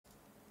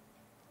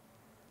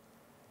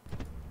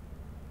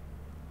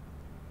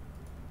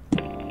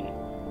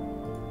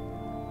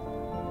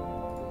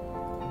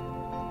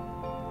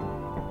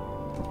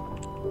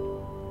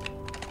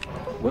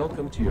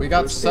Welcome to your We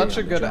got first such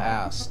day a on the good job.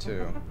 ass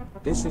too.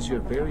 This is your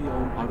very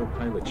own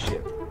autopilot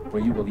ship,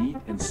 where you will eat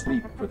and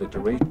sleep for the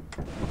duration.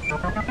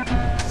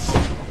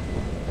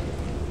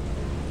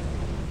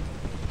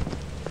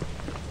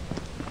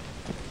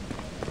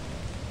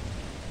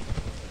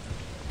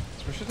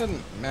 Wish I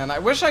didn't. Man, I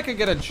wish I could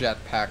get a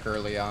jetpack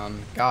early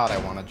on. God, I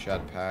want a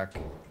jetpack.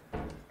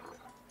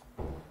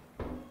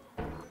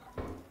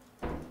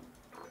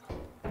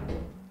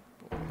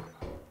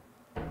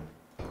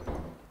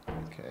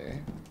 Okay.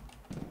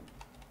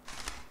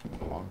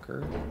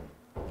 Wonker.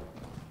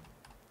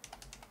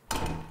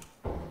 Okay,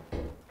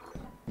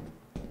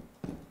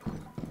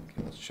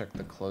 let's check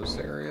the close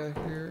area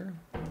here.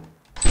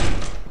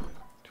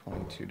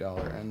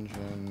 $22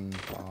 engine,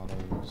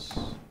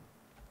 bottles.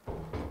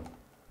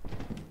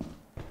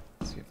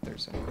 Let's see if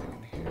there's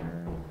anything in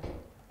here.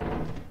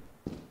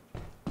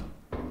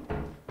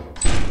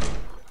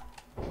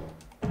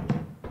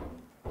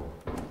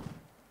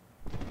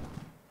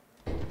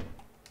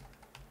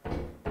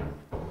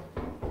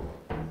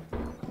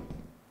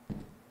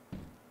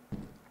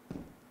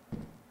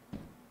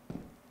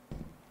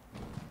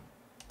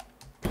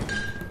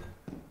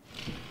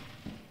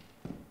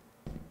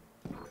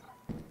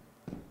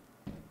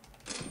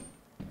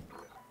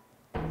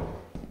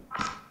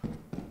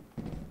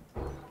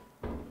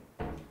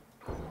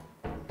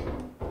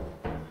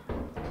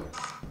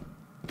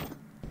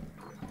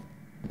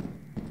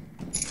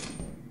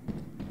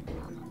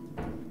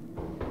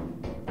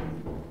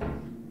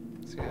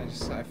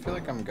 I feel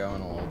like I'm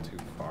going a little too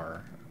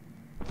far.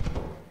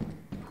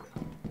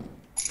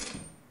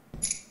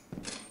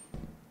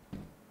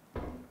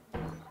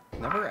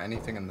 Never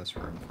anything in this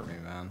room for me,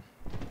 man.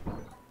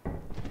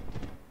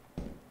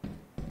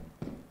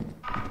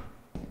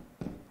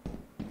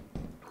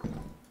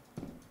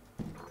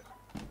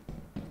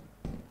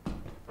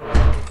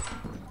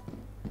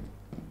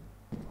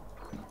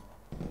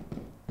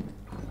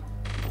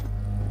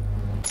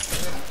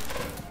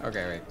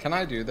 Okay, wait. Can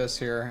I do this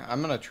here?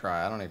 I'm gonna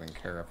try. I don't even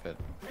care if it...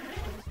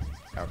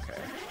 Okay.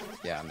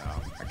 Yeah, no,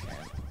 I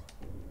can't.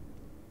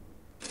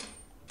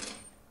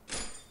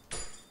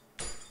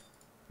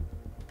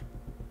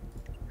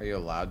 Are you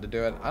allowed to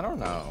do it? I don't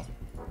know.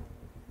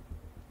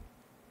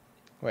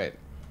 Wait.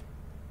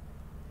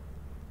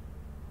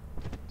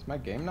 Is my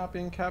game not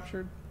being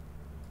captured?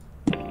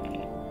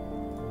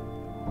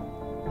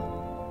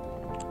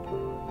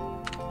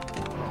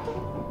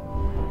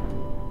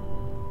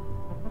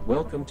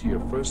 Welcome to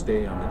your first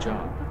day on the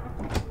job.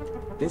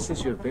 This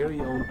is your very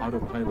own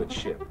autopilot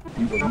ship.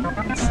 You will eat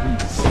and sleep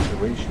for the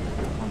duration of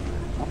your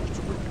contract.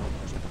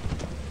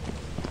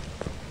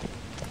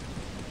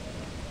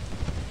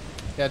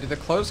 Yeah, do the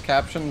closed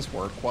captions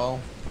work well?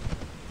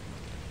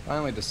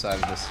 Finally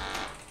decided this.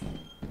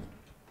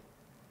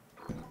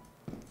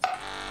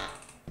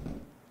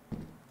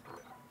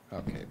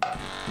 Okay,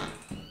 buddy.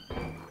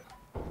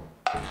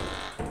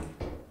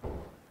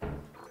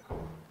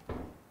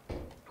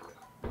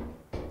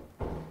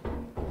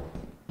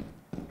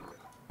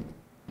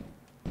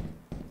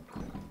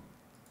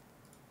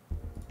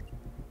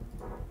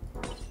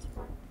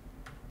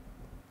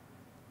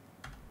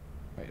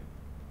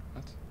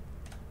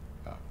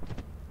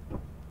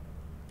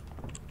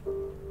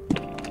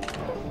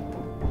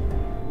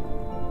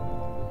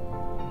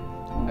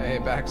 Hey,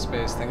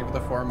 Backspace, thank you for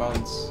the 4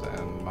 months,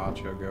 and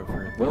Macho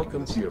Gopher.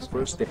 Welcome to your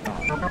first day.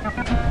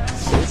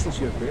 This is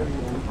your very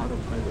own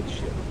autopilot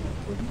ship,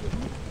 where you will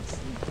eat and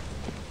sleep.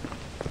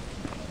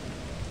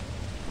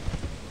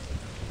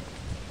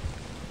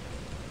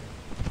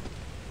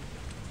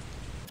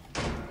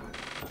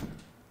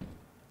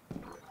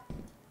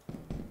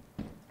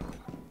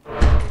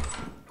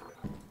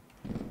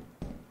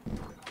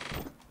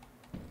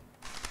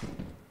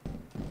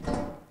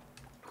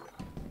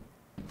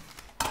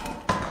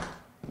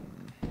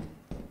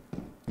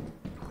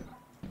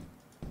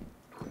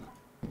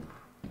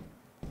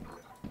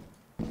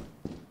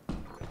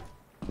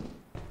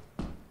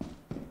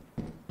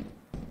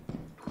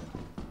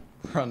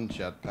 Run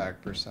jetpack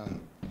 %.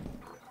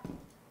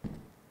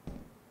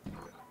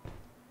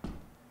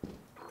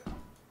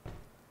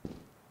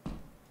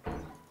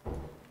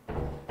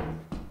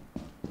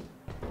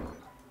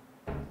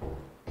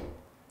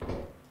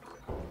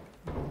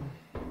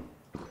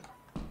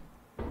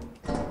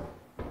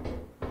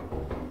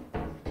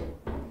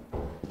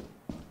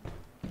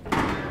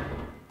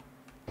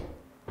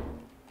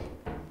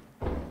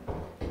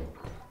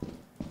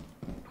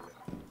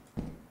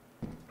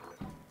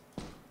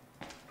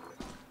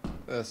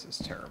 This is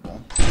terrible.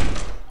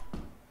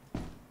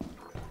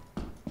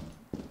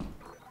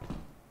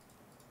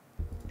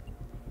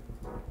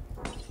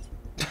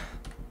 I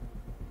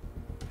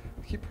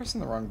keep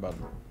pressing the wrong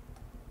button.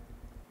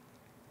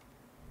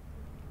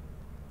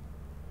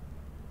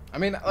 I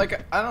mean,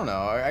 like, I don't know.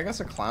 I guess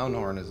a clown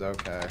horn is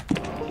okay. I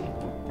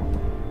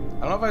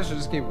don't know if I should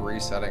just keep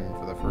resetting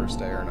for the first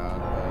day or not,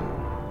 but...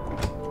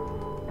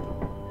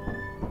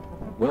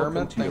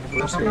 Welcome to your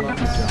first day on the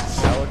job.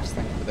 Alex,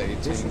 thank you for the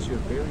 18. This is your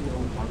very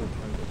own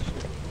autopilot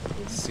ship.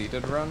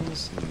 Seated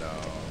runs? No.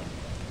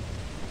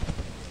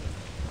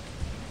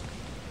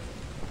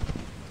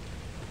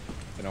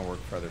 don't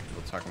work for other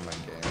people talking about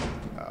game.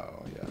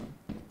 Oh, yeah.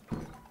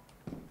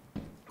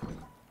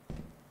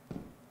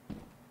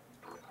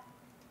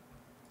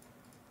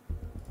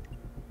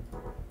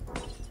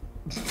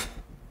 It's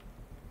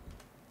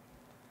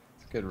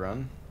a good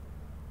run.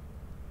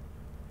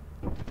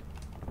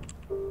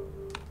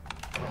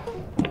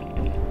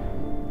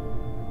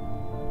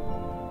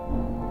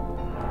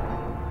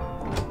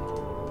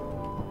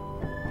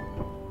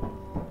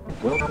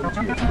 Welcome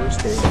to your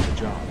first day on the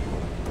job.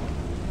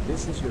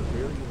 This is your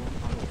very own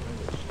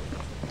autopilot ship.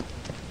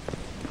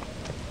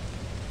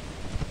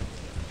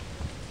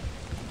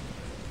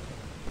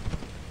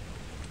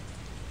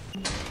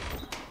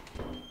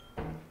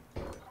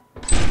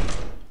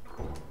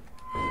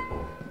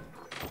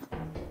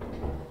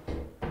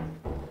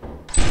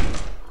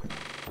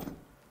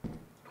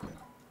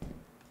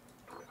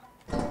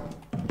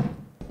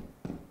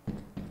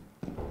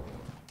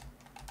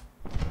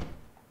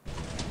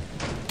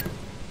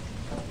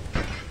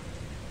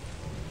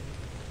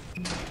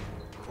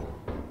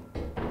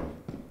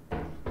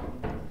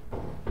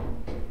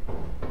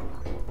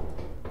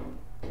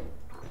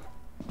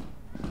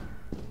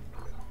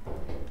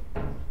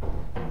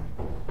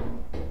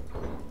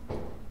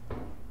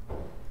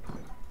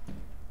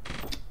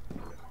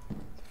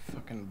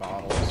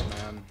 Bottles,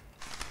 man.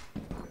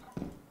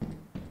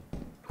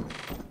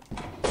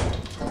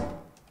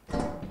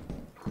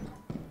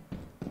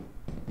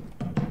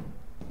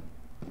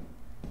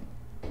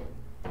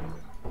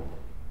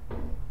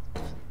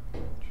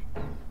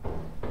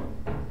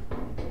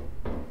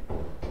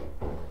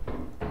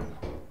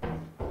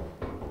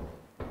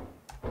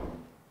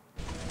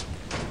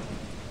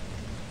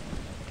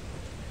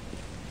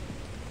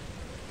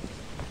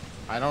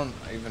 I don't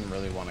even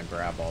really want to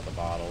grab all the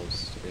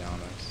bottles, to be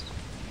honest.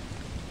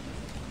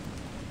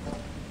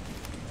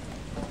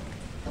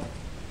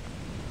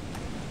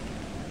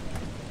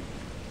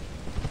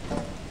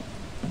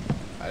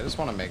 I just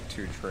want to make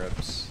 2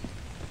 trips.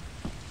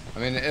 I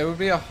mean, it would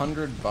be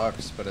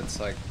 $100, but it's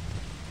like...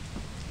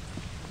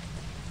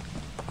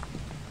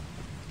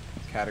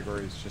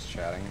 Categories just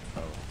chatting.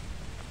 Oh.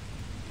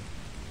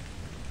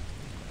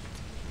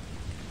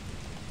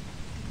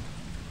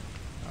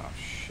 Oh,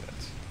 shit.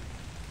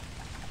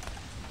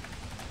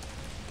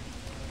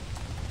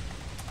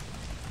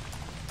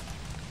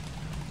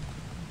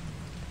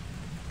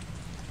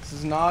 This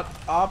is not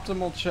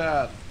optimal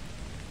chat.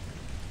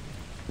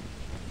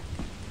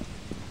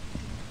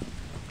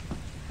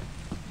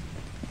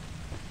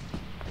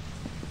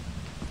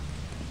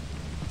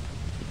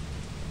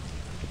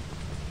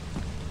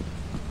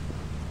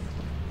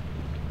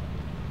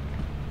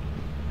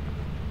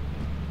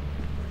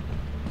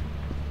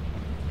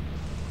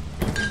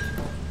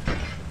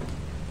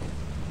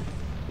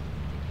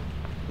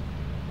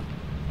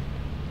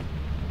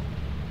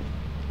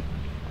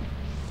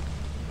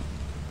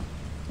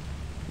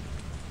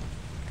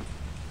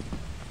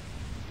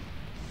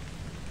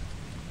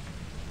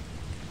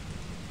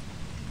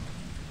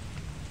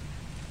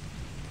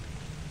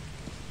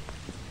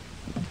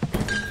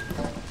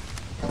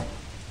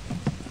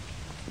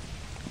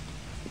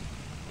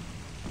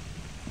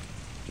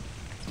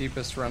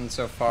 Deepest run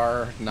so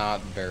far, not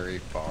very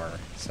far,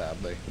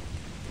 sadly.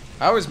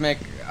 I always make,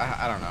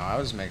 I don't know, I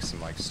always make some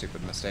like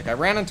stupid mistake. I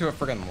ran into a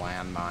friggin'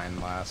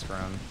 landmine last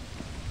run.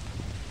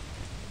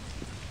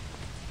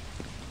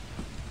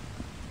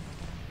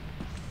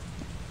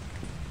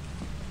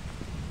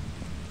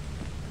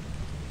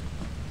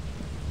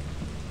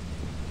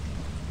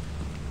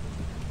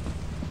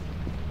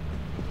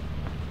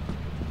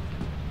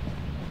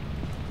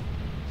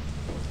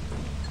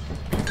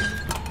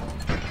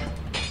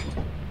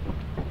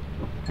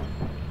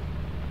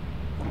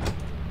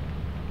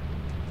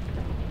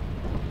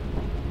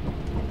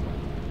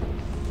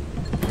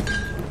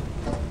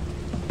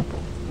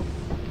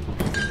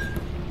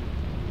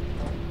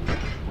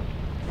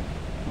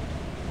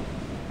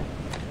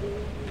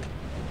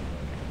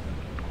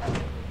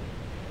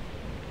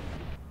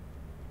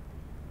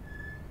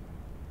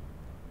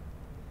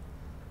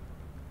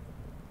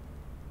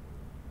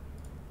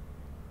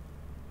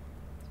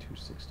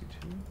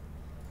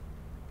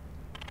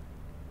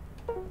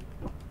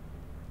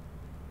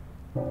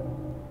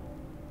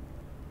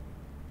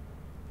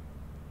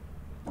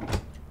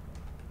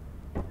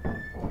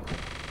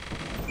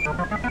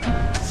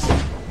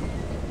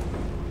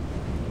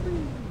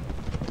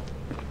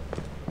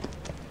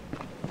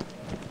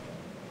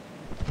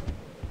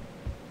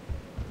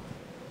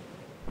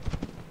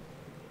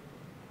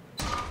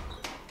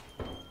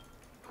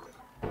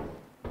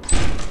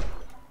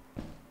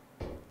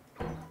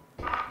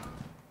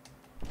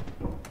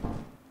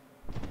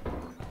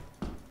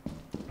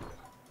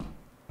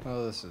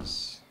 Oh, this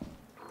is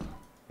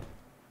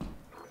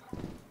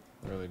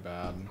really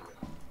bad.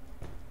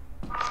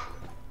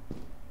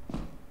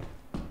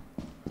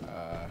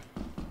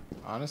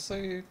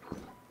 Honestly,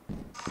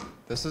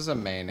 this is a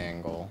main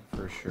angle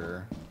for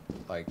sure.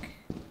 Like,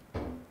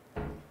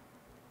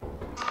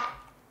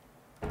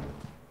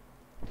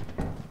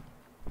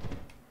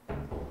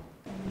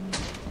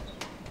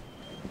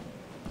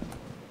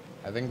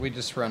 I I think we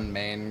just run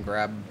main,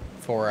 grab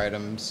 4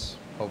 items,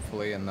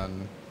 hopefully, and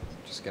then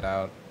just get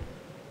out.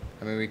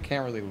 I mean, we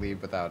can't really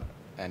leave without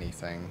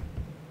anything.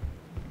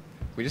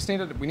 We just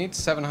need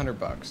 700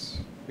 bucks.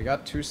 We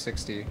got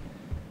 260.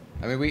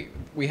 I mean,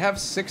 we have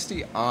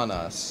 60 on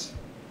us,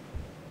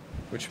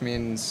 which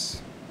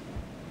means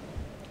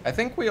I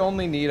think we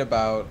only need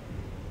about...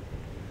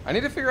 I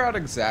need to figure out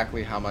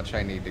exactly how much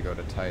I need to go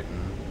to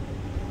Titan.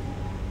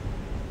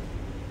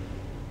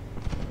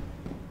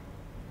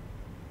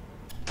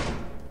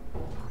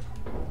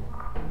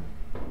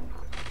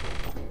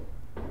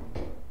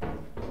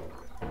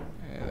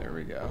 Okay, there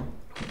we go.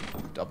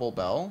 Double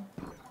bell.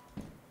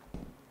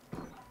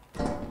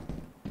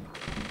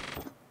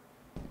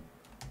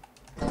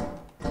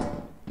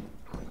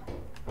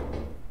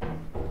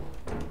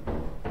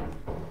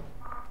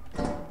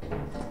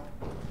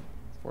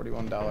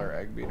 $41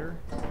 egg beater.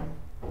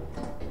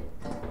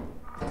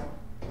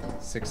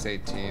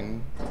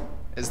 618.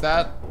 Is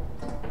that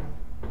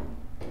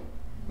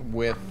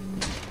with...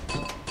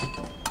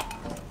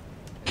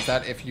 Is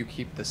that if you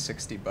keep the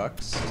 60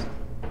 bucks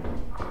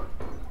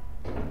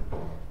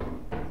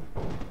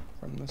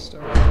from the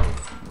store?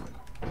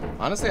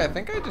 Honestly, I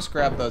think I just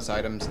grab those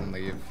items and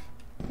leave.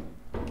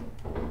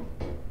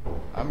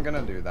 I'm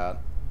gonna do that.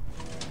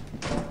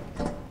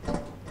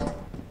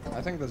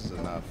 I think this is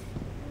enough.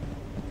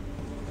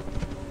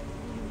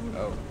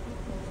 Oh.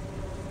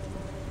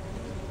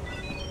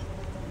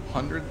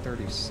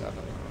 137.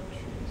 Oh,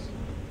 jeez.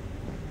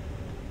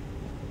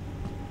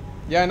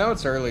 Yeah, I know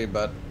it's early,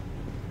 but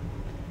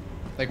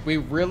like we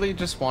really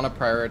just want to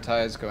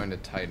prioritize going to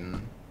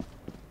Titan.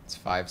 It's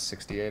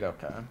 568.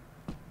 Okay.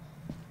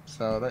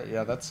 So that,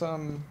 yeah, that's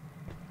not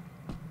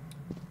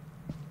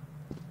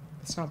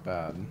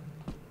bad.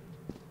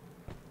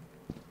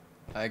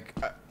 Like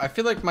I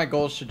feel like my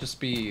goal should just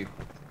be,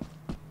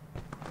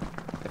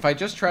 if I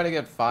just try to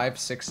get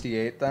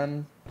 568,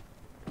 then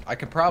I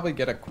could probably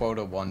get a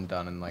quota 1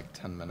 done in like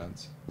 10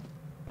 minutes.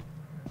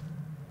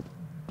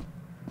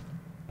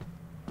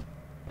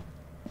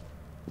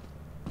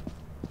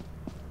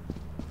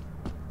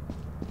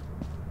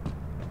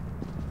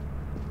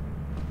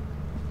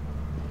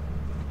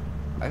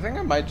 I think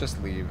I might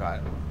just leave.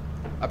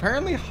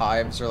 Apparently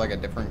hives are like a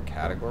different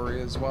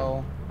category as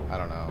well. I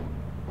don't know.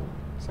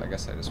 So I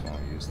guess I just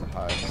won't use the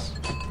hives.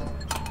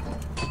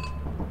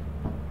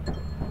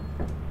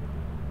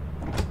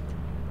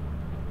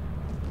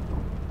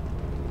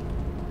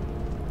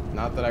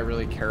 Not that I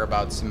really care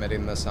about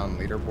submitting this on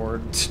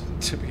leaderboard,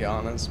 to be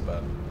honest,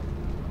 but...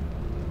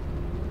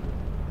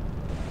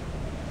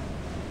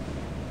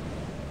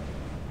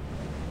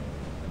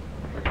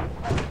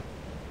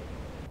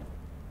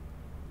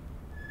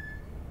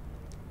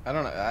 I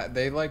don't know,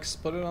 they like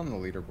split it on the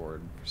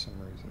leaderboard for some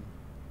reason.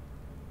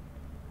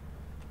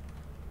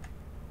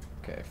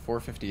 Okay,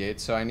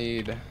 458, so I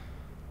need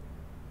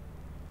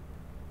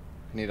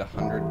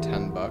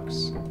 110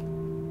 bucks.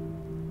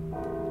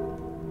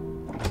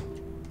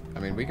 I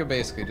mean, we could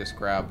basically just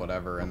grab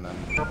whatever and then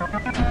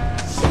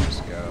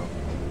just go.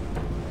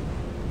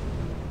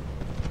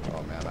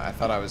 Oh man, I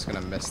thought I was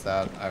gonna miss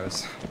that. I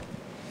was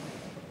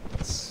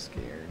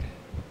scared.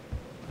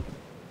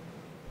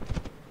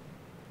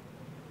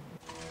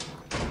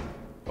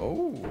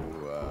 Oh,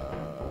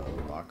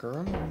 locker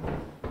room.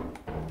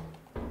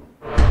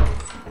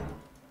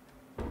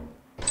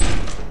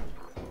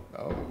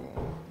 Oh,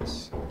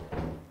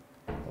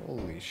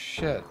 holy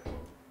shit.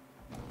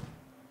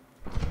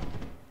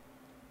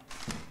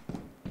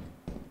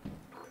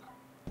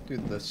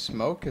 Dude, the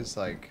smoke is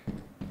like...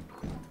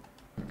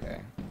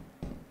 Okay.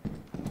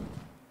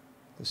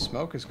 The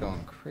smoke is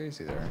going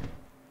crazy there.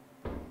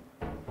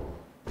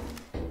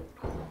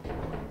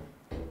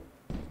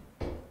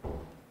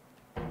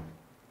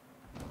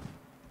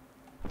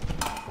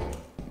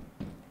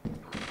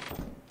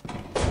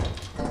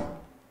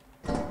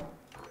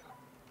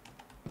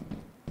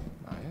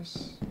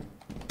 Nice.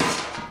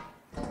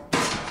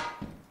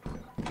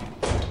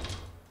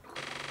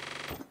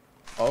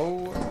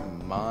 Oh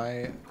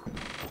my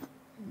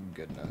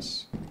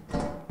goodness.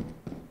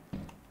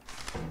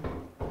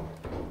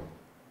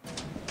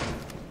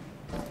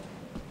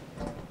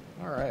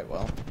 Alright,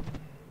 well.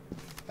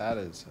 That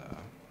is,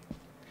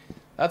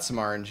 that's some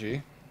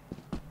RNG.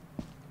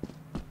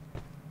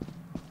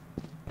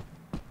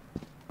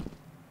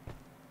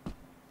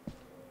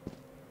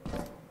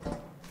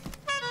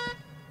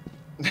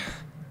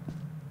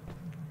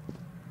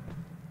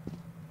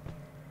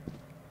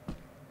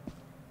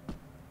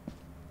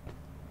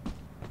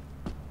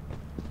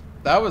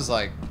 That was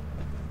like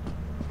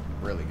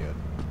really good.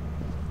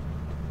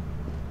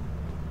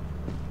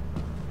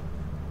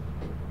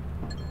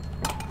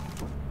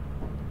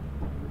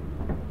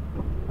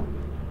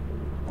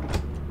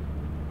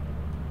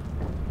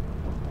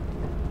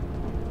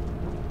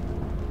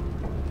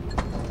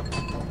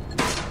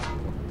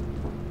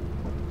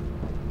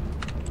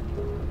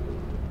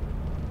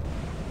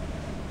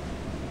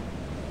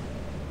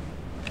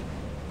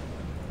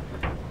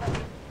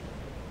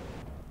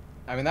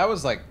 I mean, that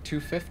was like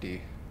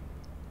 250.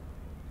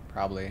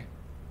 Probably.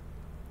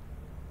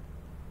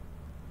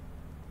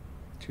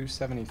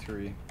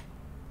 273.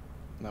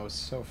 That was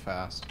so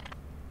fast.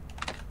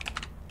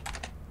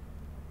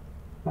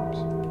 Oops.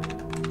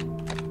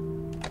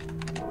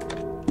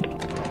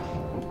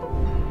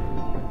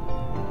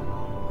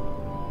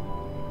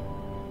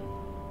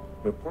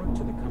 Report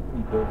to the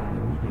company building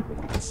immediately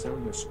and sell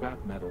your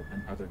scrap metal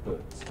and other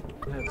goods.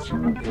 You have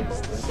 7 days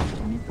left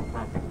to meet the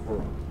profit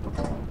quota.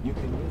 You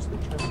can use the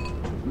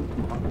terminal to route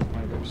the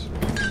autopilot's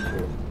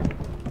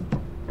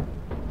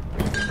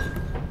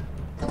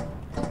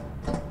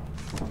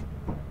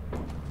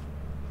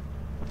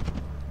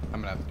I'm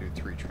gonna have to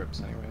do 3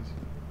 trips anyways.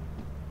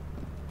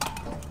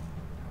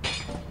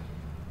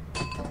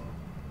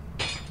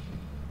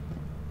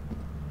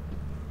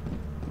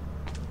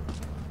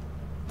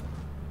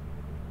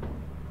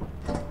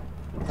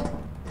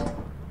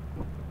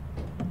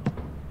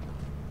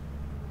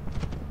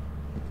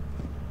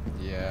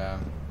 Yeah,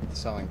 the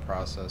selling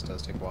process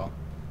does take a while.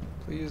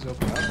 Please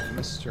open up,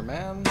 Mr.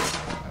 Man.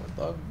 I would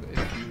love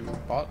if you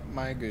bought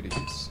my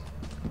goodies.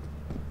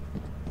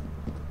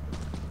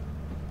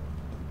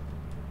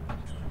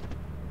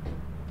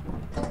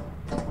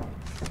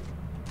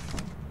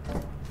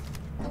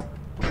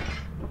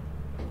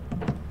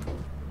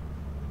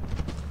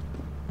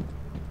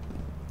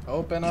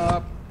 Open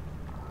up.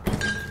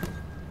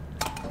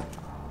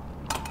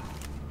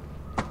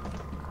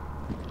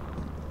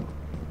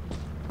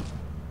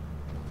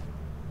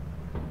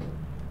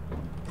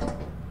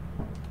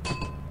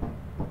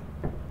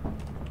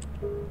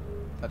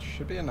 That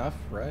should be enough,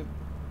 right?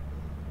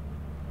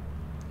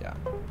 Yeah.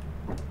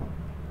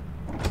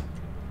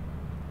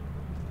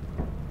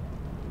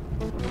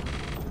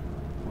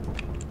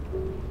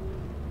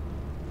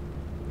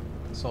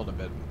 Sold a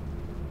bit.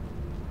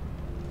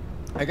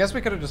 I guess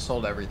we could have just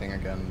sold everything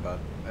again, but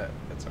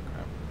it's okay.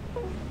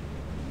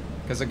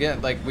 Because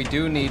again, like, we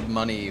do need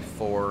money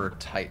for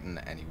Titan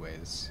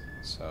anyways,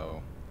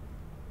 so...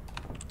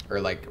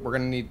 Or, like, we're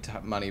gonna need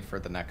money for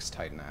the next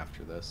Titan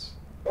after this.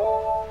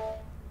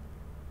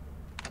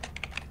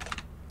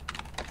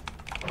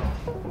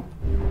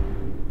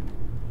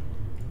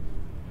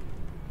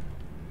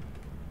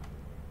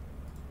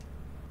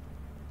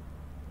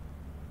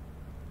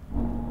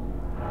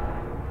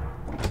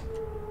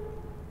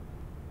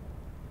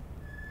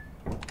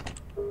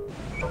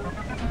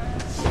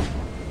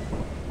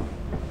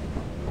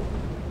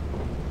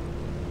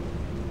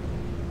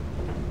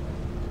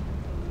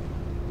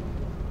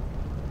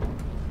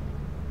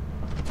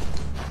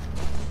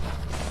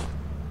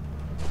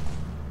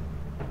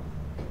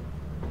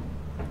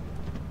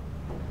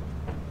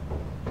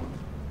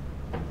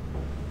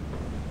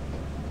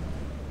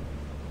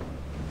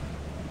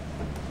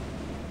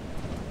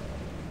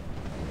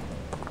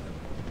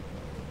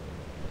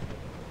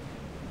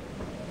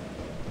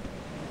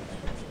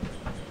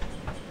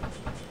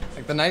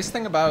 The nice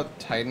thing about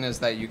Titan is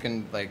that you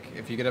can, like,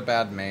 if you get a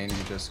bad main,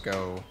 you just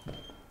go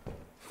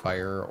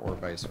fire or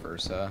vice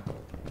versa.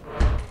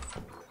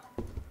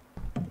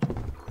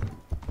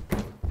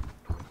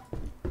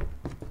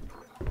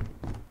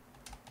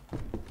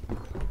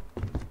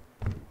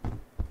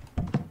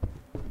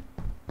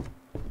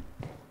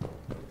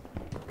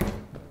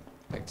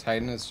 Like,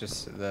 Titan is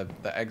just, the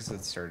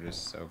exits are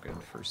just so good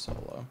for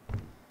solo.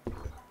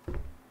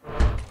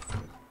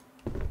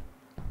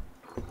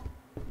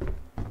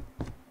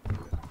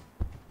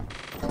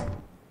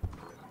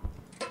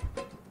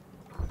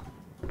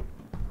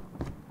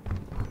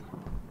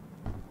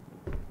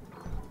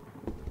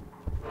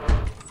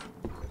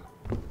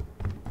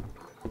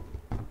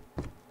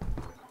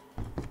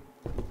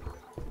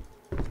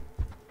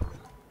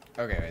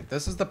 Okay, wait,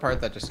 this is the part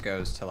that just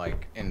goes to,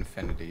 like,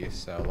 infinity,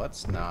 so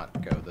let's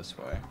not go this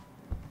way.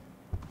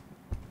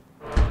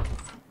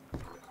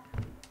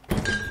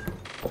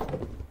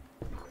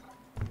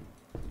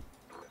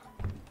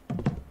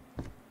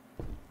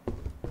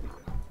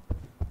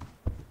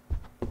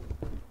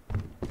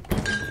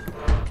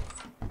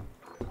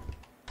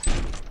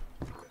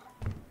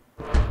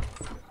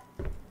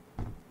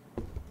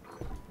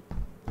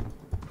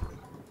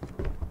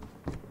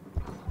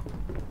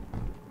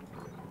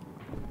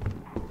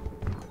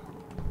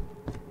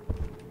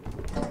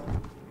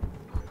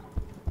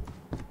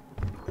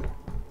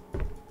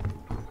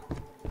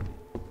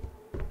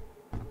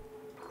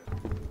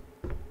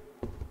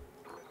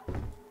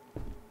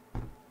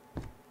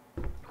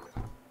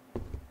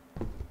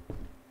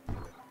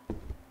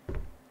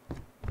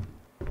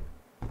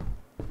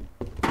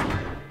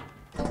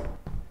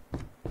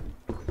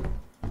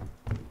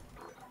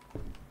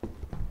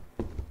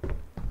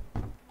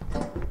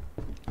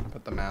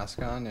 Put the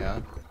mask on,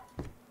 yeah.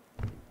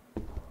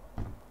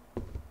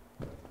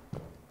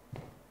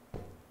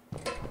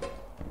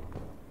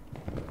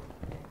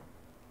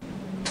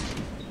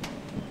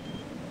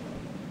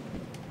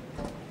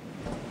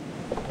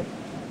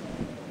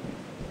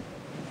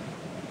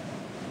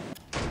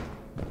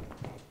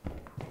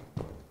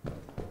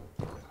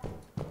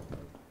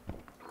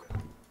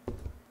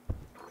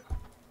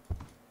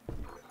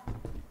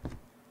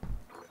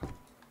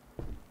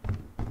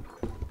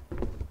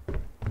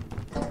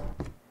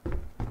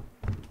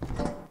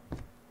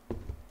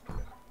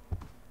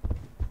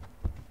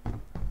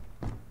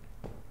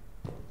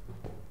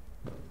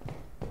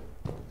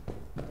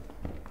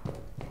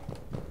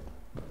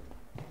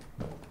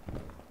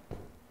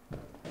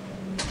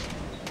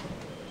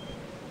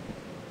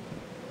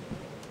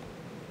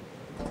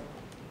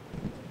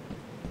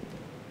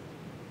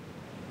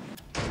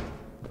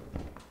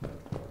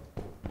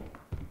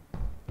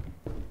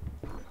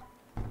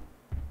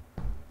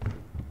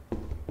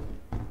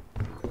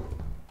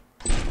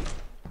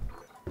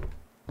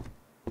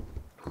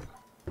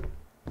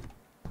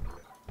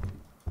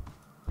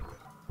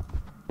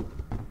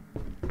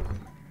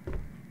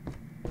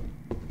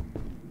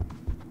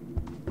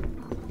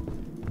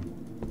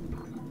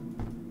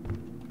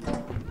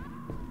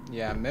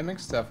 Yeah,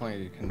 mimics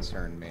definitely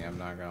concerned me, I'm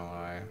not gonna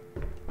lie.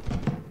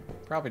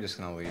 Probably just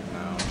gonna leave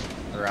now.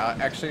 Or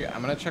actually, I'm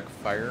gonna check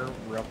fire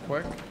real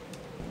quick.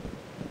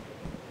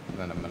 And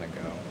then I'm gonna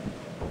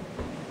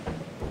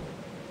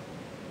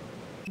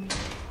go.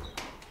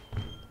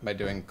 By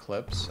doing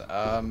clips?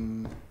 I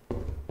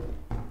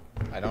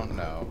don't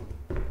know.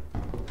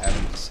 I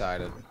haven't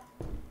decided.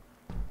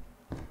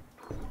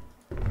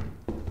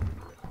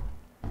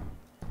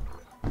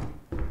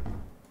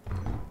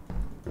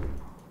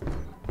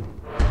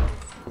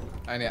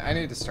 I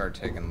need to start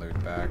taking loot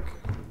back.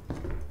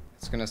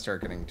 It's gonna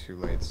start getting too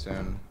late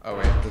soon. Oh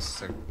wait, this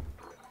is a...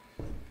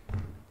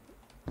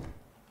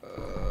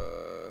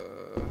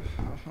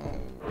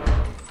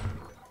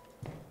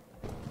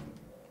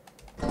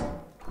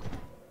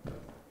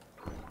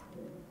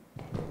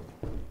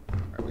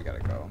 Alright, we gotta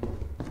go.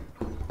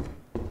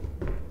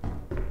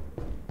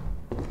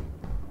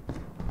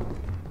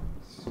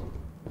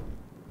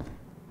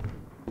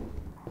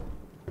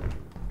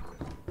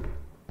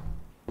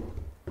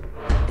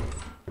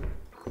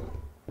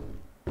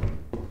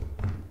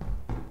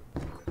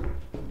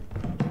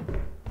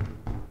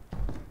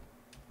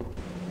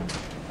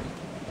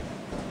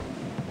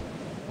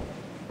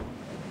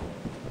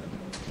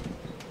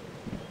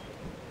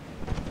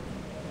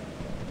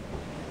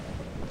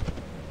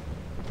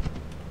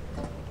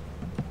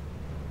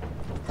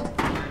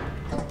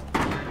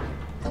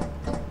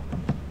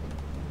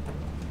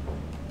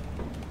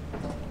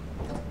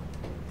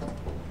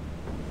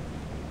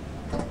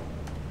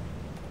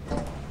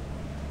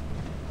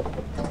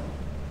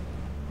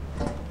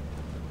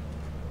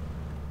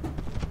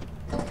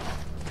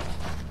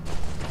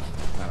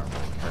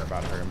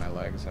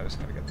 I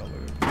just gotta get the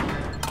loot.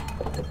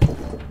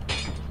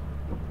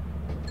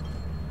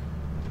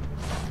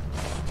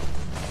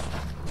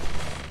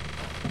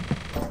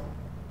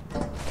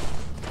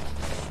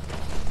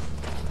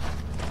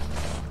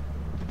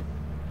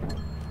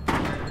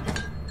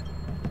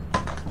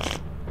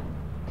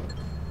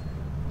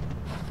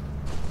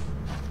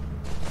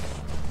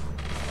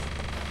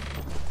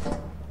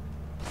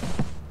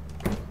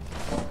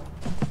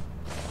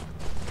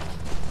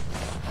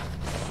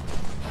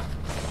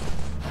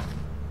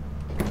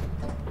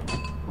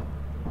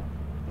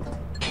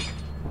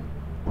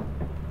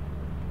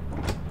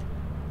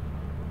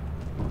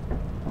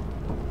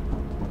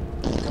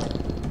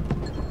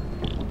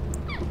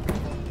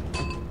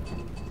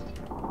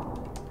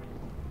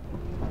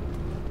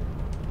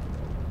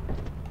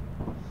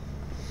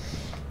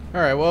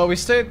 Alright, well, we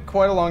stayed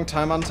quite a long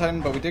time on Titan,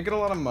 but we did get a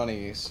lot of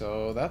money,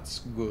 so that's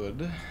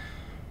good.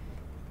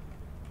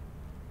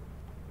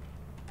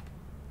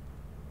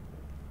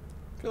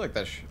 I feel like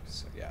that should...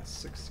 Yeah,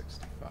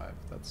 665.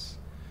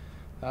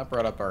 That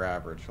brought up our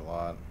average a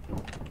lot.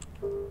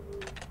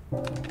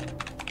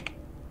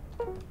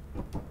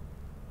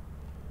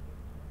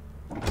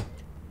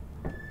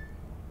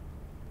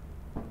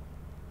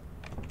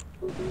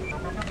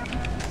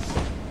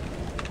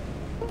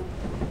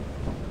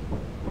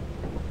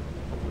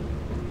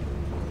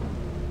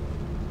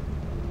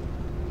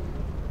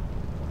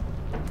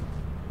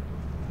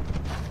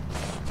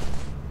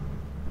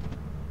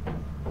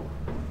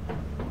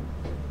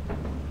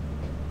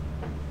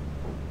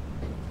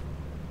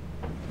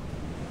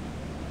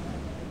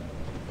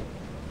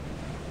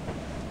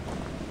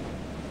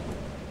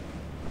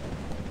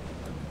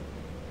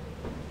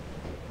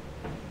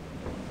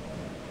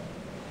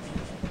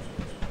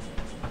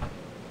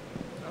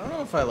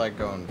 If I like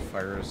going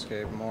fire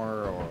escape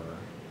more or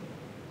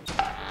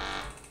okay.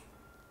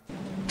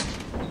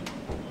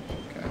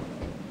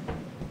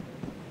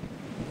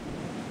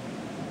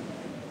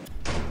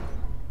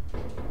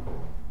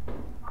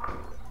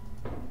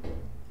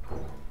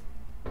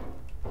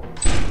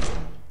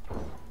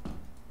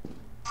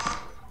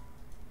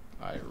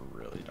 I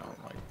really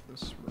don't like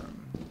this room.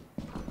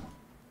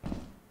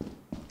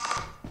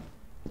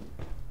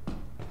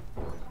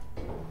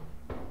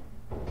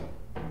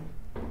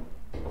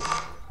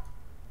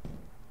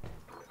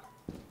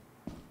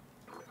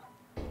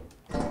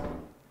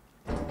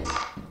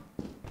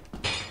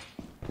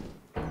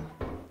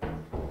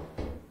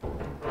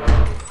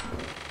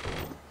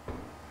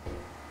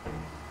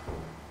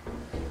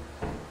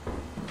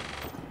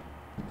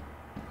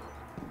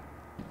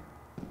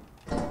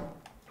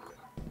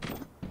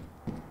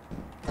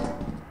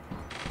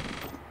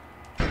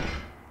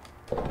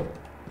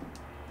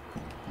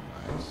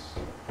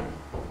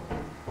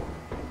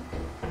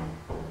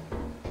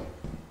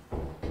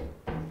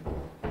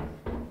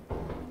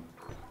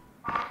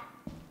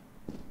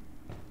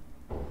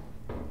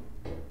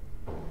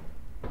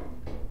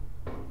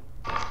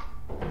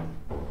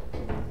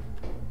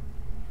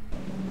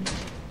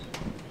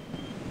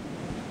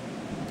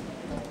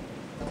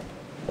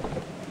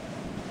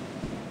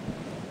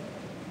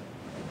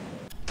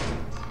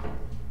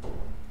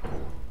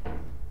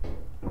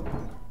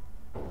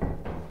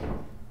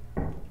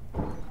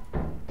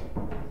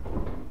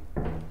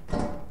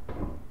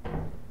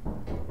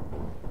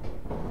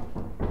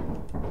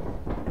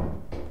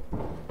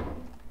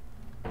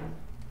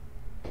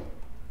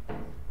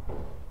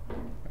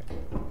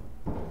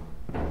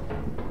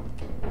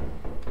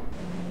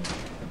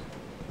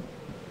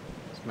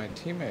 my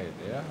teammate,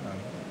 yeah.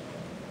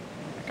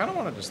 I kind of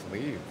want to just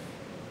leave.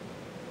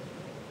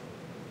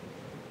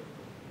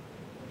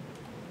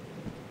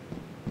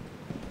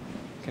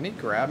 Can he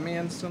grab me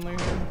instantly?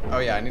 Oh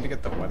yeah, I need to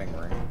get the wedding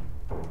ring.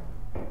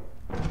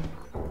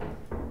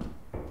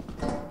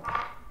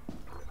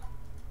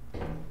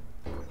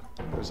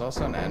 There's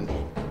also an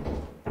engine.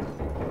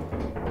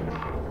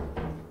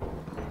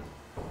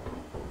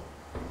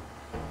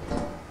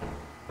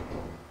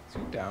 Is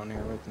he down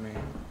here with me?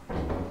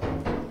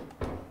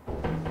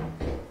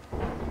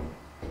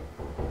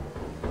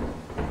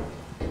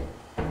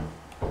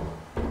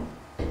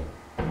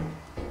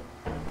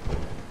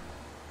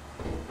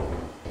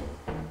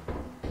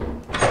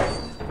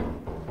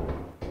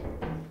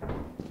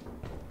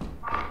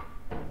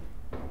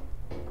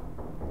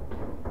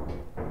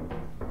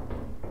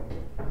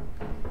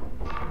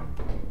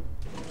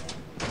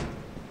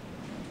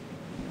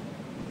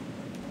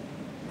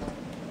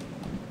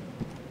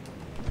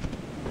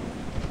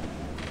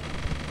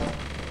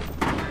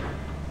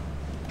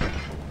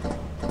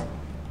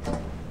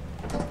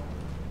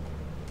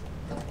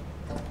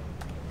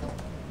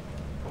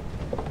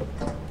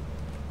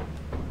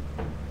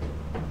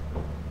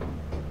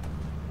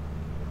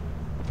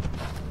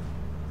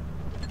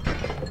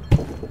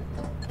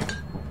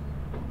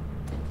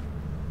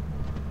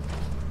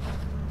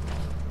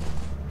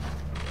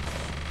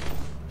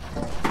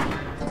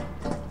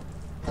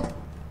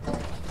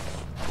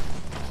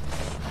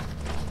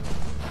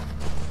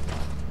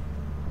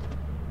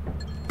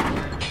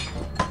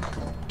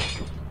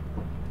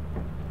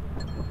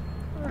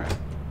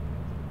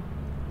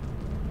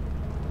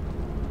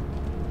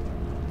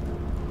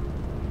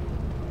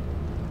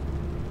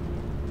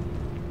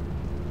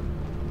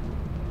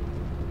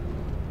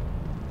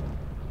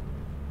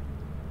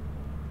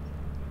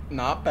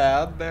 Not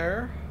bad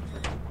there.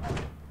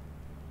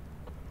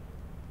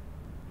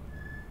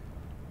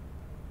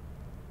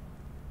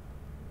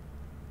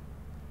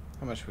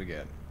 How much we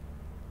get?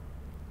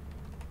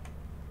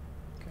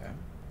 Okay.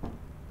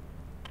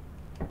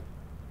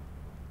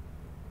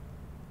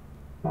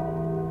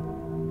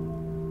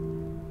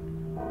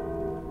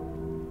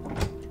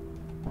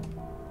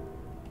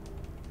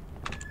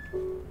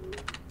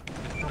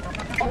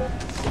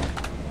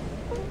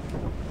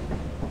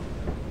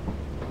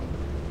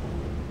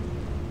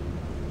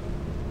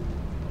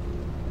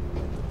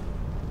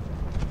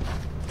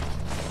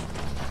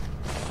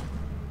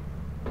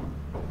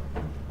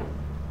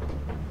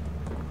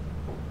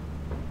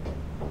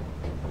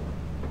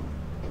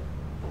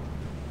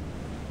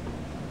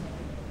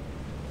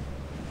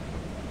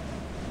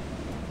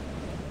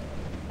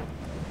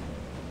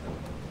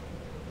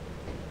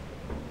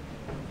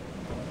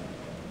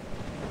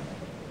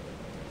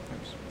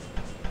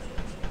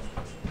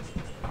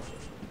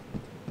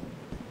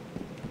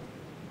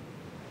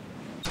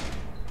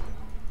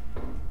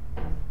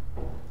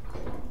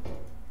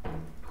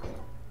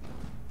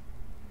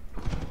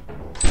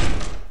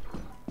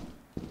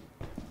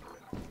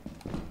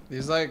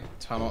 These like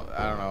tunnel,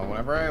 I don't know,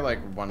 whenever I like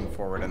run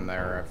forward in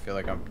there, I feel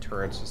like a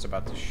turret's just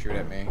about to shoot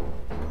at me.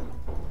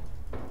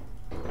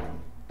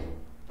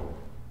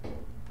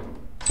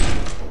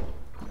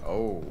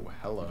 Oh,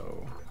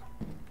 hello.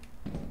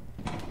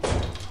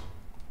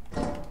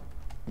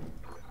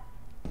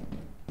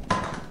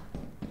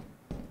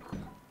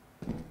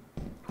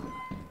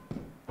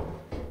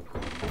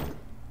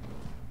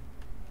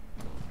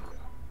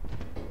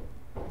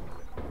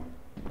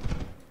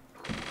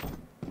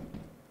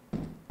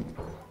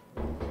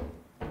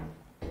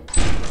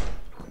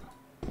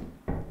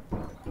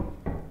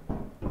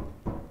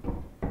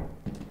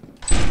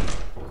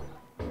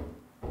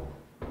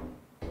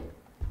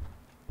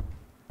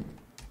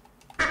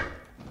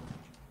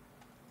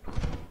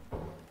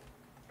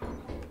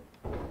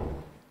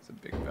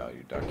 Big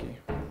value ducky.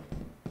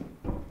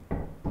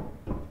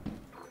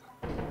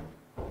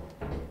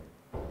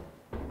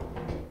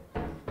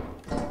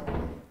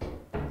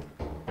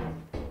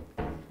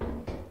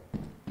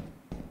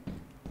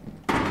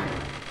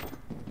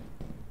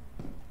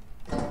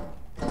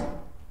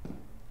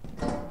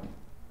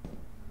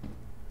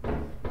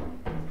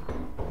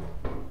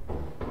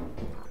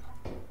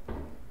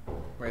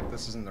 Wait,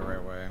 this isn't the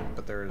right way,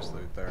 but there is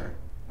loot there.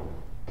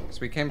 So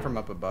we came from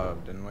up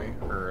above, didn't we?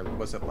 Or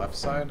was it left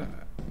side?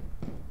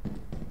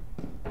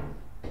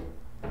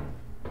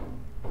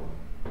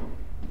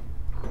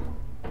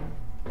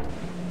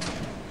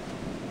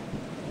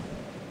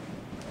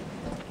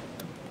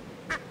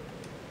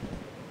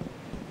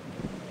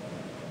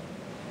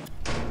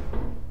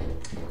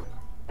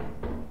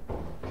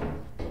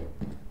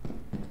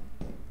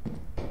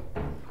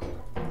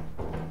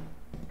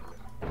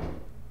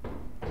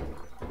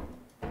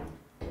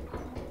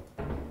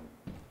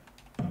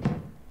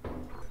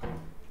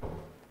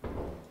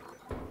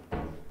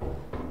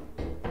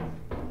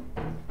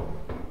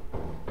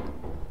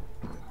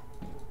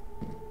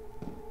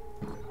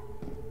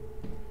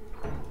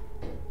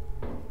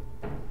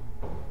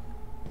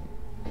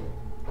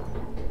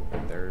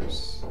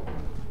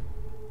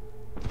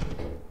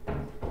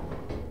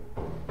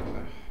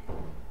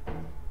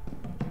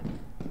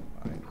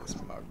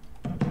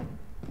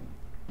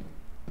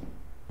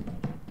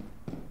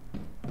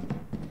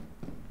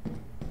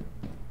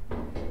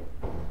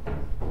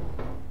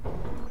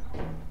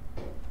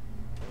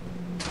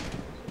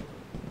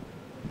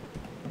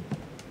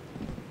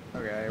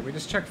 Okay, we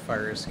just check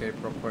fire escape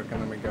real quick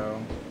and then we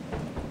go.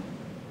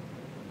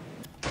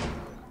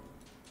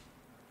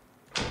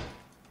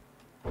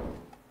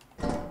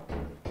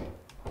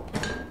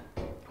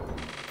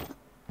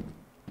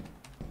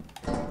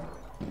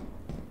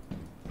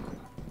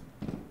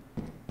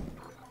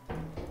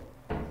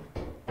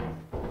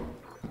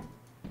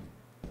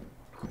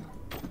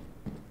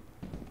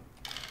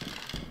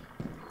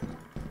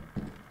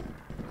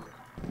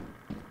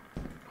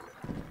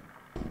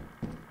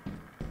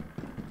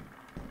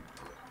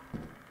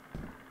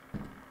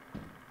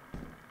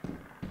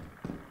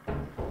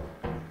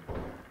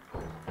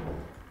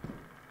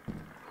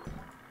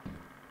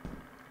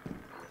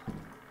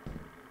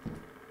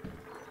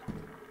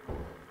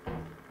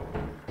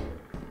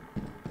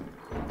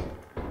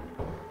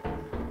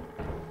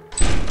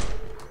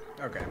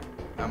 Okay,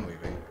 I'm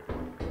leaving.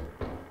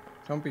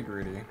 Don't be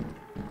greedy.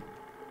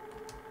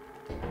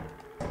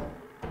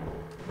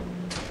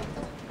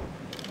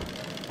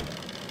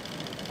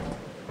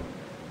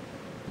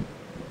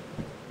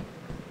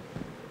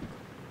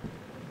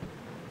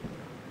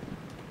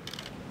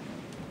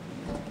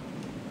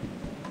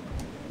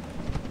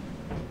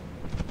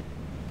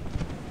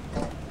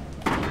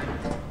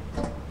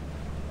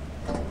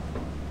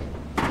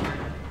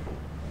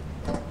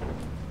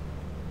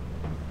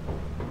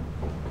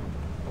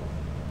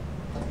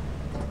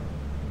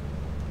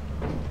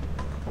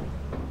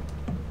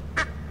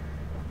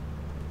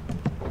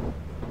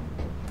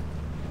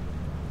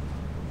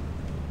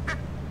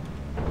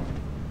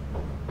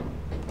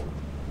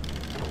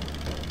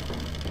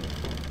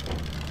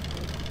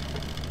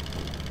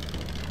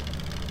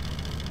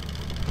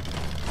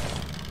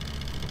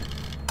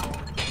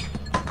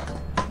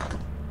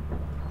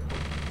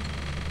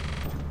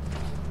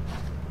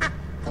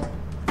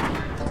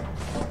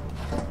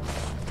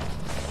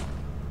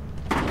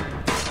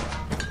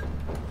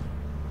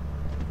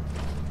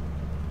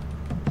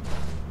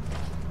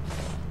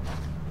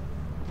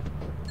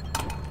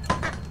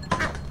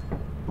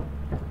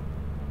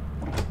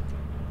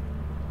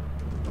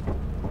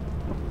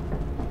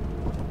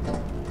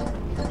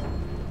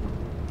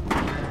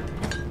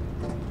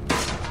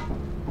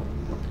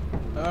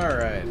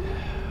 Alright.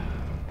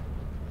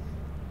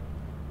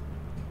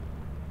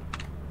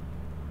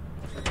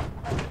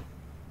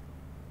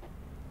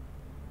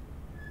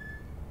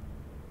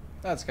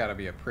 That's gotta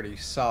be a pretty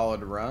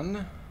solid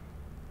run.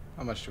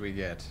 How much do we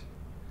get?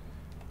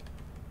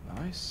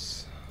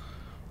 Nice.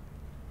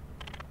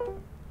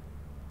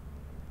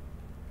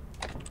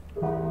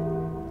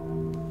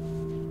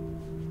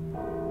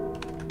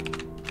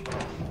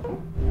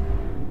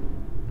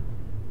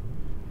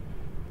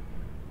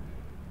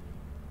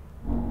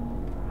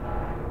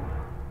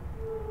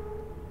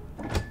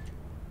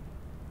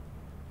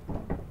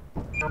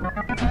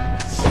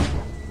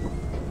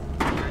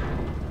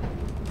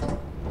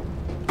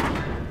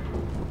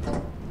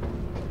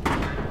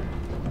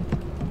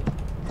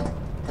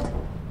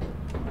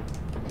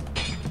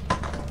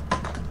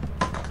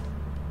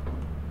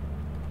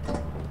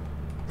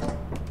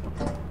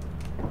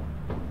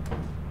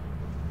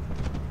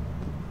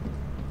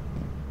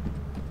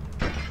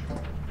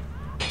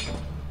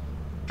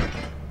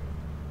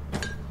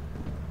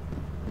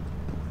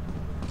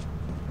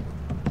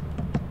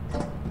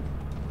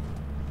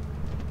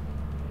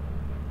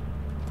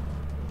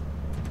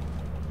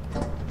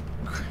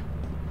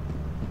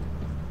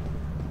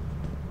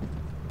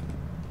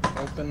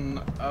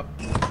 Open up.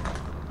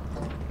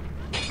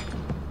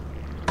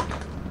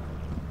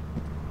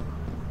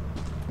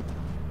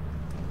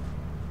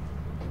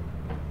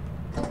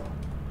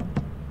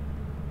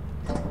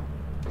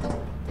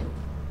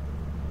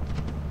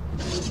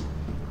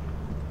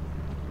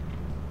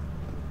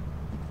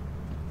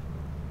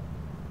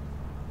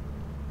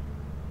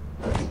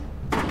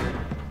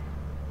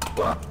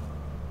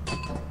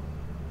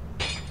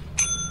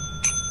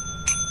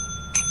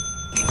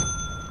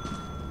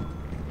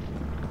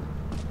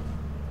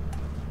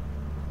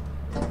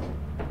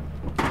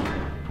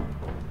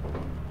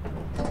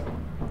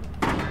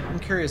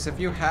 Curious, if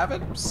you have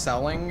it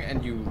selling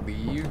and you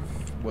leave,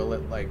 will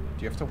it, like,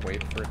 do you have to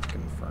wait for it to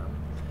confirm?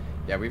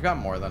 Yeah, we've got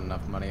more than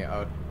enough money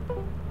out.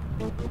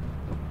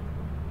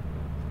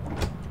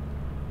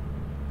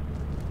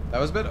 That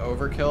was a bit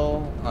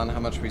overkill on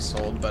how much we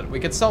sold, but we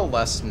could sell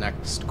less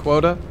next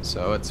quota,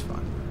 so it's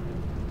fine.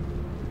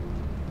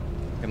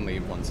 We can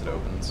leave once it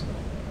opens.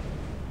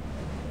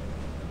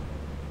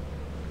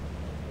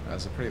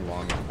 That's a pretty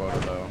long quota,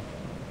 though.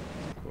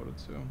 Quota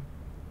 2.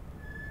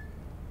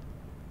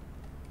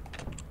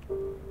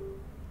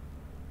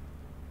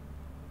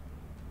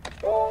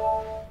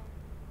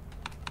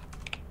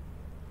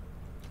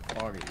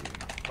 Foggy.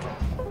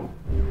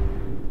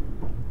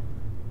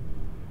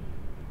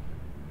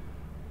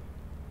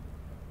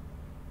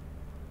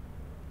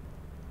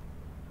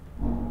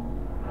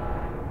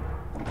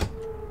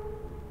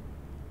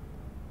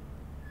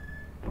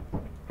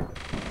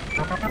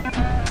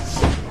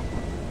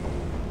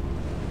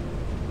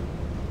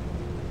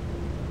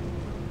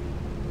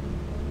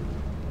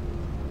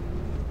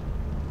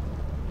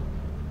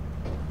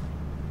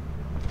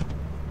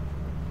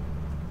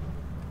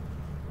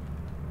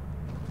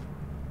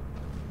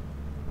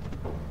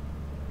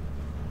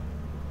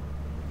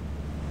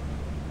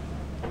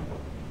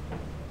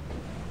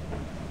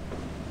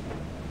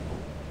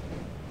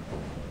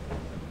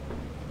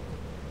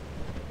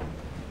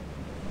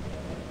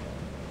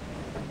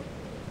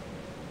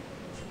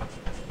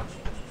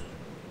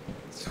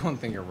 It's the one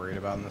thing you're worried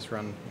about in this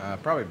run.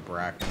 Probably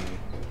Bracken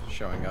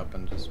showing up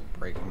and just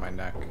breaking my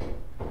neck.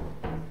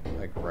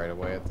 Like right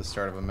away at the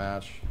start of a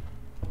match.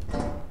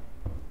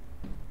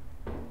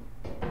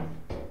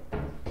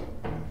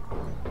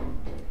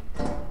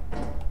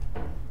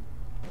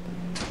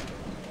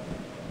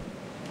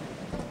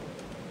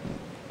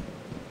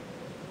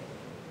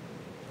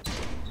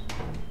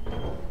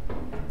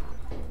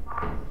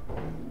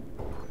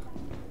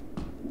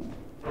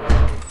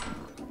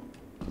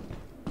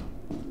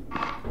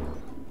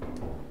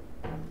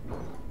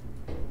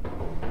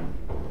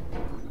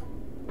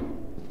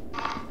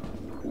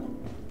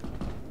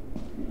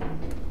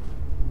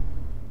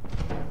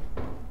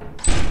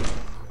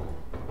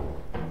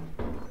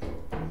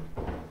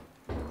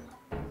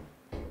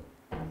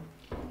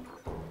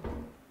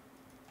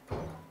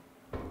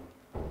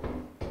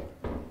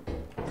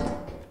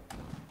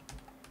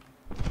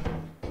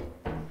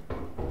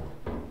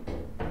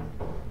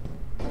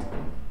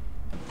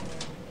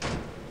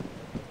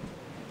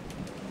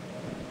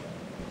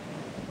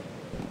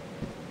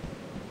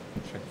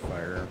 Check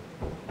fire.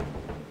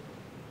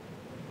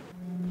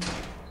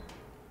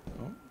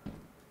 Oh.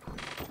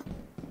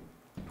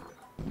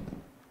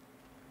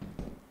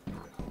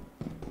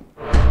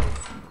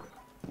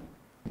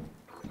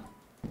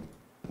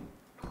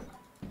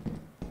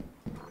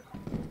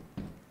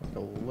 Look a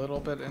little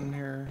bit in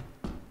here.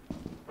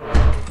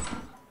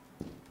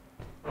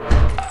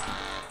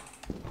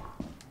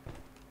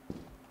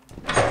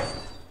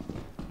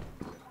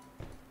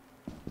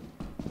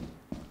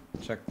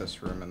 Check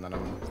this room and then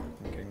I'm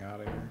getting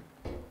out of here.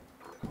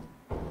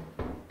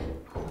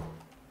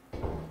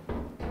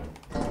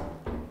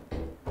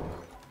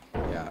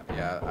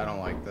 Yeah, I don't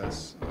like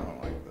this. I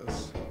don't like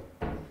this.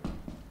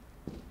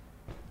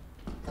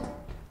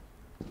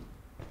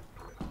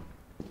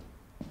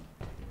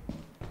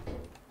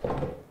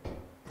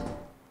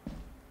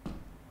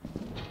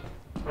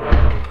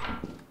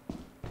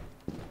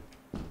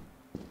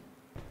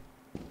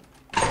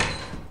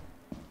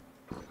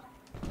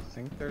 I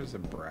think there's a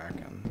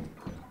Bracken.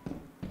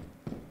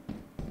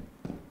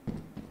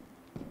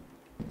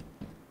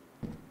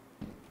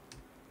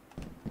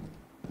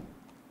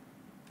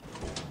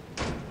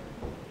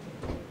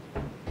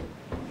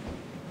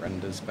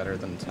 Is better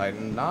than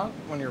Titan, not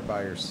when you're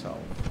by yourself.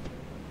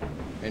 I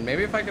mean,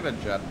 maybe if I get a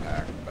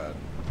jetpack, but...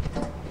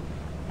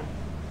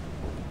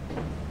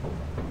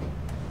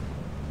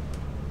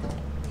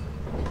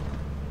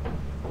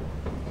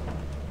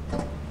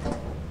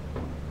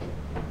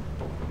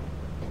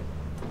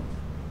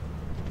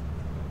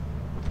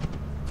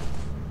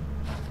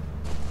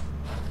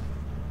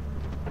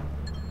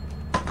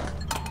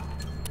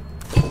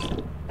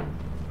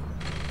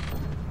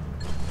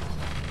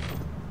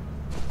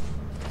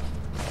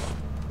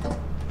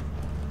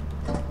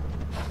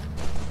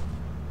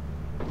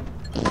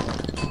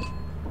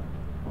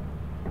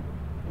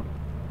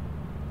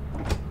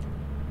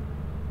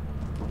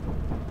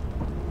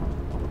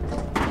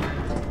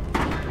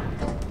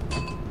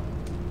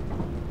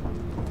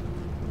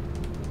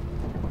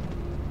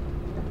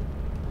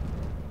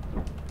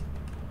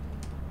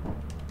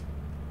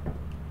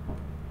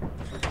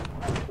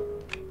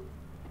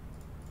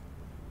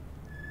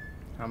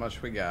 How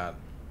much we got?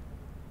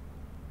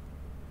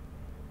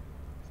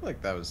 I feel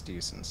like that was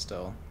decent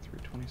still.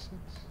 326.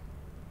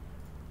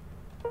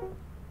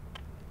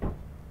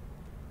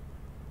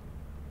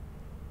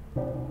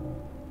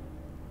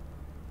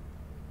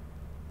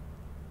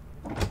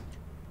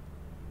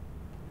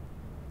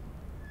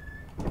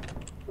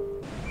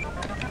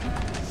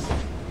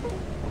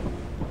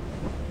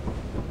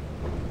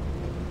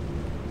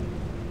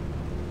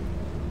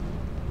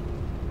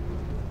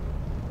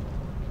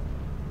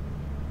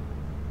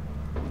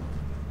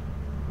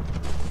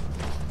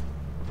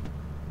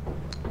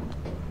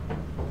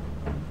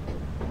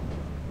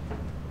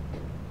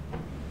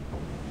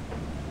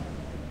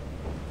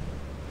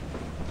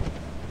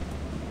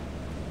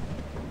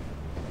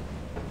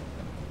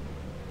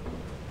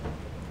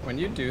 When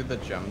you do the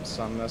jumps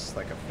on this,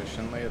 like,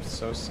 efficiently, it's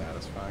so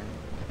satisfying.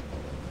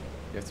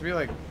 You have to be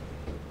like...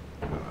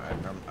 I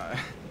don't know, I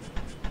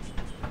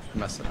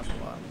mess it up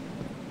a lot.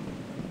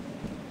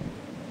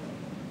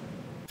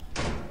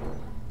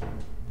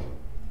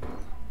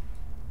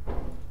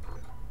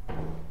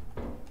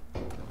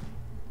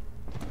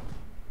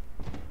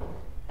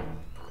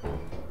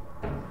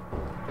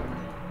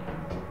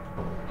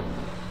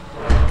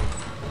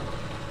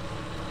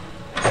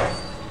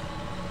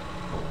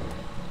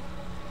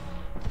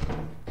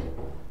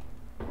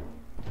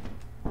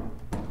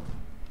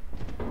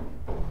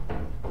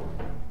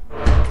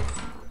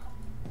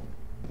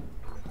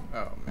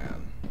 Oh,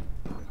 man.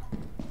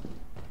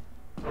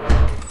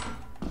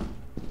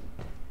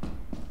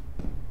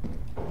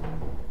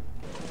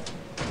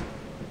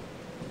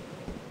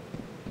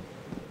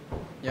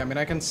 Yeah, I mean,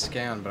 I can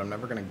scan, but I'm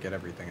never gonna get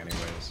everything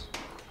anyways.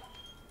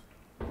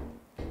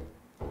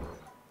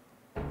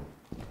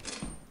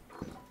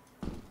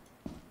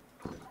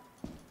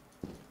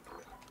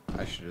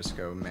 I should just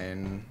go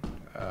main,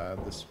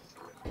 this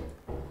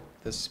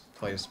This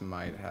place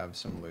might have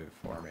some loot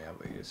for me at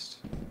least.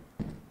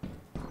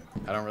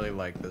 I don't really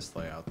like this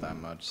layout that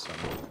much, so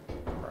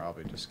I'm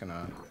probably just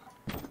gonna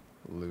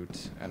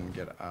loot and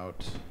get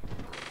out.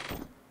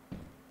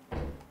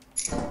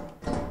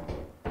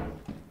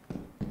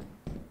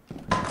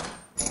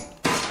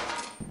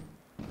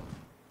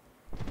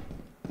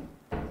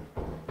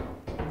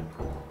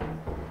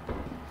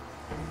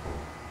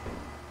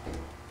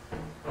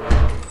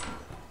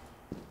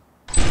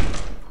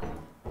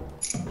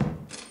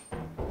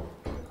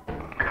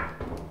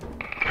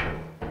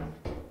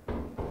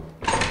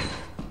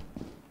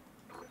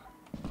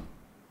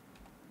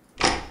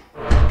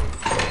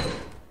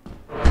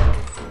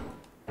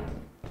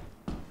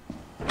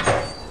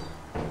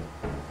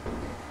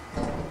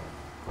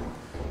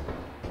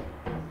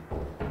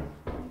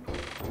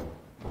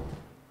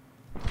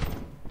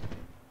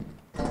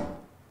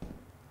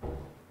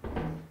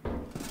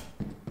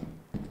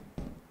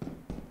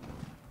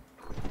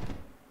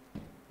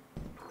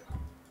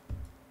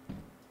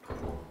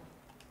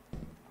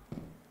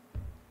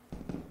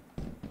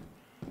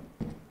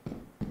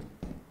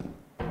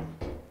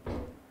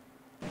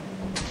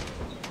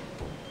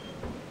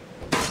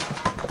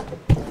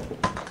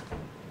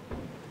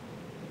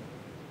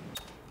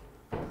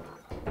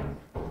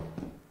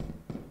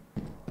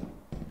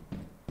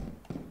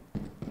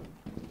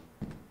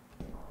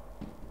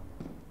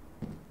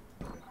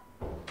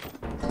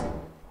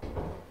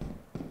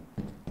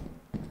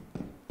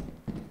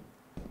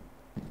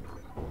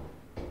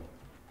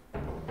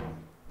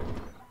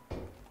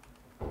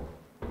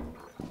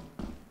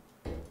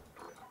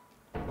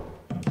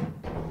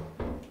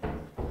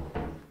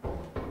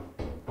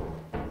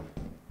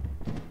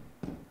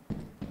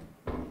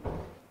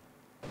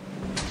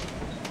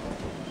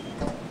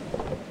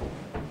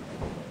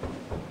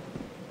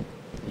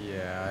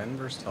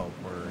 Inverse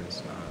teleporter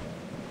is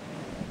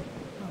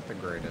not the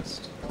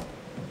greatest.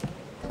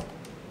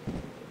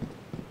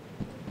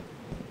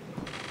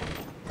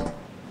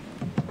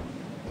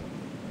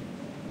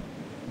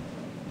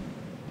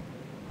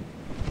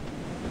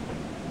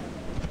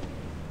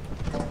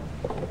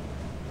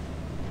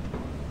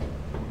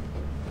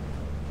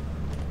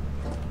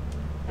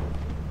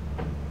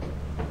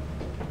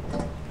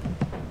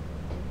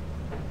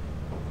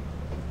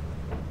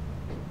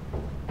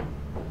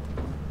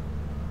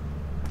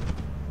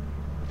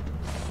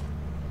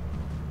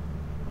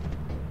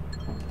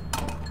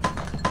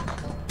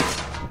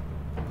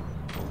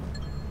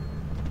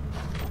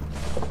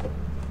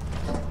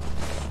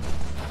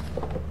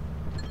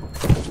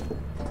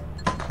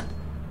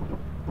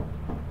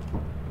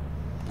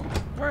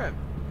 Alright.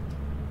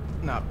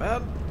 Not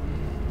bad.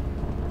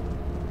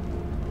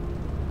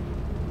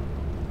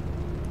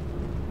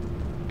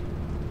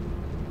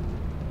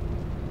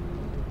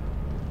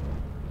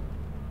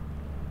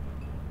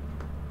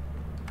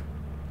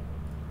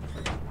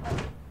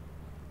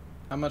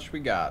 How much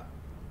we got?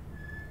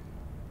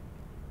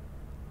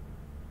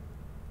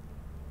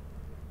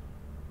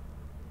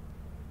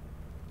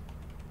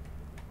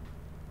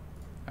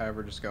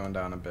 We're just going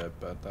down a bit,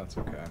 but that's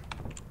okay.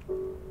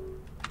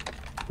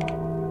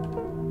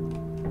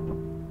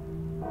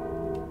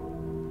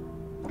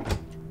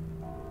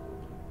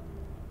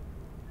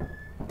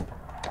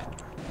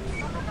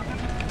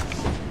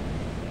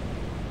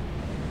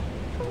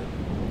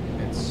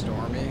 It's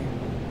stormy.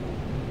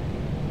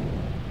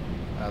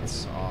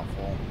 That's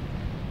awful.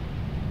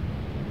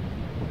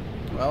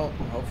 Well,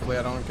 hopefully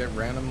I don't get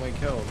randomly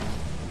killed.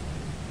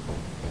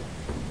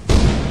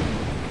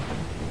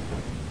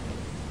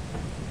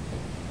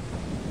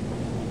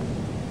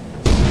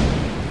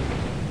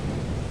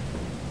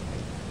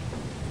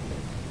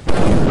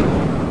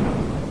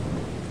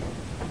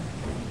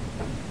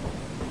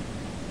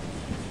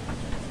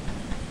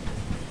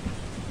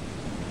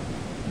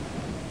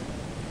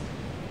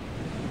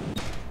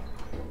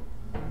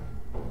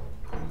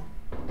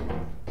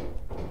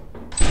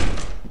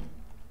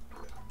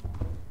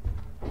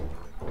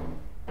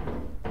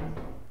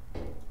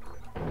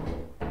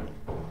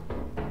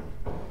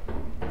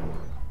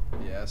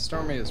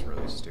 Stormy is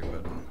really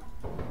stupid.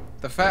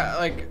 The fact,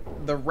 like,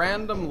 the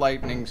random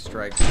lightning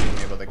strikes being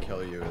able to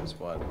kill you is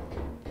what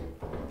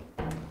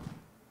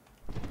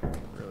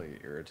really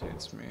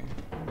irritates me.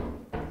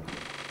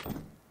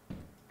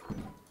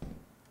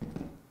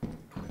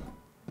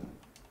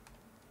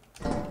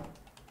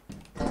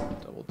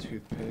 Double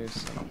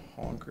toothpaste and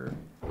a honker.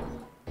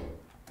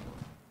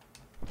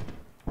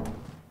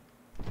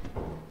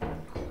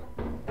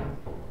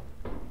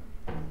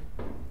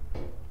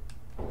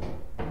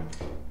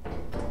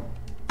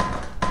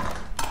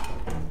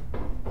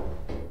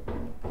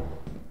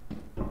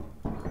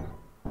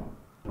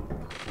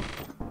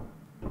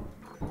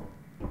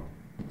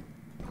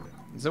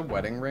 Is a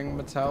wedding ring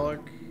metallic?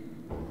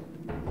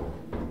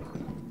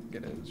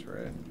 It is,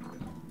 right?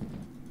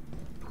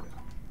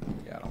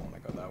 Yeah, I don't want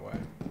to go that way.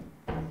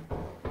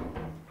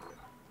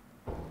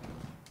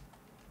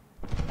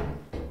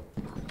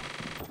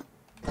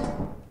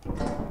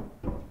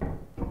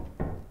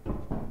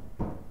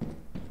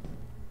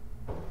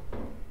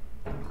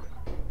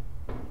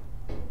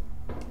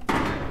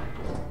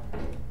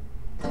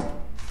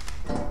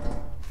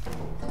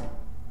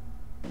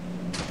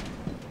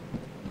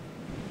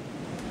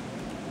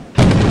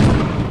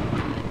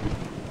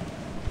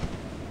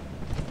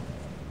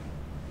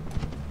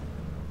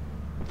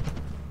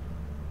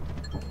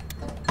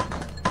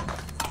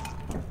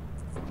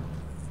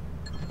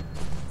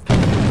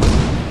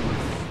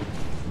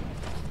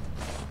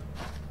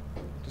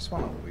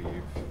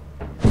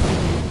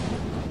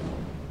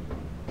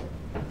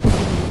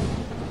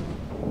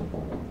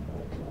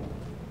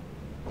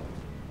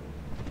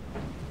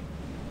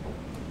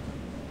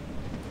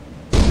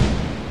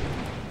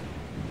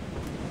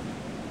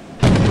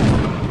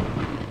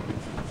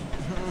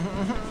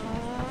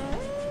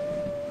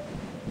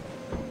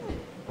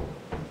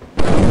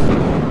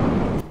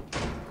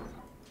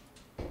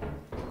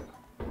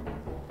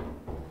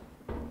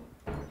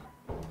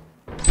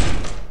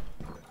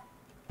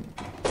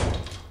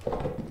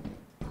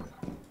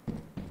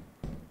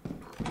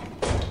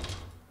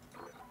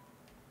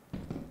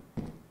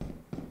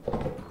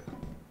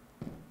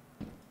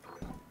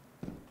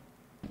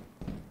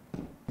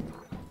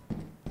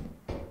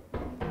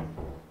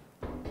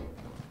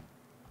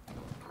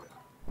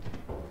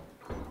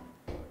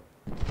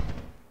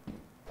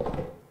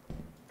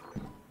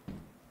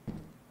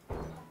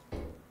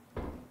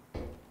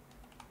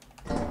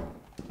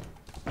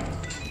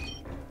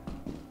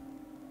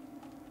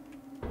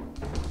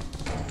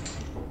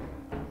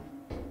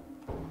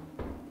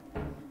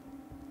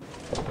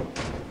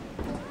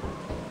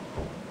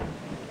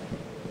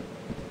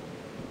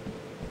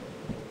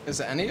 Is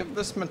any of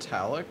this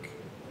metallic?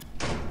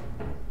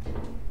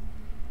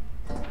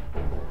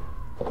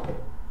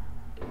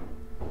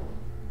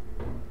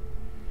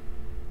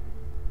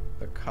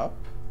 The cup?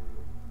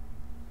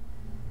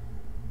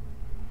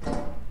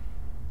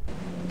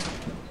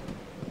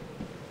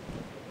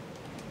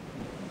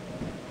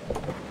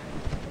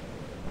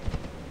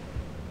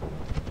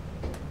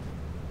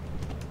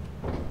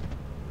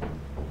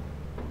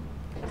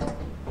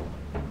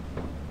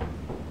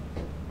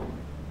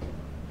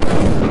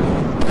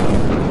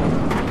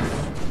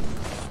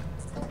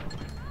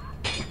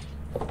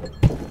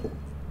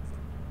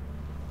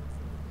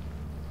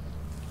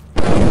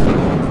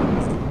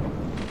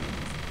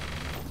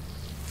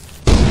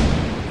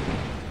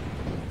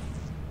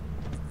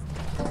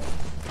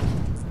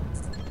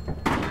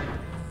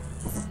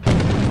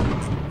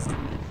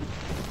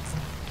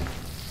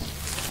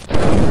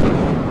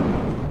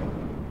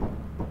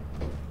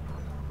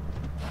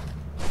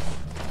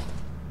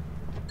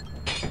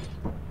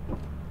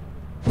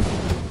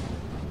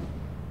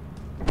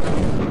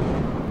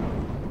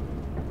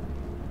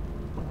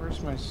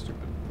 Where's my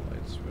stupid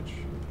light switch?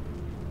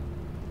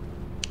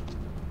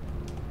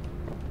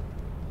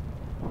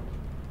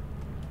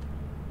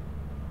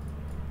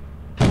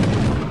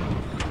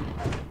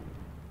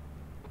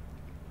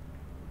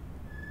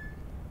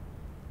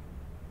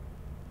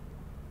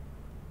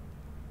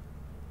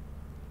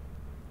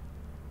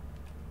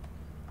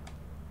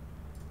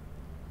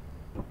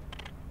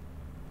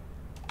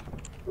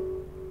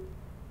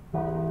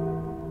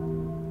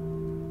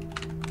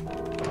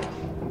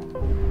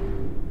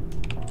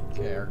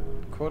 Okay, our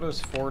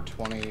quota's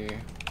 420.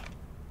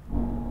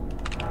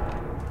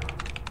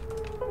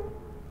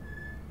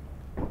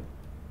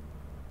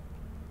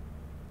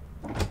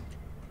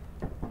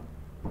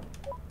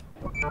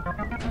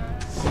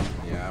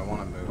 Yeah, I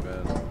want to move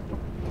it.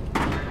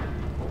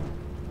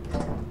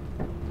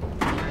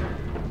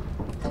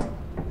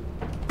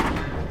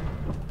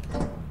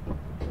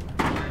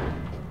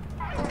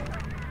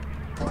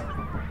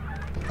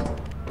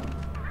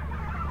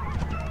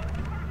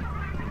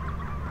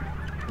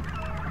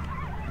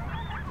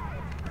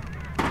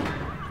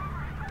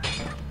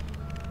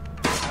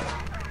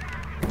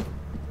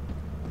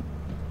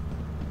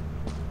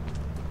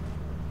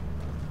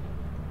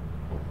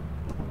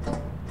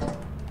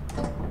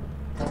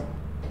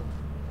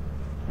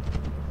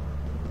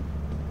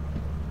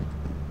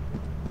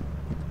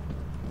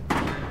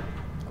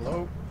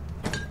 Hello?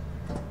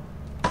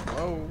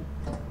 Hello?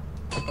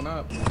 Open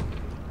up.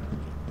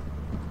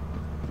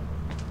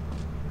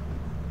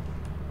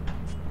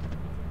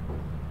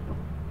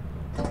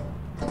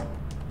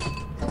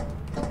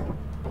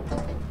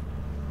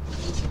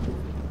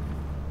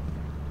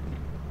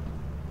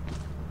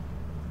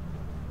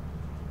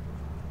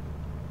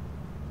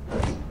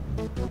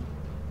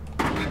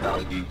 We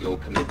value your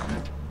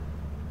commitment.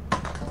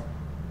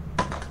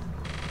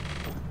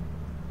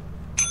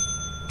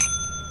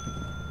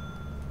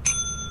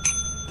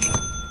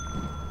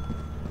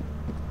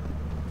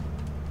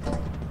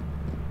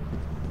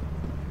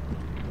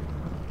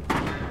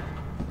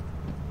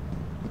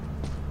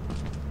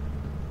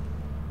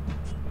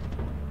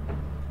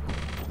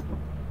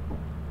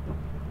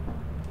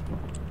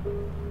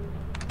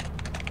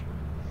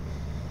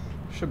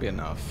 Should be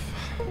enough.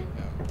 Yeah.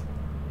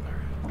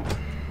 Alright.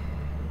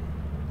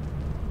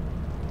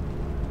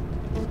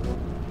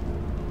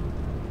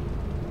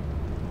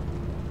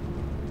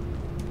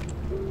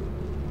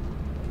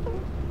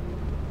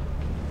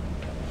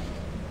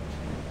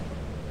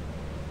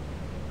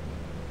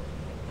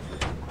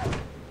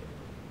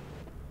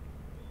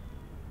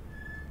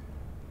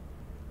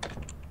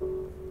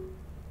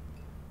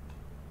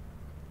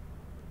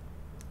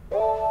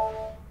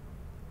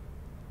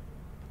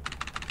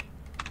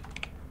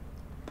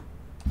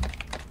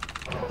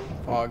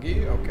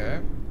 Foggy, okay.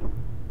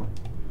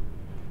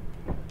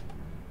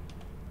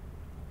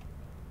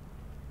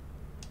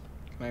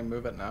 Can I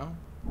move it now?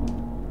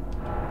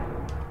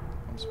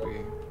 Once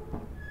we...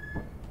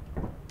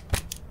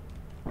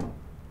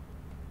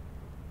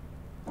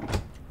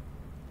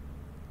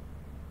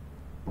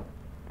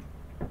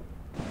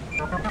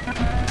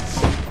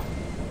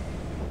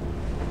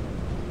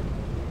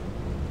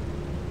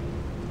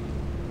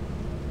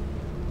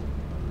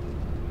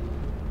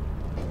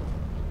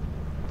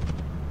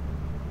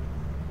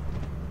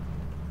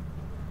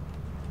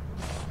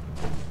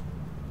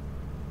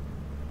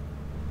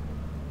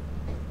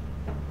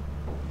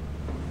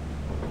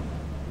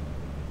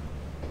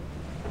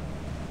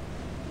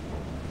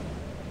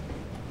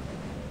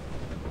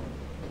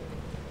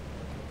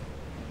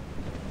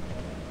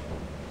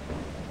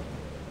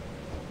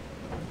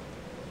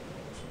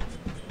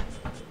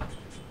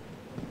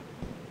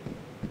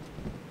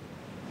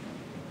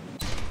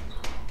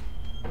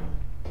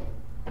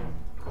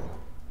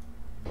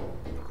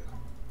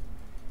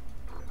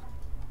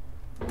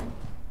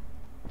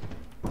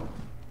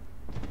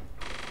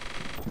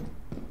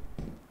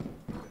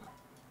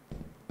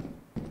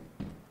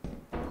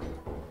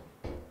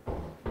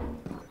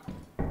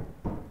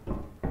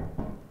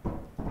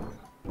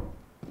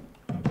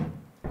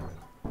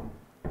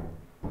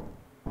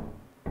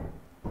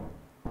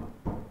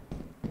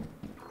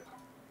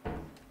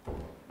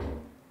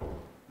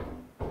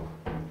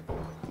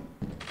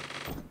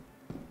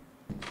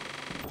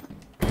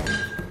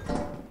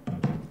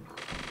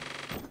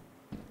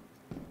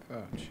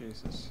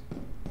 Jesus.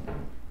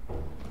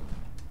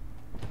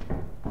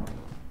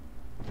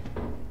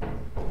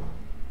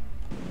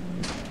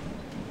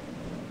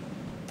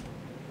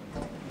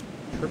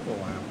 Triple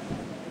lamp.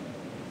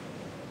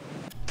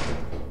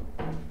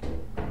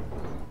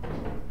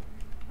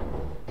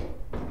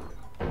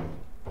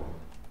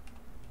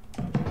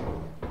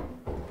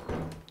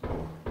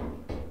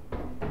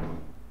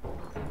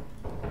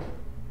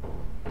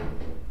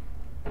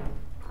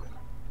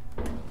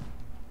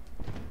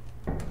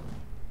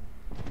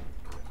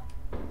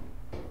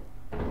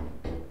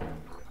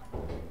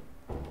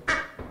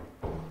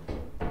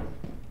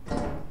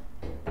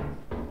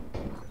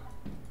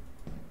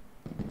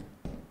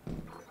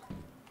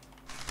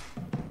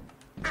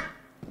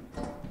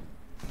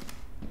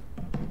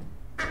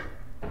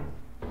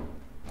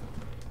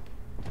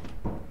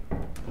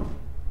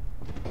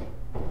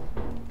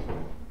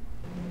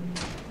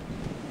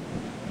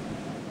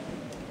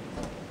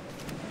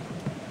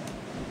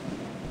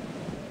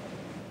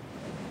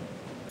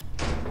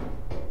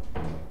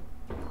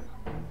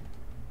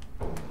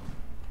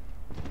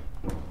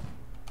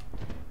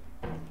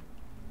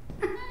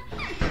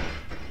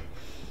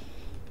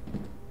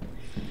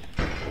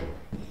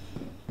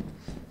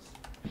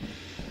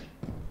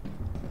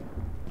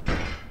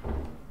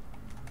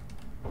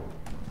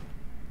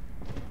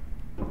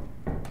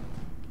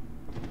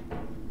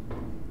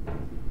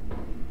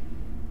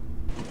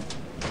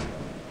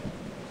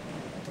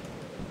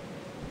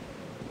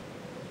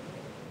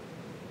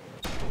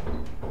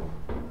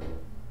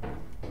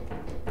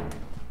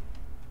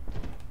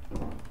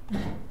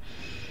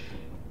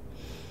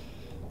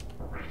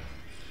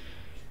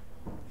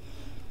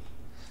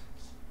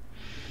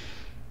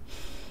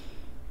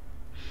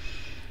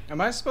 Am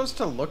I supposed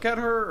to look at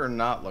her or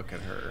not look at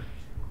her?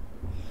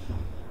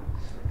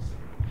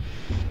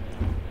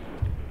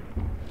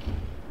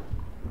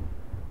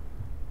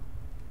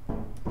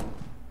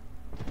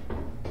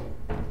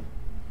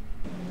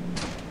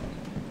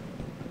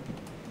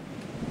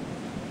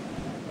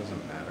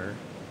 Doesn't matter.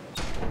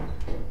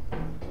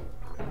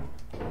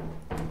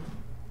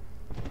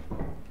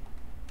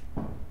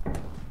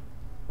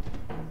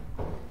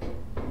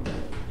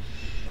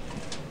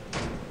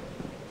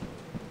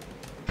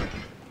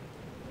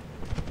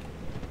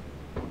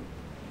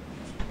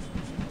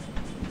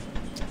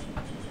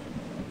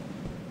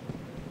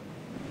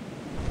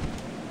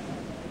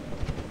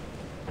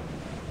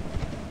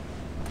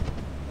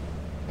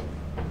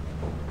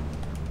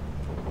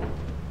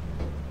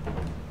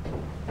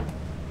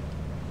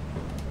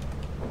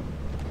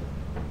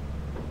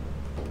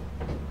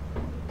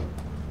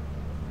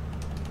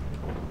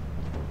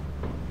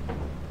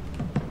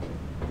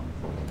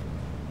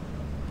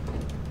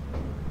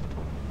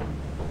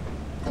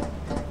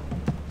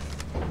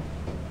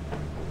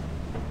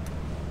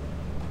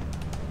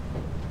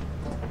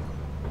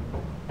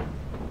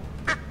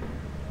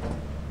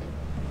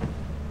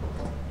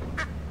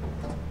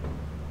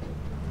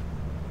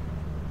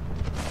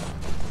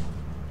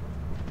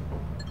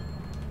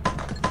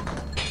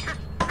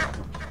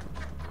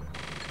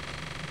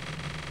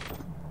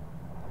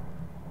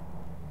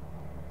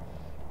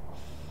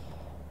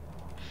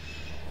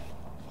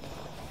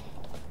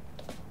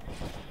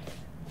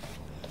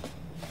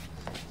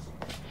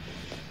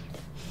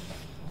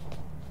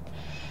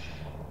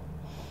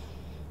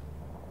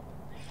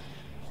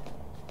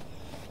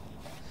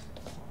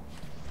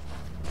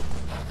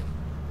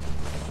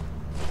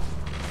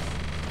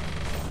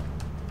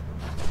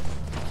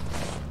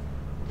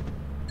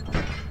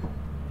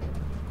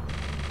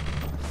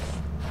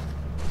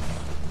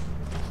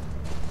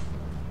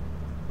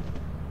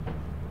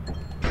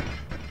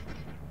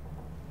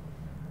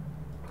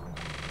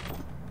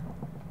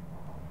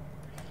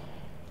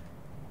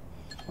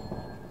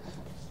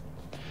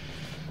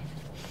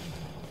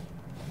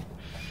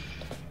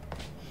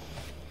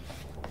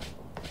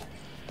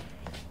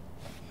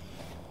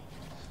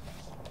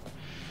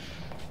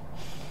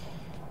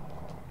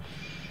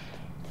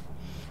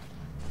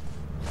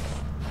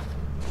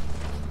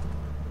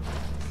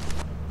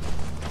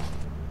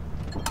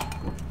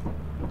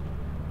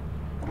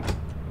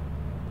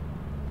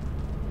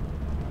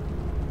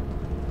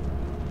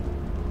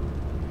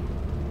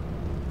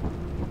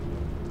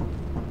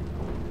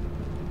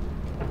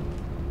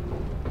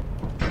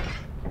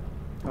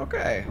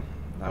 Okay,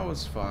 that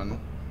was fun.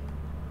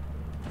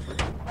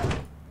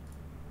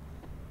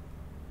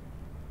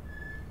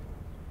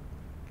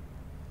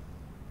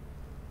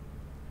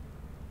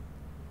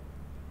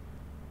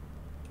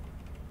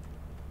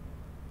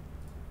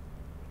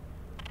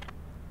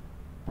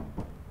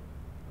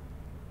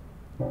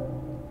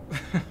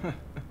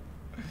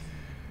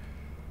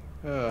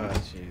 Oh,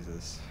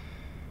 Jesus.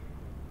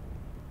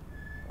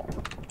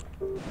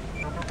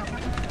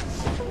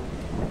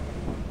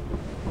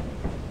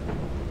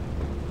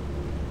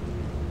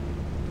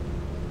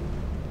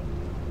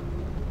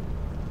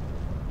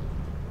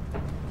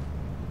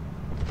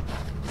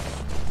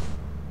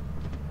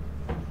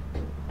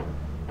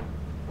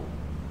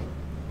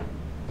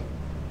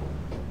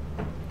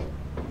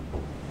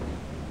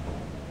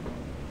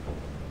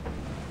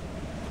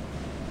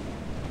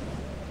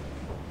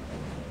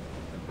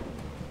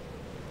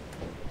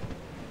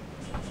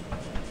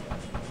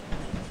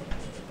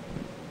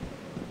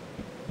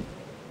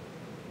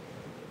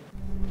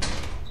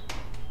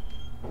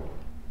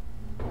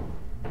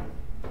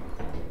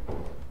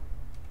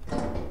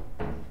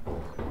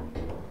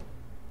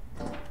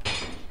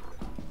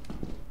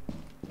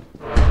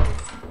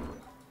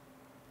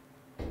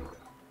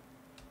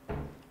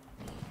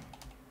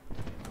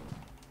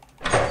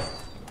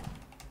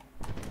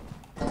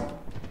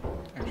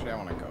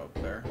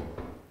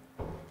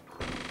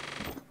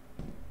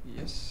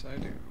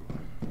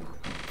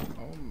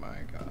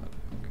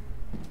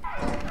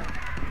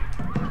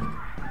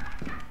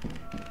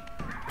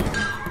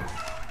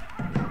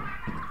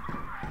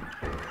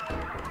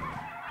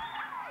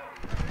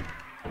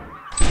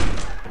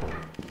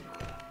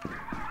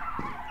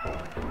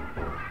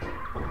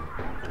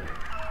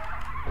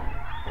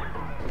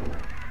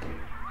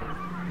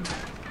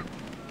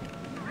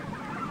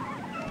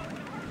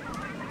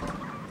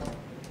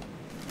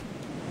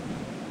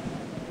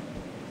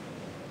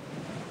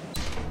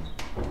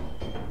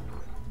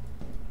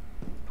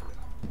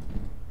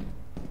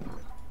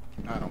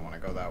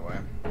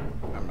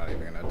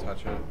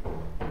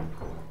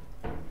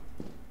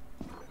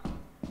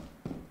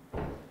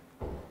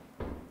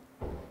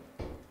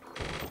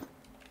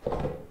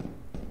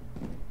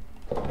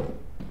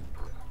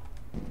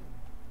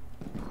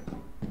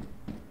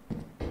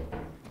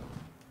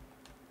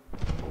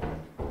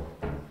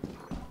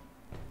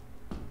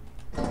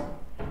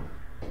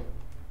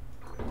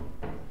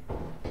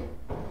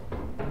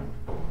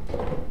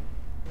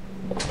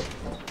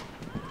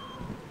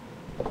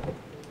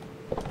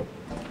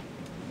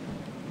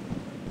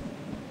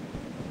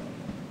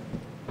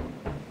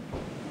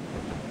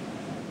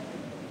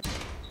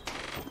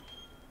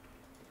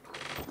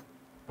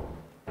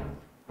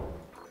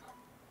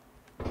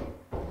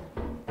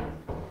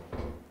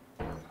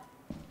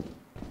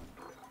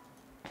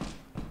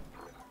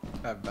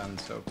 have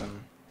vents open.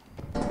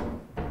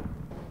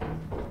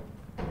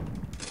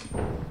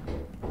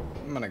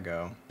 I'm gonna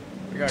go.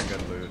 We got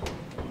good loot.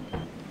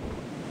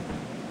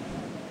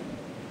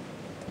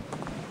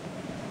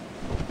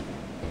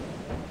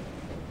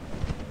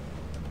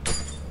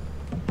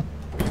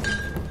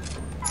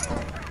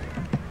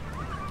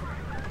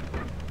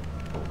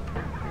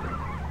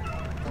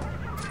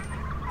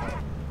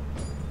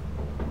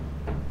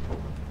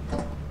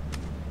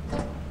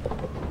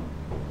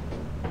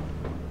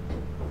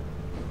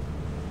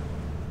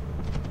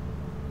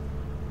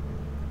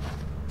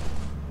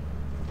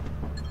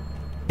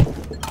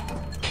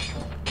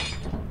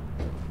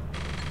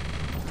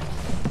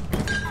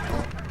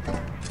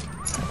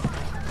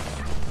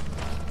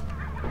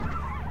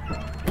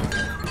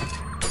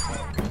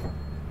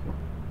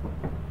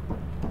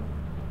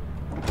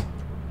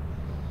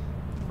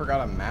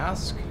 Forgot a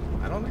mask?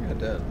 I don't think I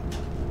did.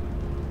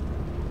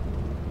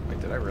 Wait,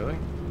 did I really?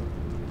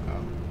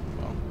 Oh,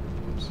 well,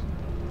 oops.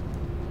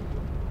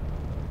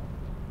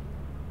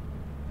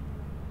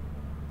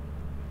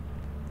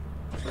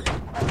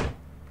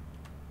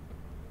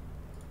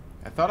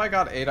 I thought I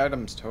got 8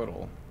 items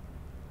total.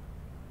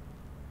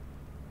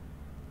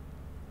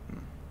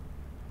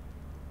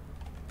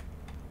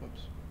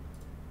 Whoops.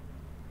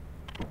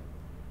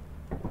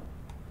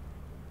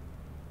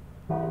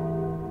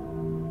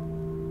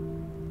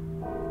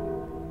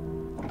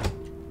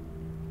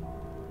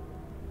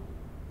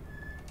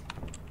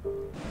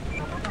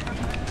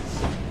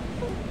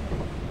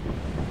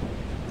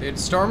 Dude,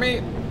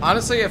 Stormy,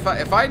 honestly, if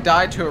I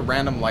die to a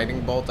random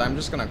lightning bolt, I'm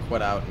just gonna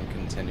quit out and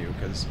continue,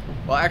 because,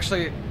 well,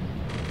 actually,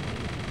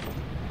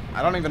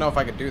 I don't even know if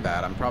I could do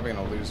that. I'm probably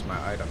gonna lose my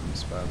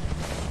items, but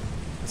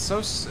it's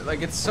so,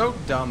 like, it's so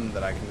dumb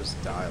that I can just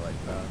die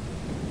like that.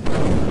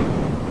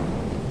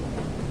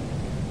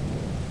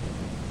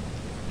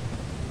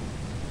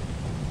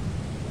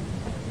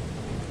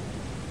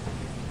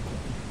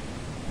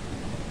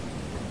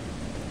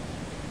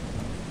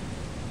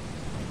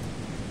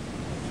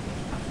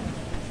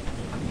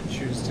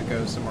 Choose to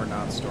go somewhere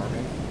not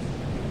stormy.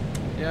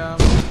 Yeah,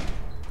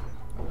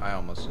 I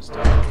almost just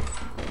died.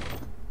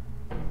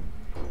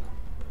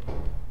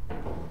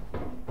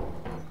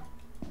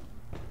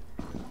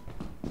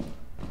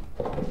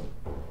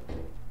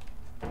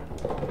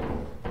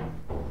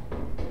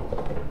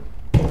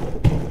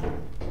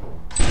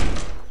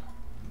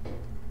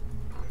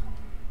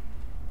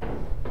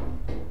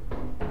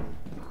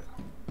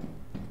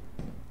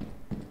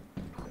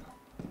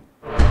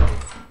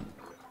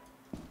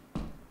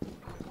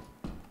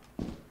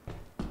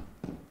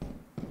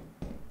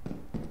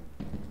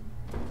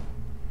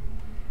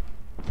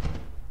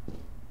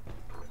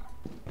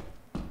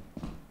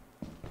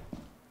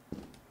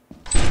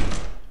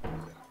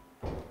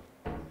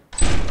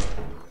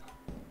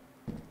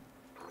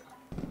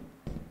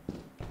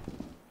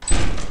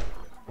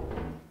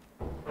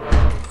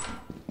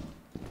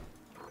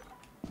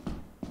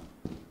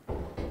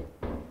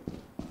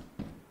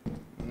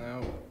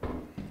 No.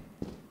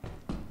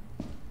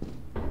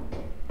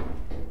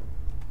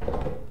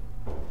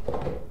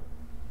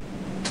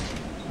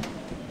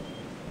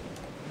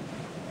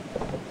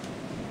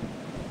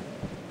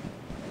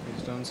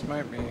 Please don't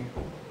smite me.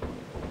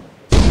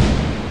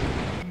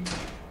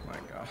 My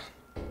God.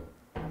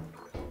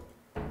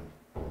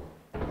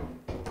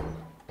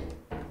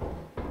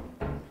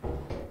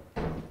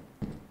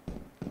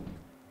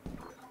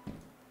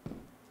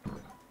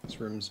 This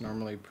room's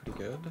normally pretty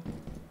good.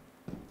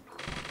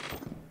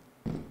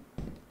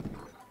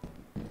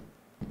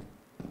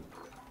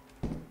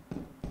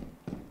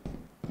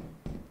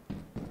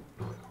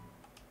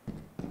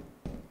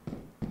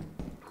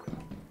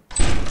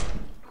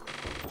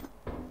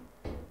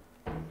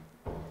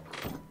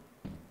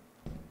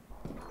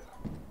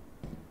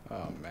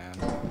 Oh man.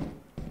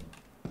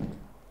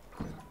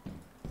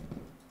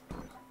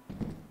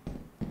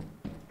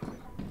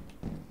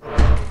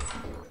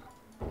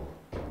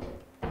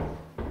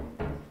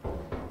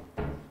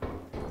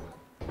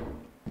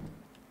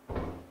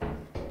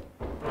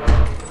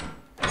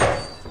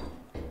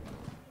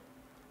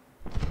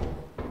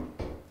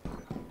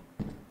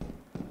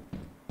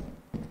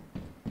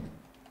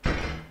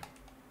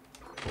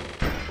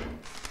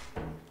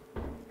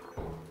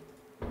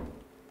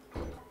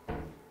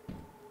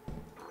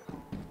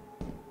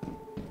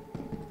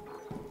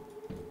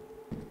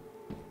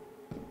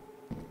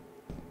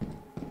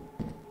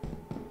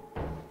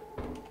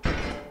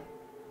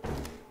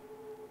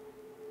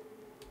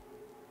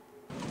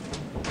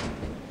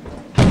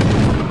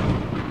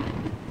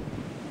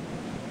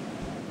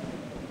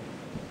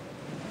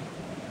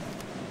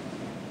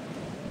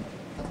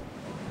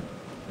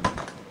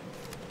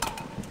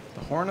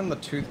 The horn and the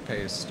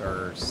toothpaste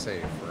are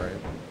safe, right?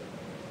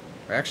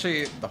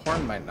 Actually, the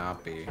horn might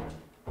not be.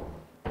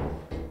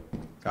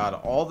 God,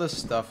 all this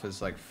stuff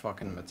is like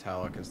fucking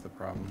metallic is the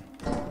problem.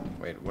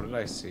 Wait, what did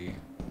I see?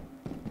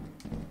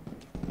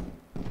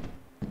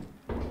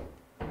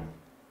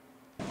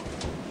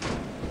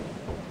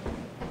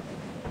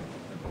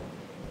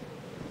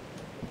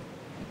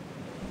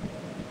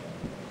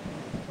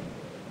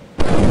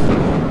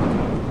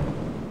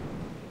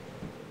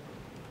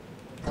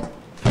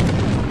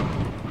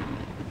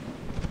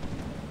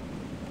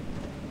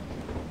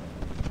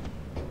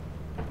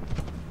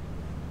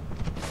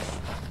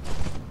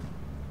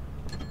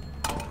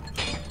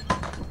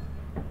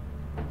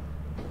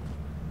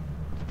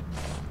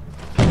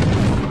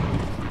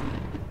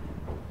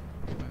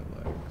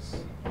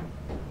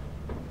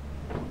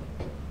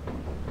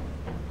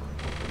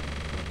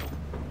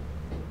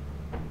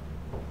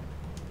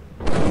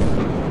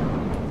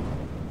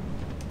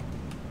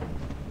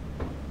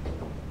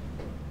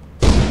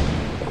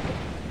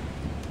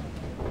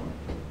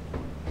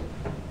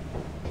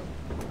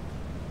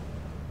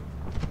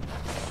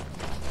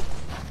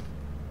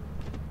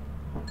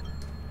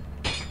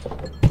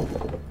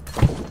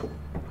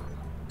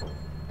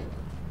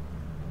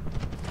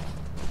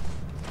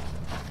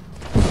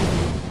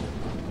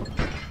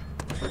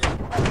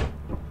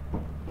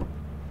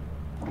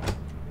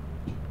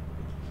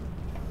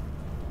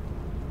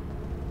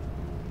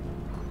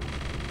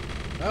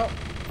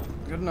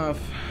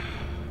 enough.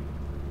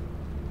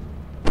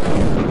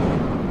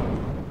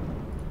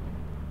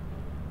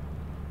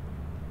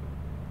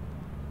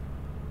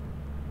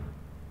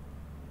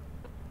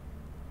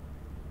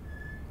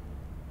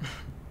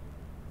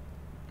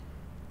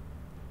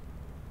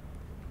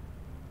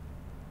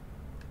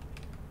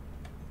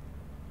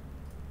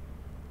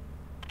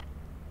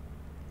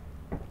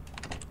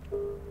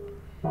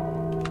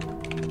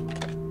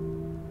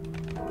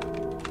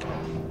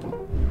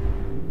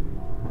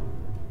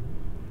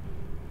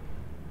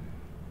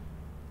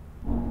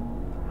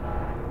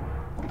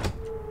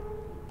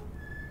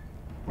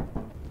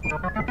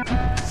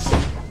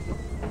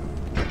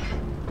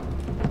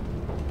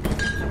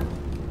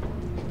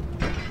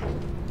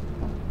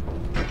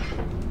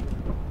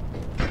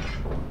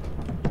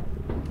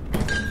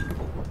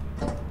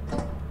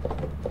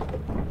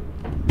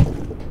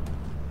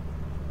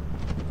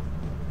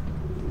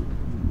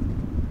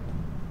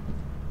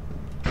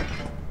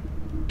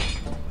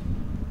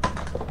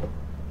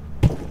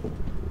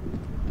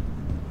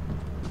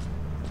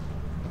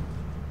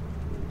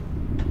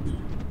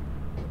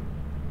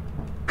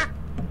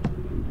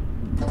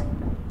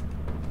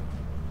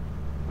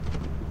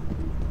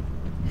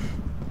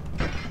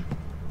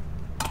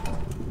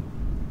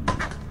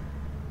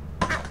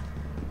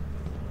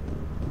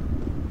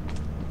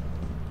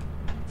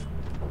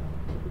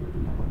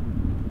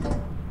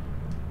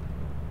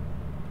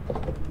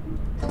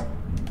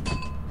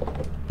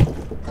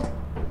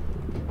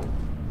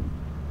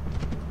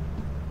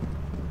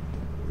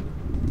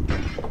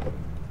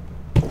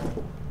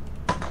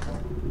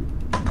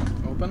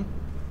 Open?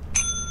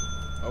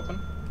 Open?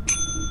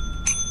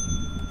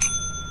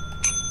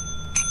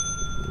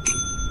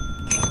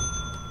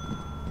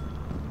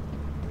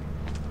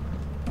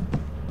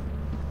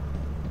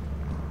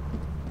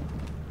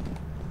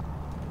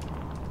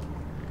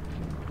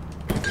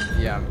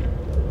 Yeah.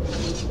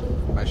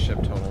 My ship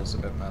total's a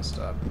bit messed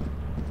up.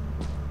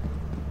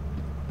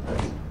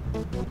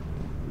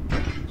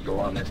 Your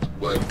honest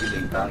work is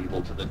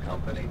invaluable to the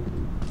company.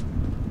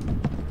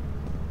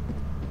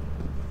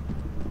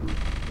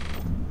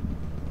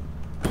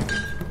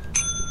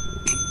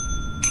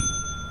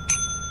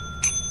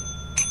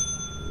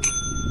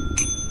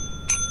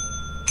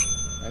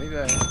 Any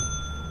day.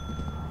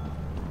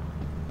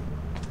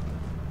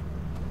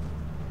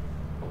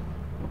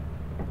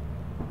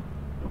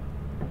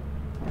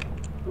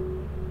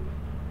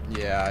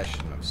 Yeah, I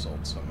shouldn't have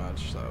sold so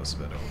much. That was a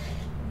bit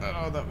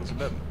oh, that was a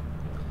bit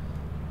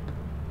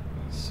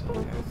silly,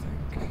 I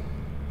think.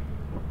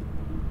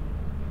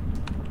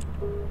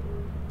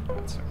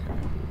 That's okay.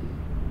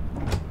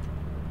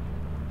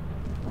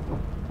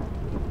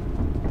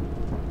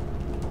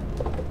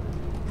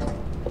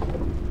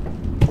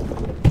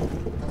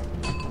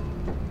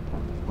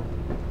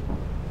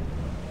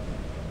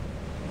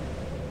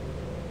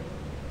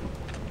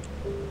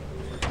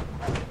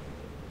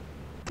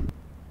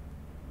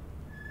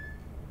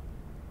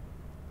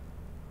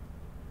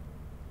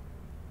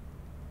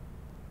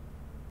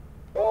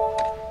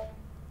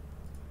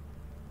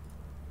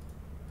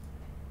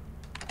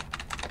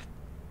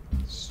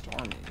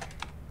 Stormy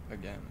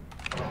again.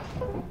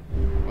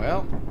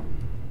 Well,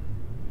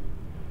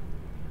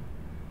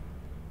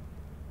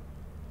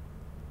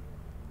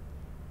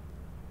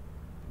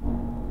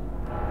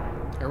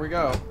 here we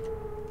go.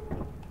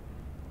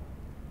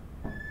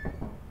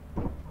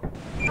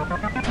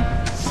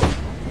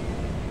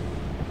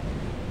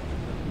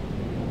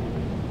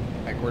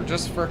 Like, we're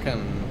just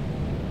frickin'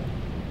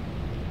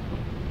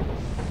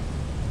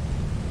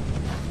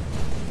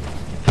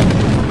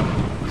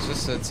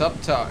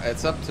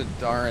 it's up to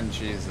darn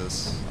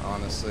Jesus,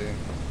 honestly.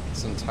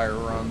 This entire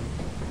run.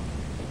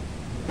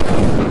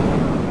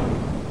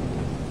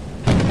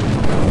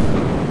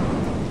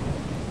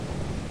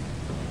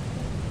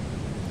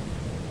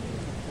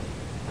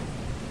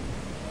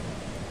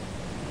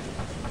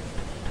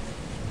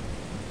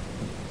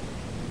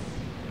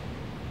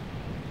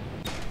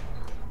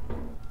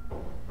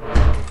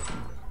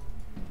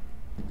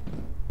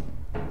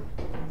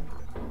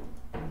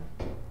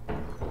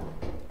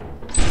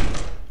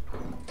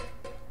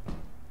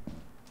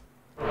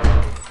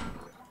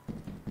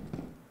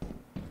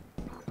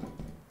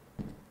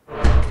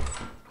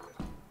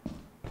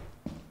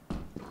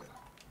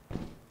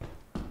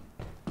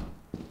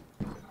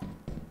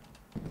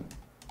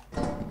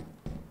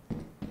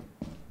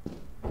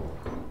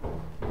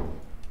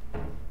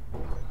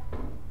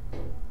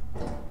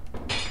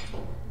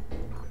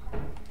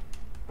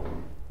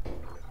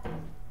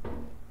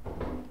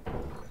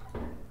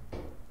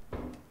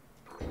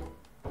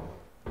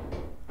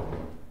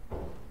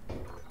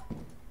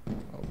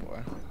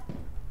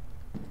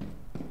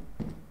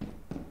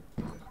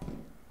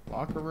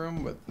 Locker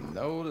room with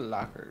no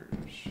lockers.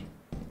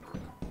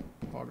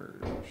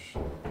 Lockers.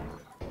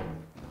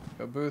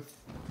 Go Booth.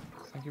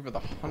 Thank you for the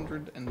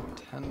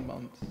 110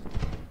 months.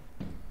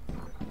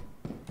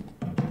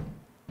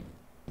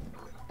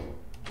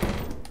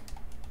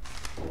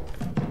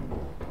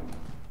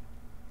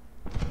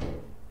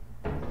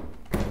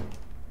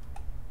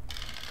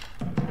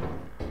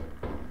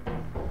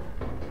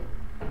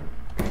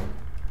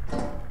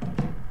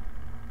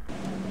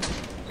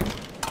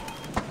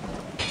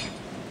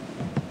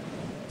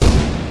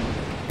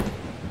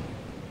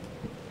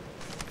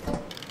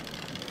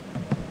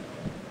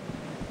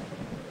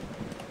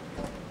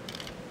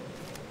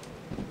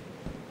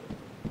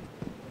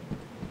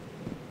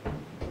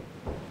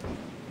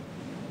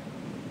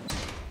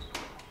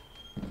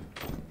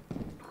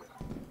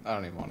 I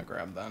don't even want to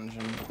grab the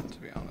engine, to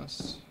be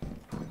honest.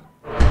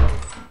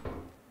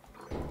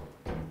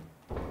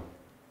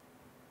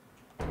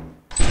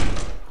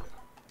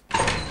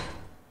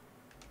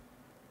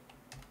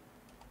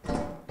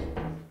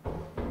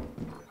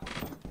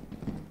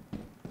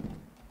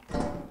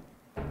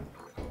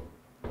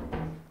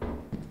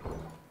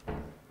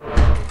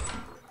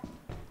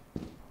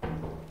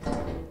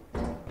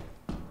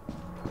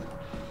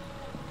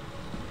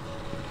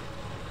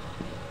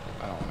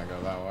 I don't want to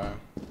go that way.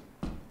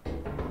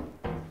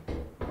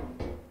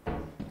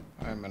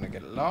 I'm gonna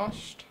get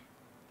lost.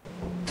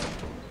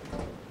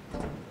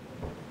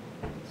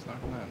 It's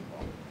not gonna end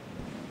well.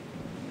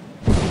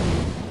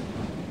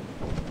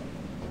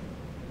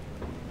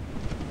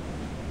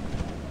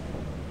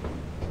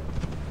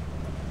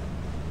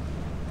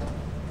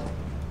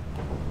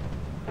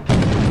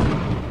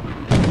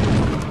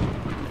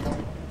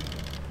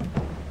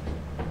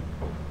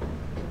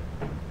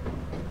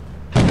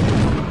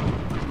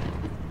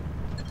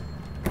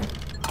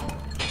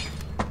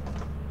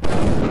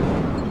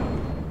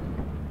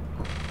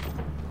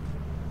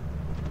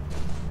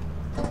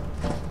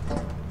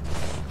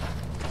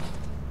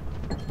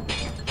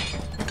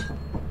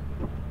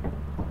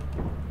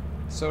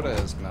 Soda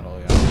is metal,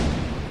 yeah.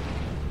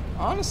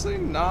 Honestly,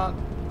 not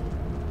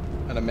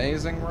an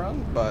amazing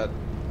run, but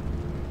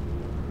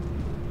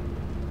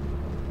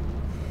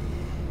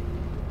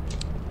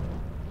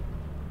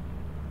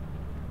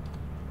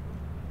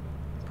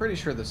pretty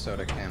sure the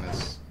soda can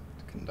is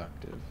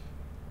conductive.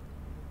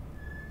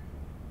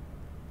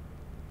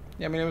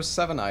 Yeah, I mean, it was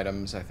 7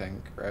 items, I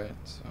think, right?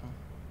 So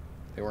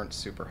they weren't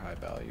super high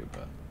value,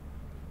 but...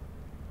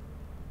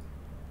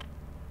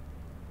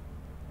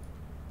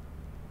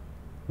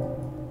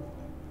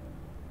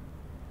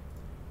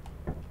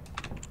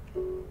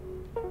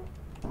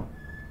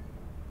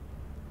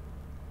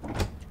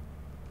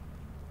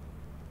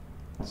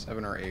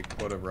 Seven or 8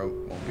 quota rope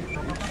won't be reached.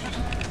 I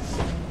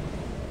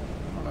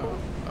don't know.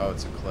 Oh,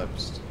 it's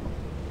eclipsed.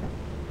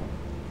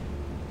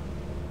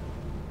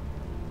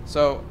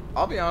 So,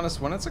 I'll be honest,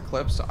 when it's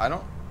eclipsed, I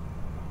don't...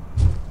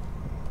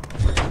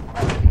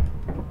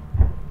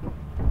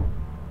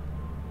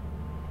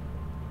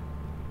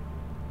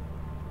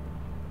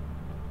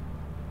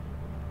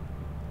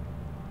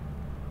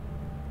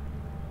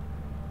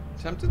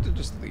 Tempted to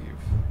just leave.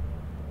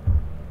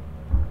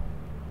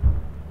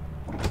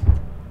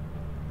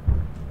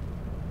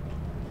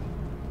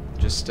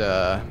 Just,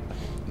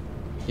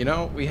 you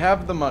know, we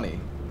have the money.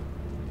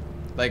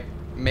 Like,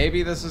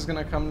 maybe this is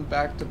gonna come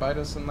back to bite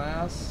us in the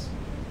ass.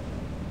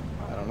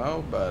 I don't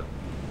know, but...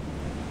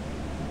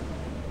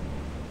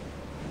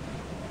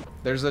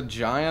 There's a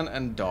giant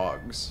and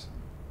dogs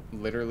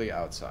literally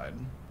outside.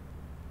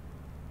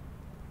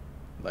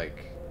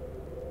 Like,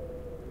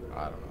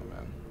 I don't know,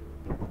 man.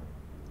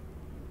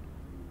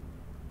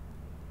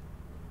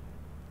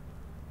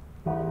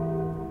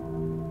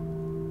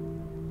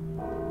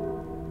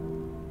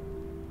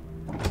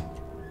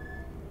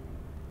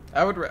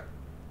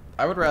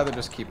 I would rather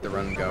just keep the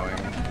run going.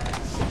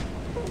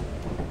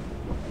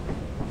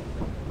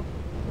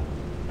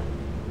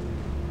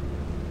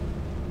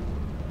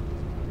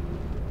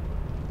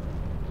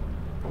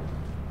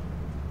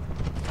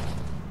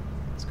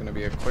 It's gonna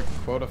be a quick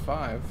quota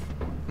 5.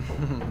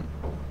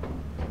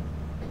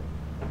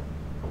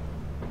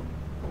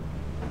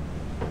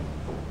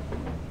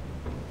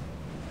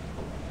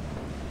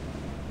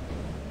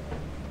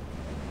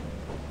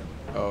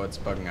 Oh, it's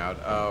bugging out.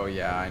 Oh,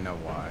 yeah, I know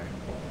why.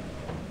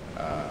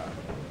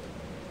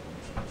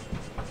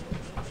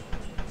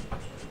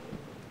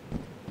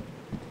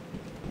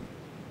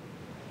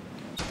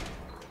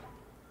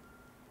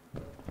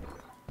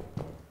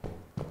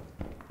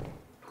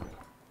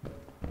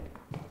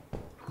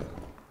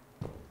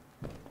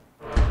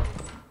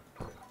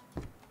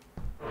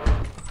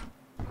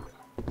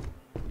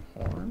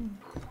 Horn?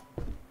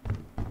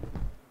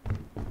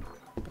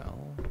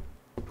 Bell?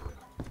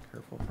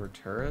 Careful for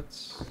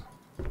turrets.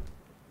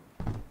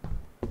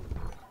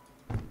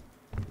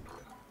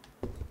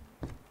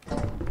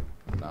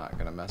 Not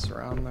gonna mess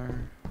around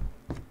there.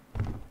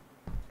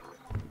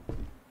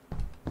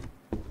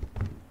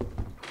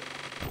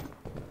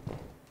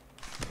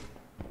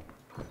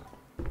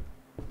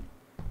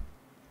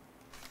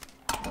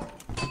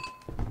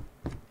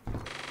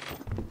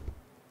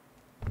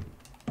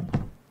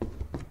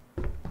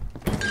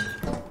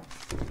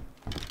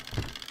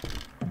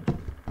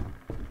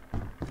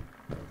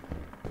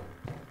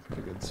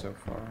 Pretty good so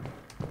far.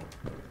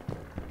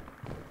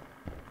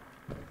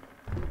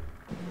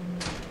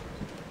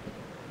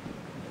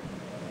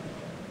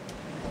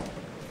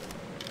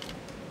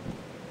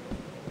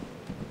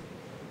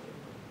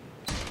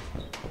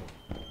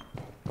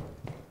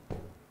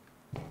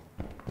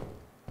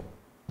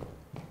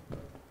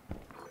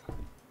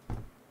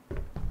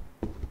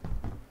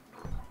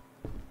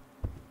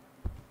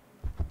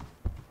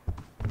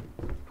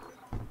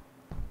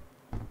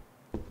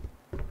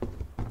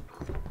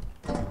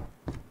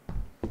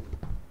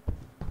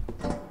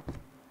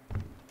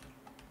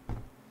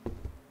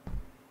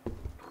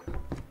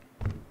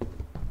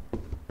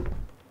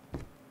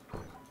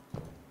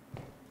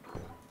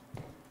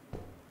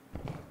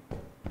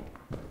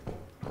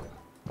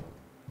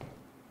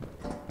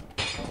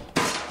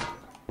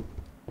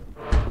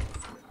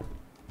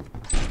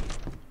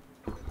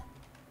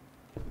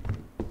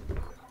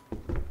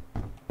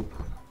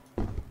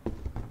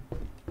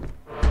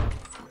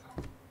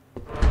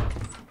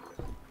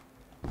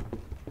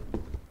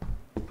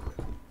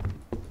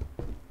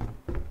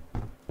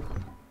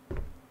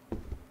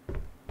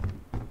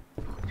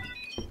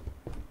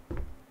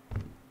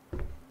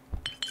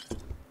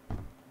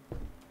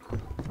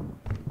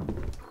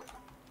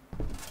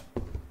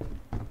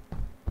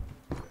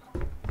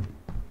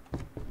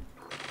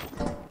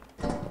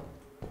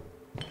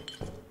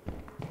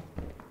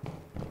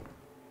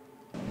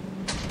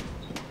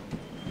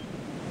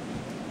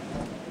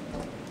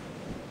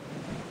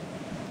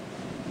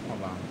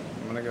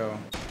 gonna go.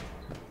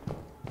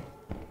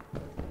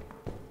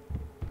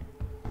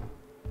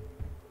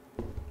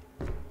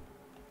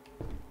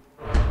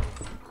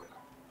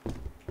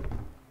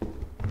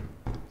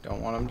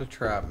 Don't want him to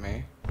trap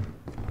me.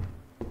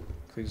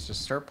 Please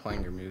just start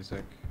playing your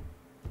music.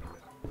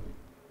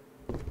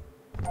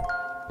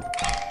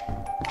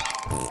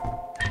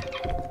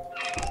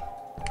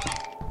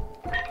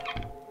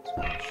 Just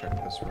wanna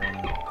check this room.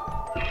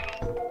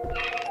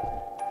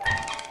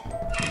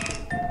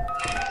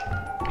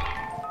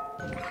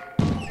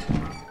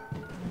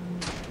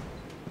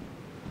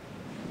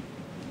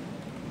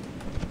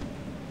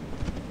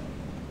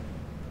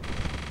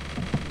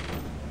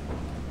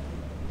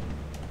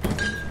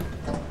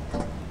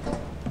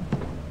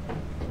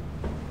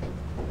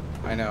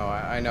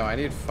 I know, I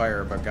need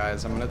fire, but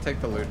guys, I'm gonna take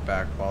the loot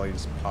back while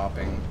he's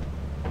popping.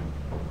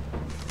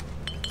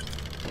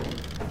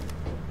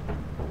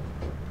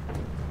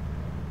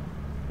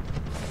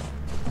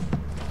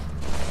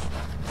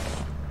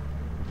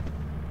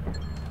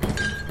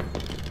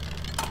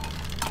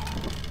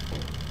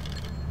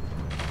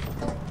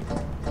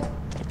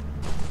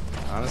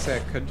 Honestly, I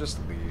could just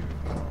leave.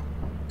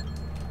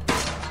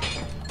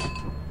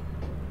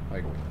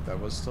 Like, that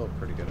was still a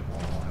pretty good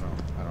haul.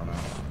 I don't know.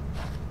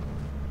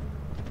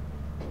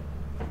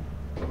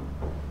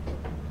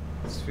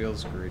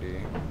 Feels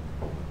greedy.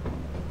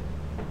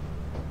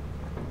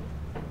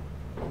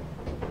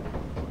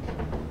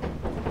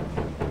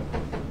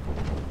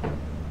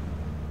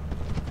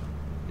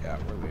 Yeah,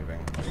 we're leaving.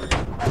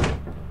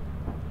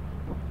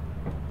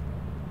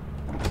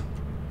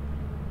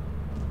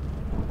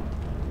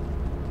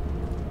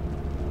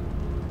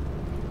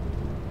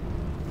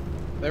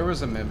 There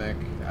was a mimic.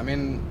 I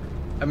mean,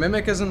 a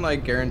mimic isn't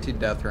like guaranteed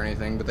death or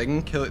anything, but they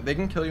can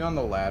kill you on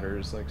the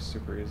ladders like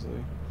super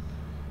easily.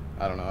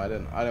 I don't know, I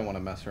didn't want to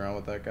mess around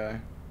with that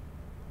guy.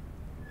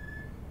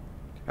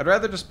 I'd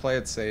rather just play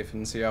it safe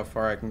and see how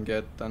far I can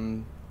get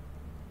than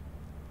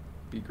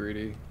be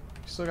greedy.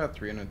 Still got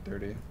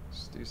 330.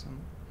 It's decent.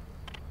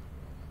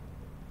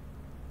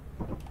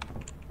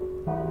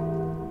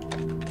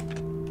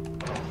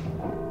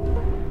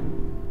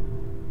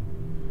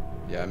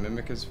 Yeah,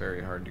 Mimic is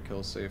very hard to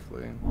kill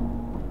safely.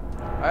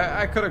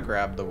 I could have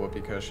grabbed the whoopee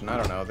cushion. I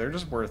don't know. They're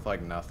just worth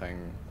like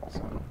nothing.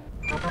 So.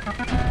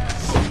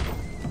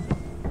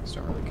 Just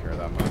don't really care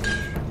that much.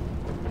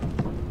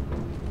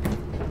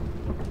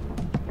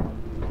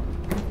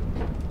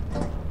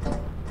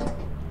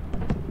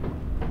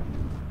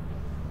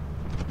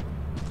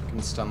 You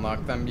can stun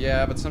lock them,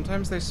 yeah, but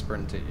sometimes they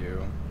sprint at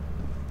you.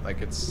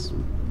 Like it's,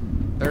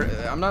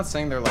 I'm not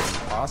saying they're like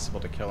impossible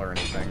to kill or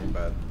anything,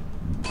 but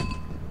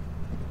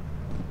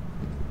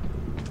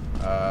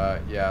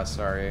yeah,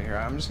 sorry. Here,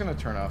 I'm just gonna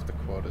turn off the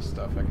quota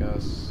stuff, I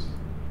guess.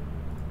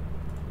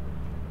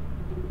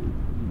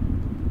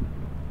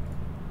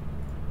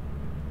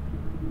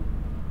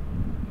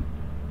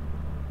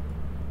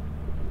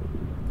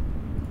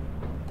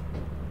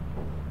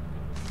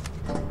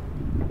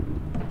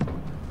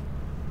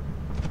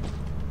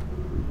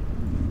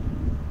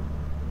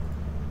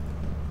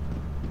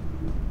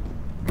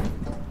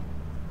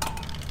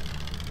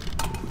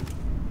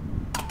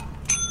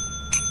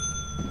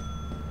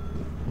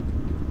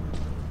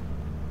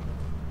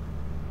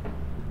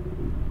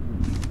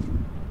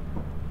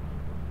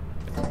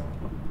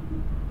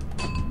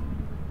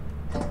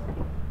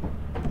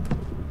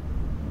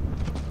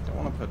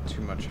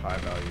 Too much high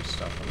value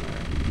stuff in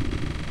there.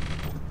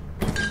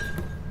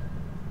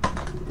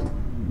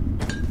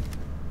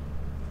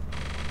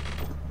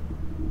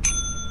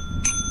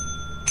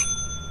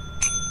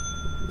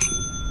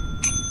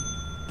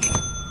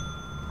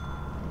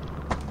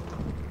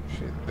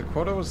 Shit, the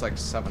quota was like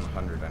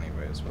 700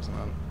 anyways, wasn't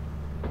it?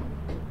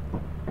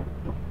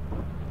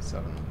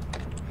 7.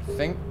 I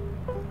think,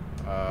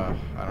 I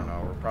don't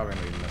know, we're probably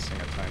gonna be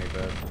missing a tiny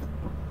bit.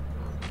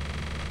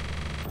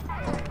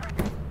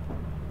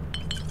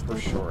 We're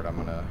short, I'm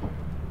gonna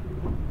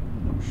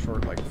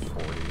short like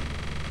 40.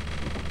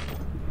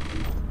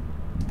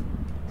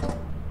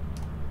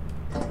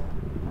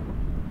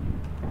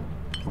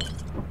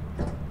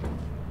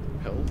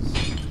 Pills?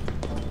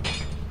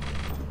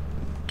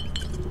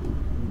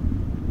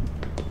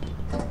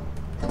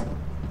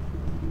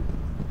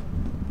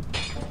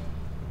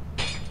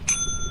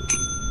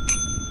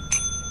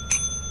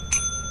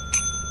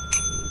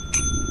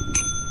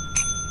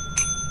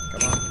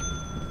 Come on.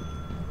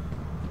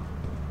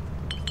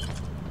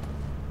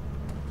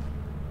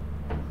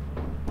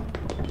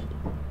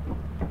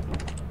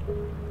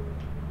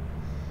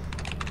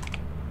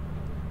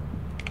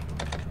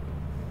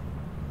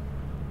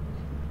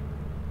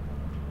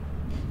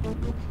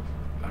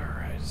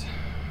 Alright.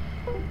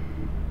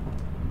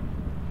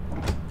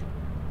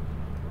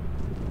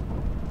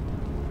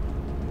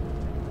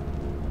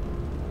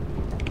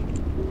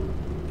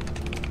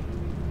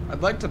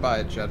 I'd like to buy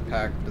a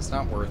jetpack, but it's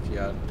not worth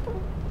yet.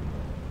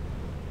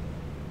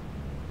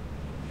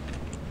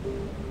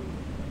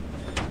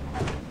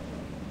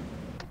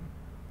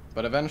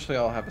 But eventually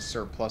I'll have a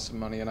surplus of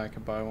money and I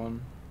can buy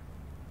one.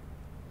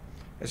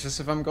 It's just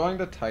if I'm going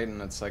to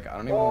Titan, it's like I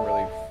don't even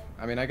really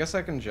I mean, I guess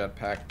I can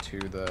jetpack to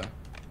the...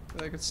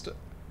 Like, it's still...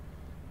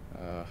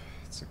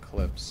 it's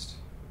eclipsed.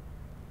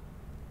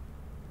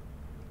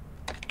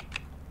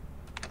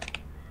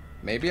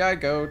 Maybe I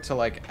go to,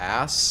 like,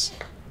 Ass?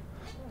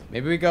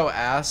 Maybe we go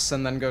Ass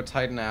and then go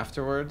Titan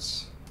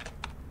afterwards?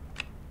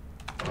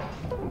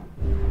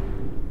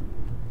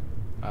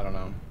 I don't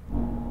know.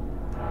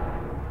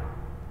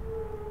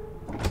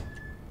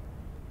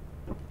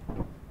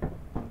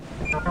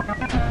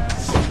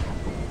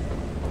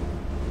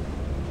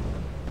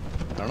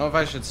 I don't know if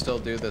I should still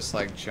do this,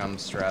 like, jump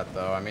strat,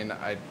 though. I mean,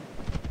 I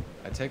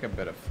take a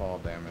bit of fall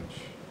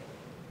damage.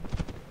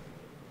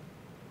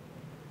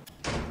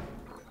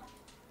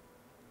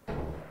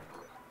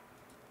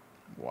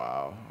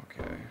 Wow,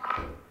 okay.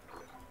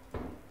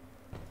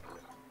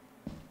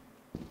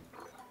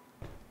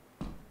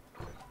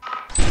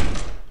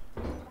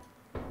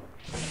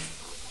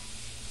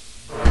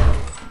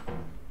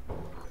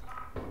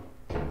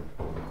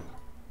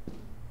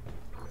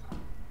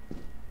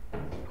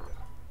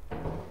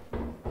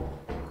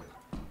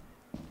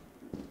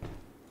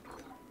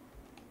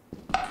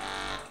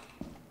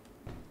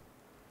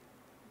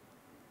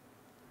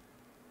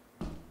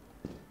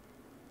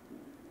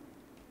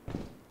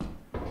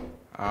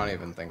 I don't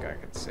even think I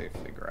could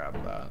safely grab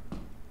that.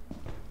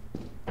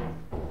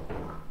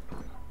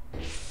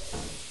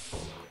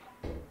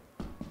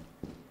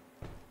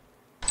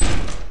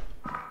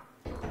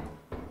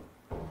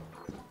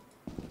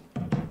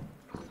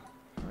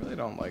 I really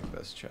don't like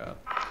this, chat.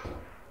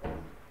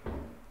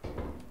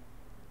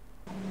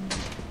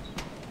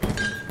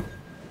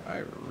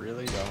 I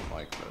really don't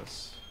like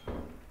this.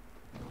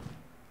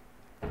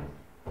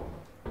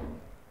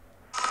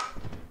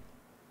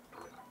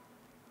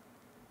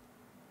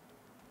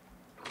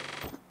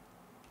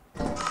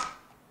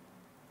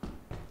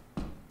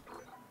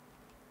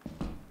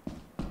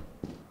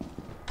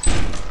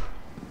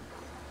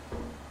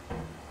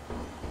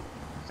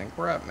 I think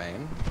we're at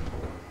main.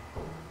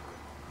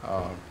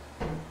 Oh.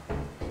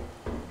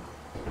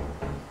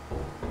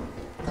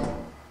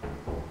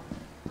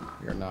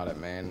 You're not at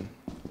main.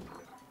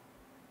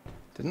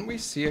 Didn't we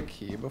see a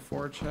key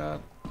before,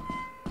 chat?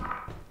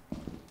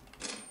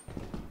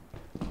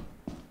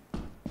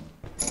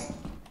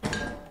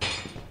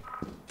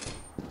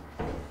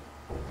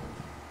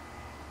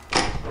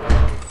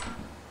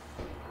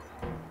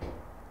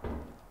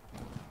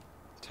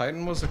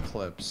 Titan was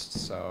eclipsed,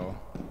 so...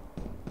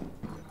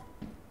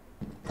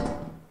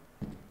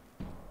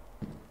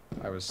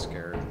 I was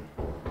scared.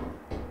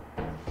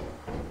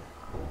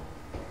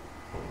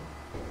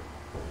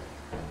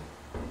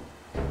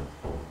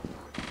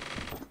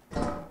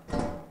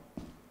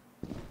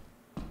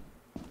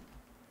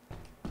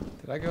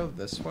 Did I go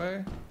this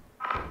way?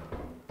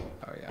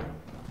 Oh, yeah.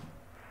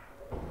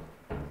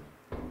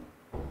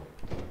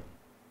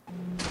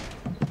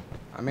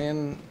 I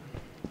mean,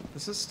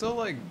 this is still,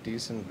 like,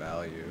 decent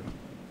value.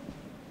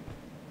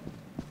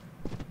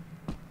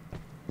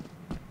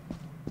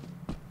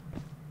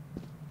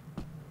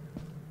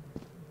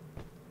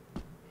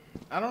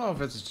 I don't know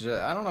if it's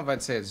just, I don't know if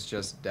I'd say it's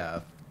just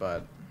death,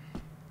 but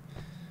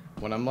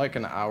when I'm like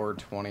an hour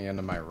 20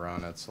 into my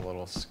run, it's a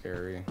little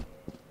scary.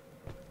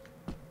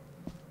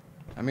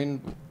 I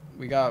mean,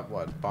 we got,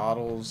 what,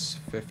 bottles,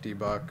 50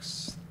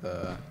 bucks,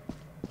 the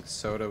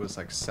soda was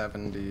like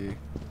 70. I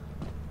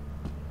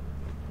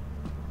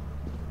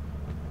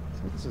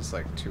think this is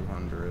like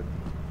 200.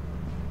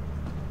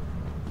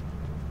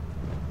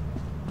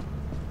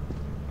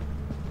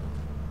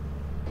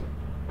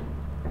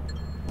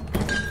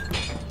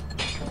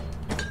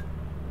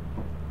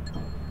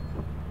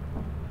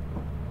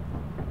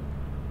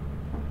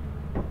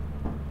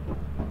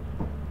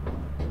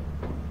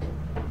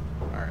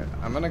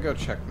 I'm gonna go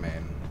check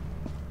main.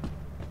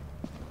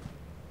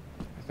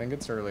 I think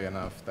it's early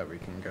enough that we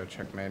can go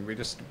check main.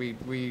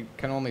 We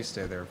can only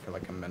stay there for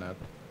like a minute,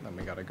 then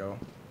we gotta go.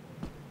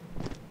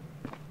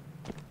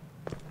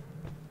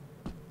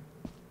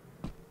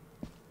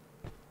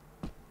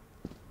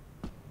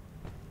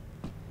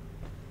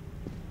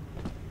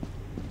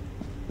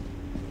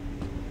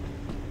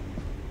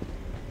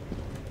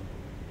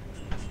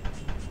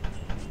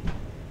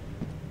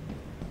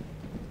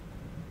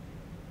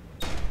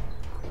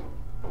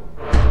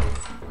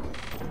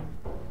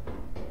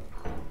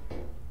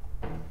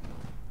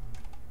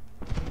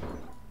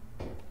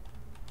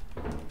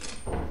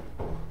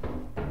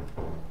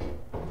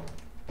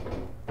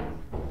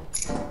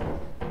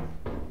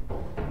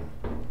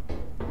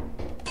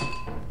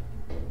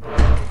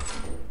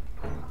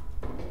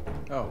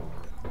 Oh.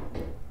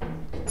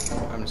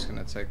 I'm just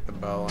gonna take the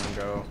bell and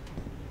go.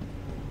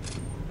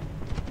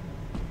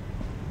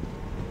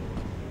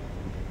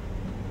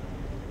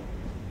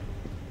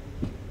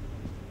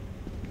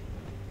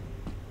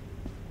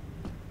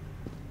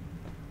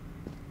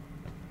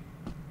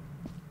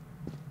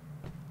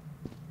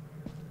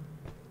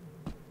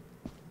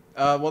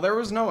 Well, there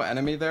was no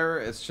enemy there.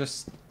 It's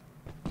just...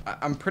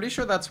 I'm pretty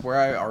sure that's where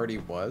I already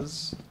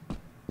was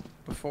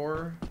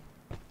before.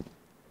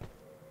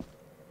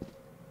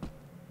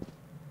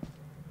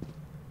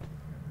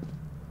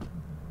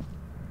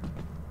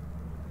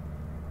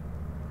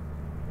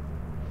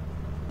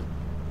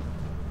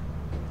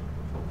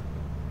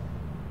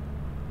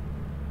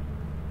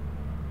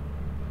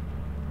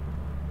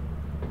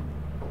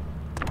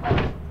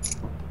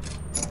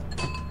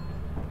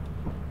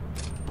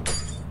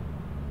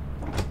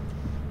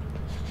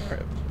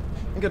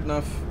 Good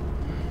enough.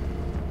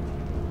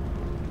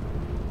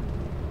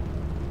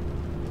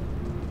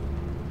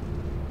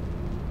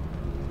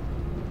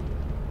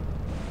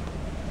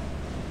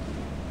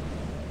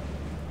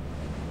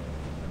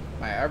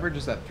 My average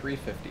is at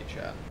 350,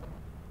 chat.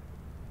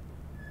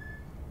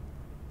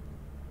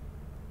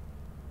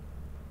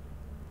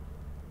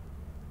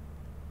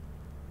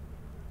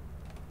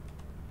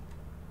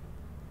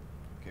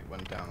 Okay,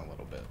 went down a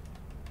little bit.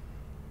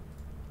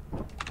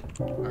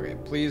 Okay,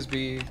 please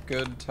be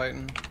good,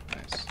 Titan.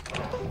 Nice.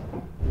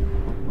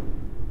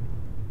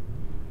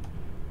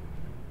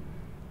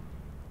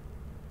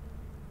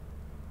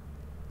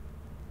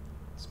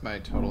 It's my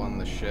total on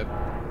the ship.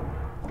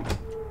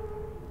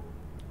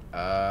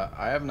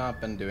 I have not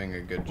been doing a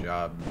good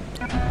job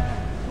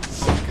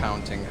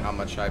counting how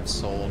much I've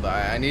sold.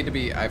 I need to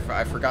be,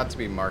 I forgot to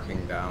be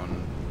marking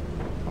down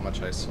how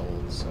much I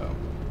sold, so.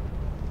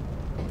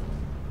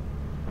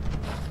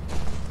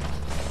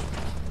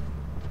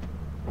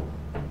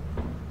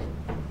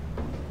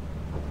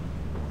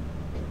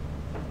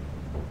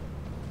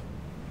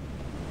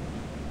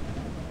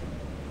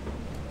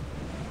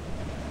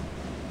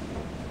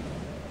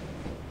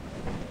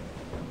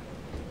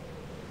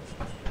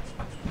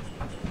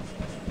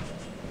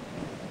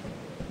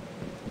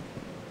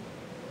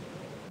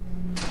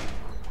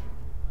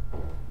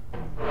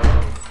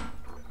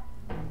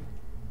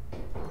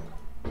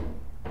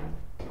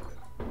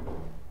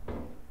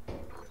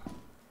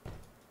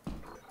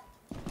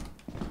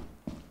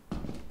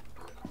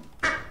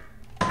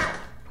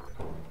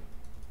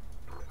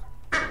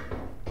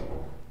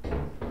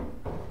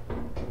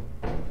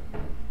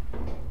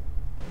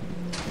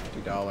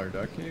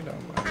 Ducky,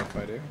 don't mind if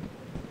I do.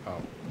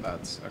 Oh,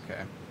 that's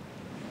okay.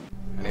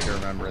 I need to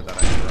remember that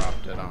I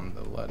dropped it on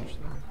the ledge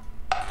there.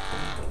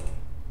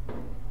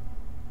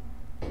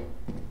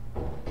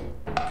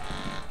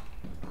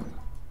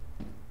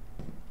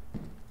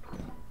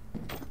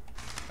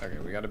 Okay,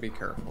 we gotta be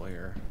careful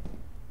here.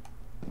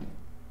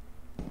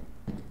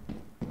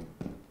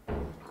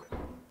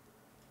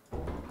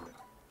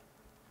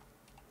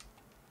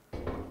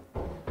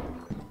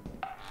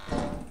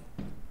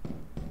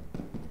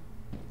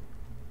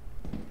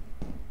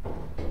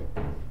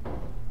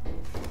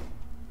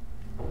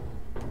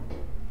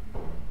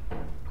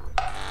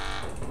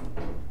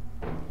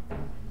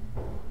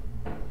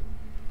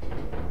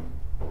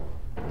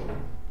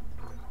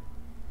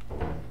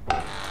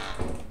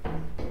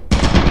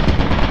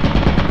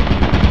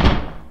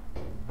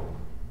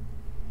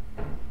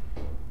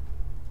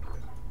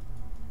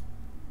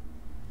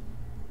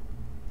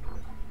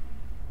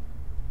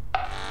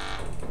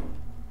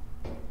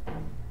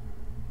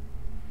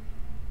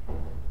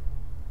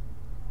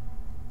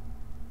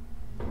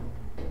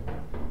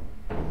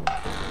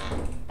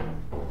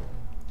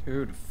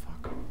 Dude,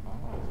 fuck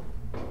off.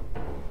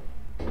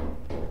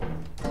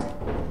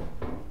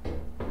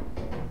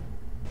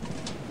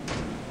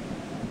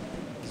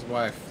 This is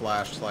why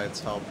flashlights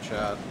help,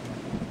 chat.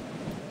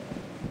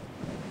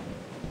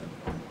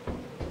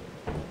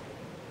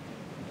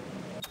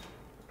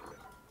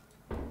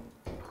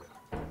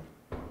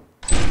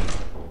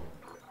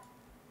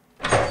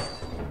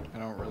 I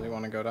don't really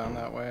want to go down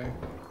that way.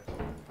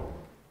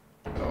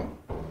 Oh.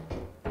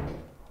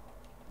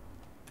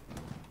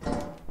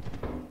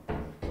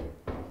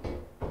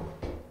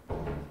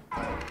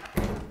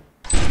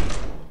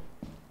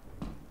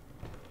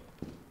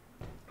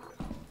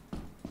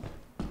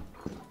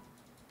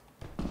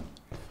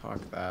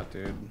 Fuck that,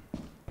 dude.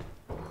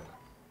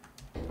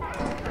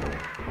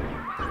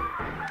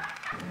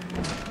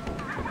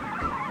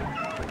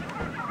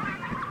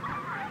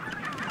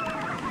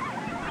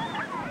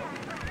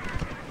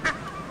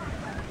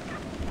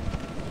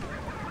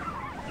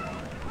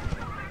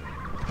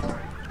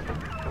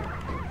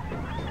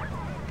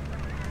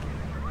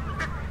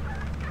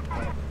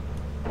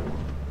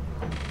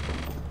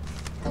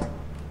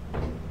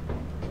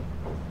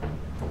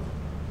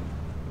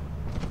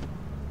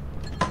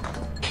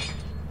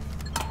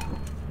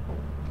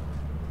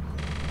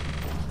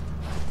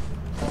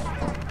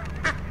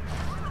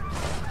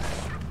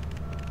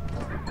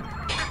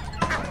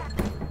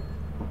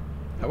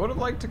 I would have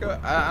liked to go.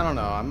 I don't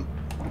know.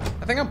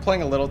 I think I'm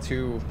playing a little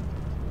too.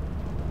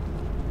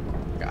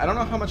 I don't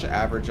know how much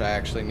average I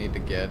actually need to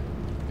get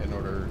in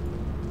order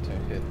to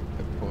hit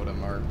the quota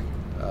mark.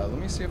 Let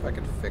me see if I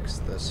can fix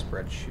this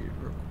spreadsheet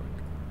real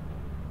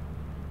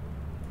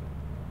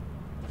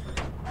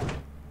quick.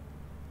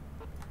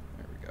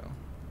 There we go.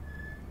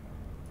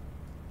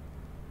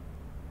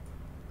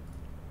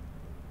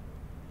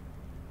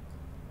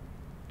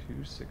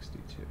 $262.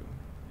 Yeah,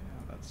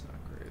 that's not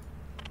great.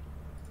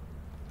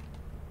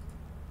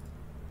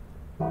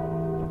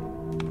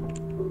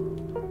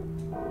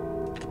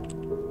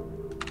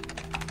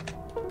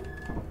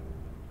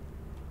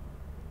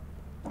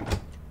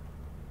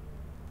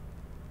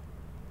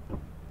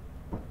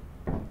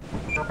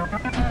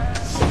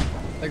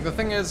 Like the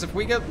thing is, if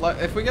we get like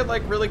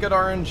really good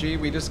RNG,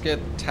 we just get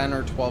 10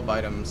 or 12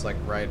 items like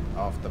right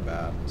off the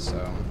bat.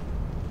 So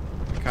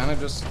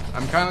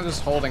I'm kind of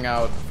just holding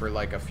out for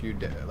like a few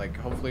days. Like,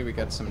 hopefully we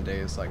get some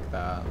days like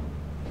that,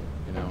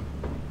 you know.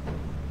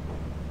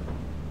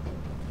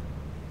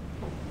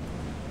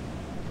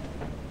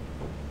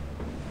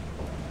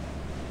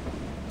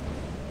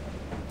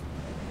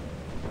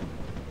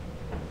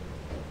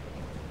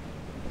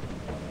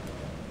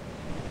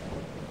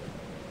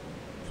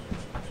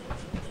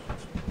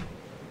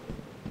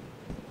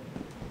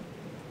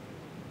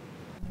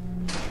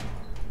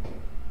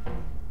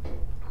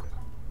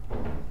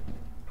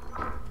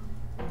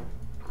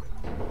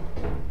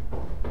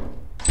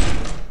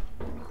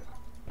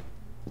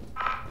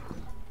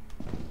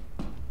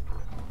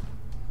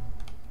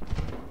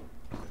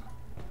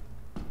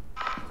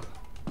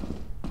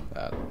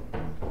 That.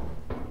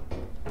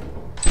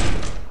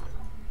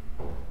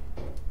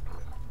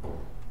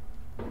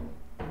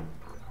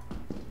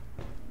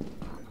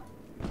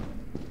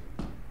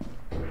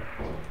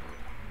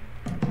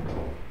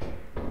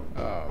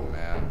 Oh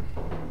man.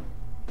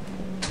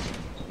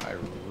 I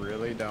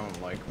really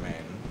don't like Maine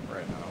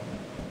right now.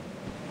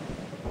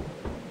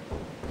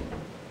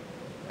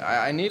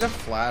 I need a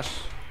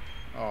flash.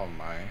 Oh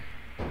my.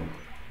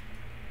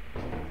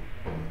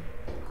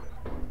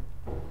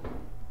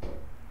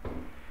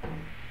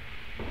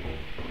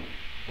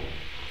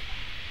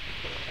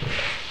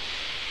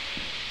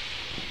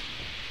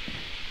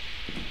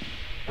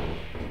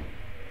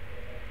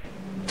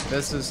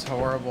 This is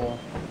horrible.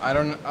 I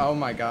don't, oh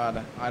my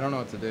god. I don't know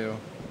what to do.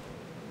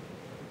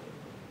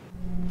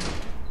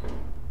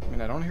 I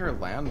mean, I don't hear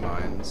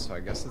landmines, so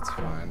I guess it's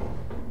fine.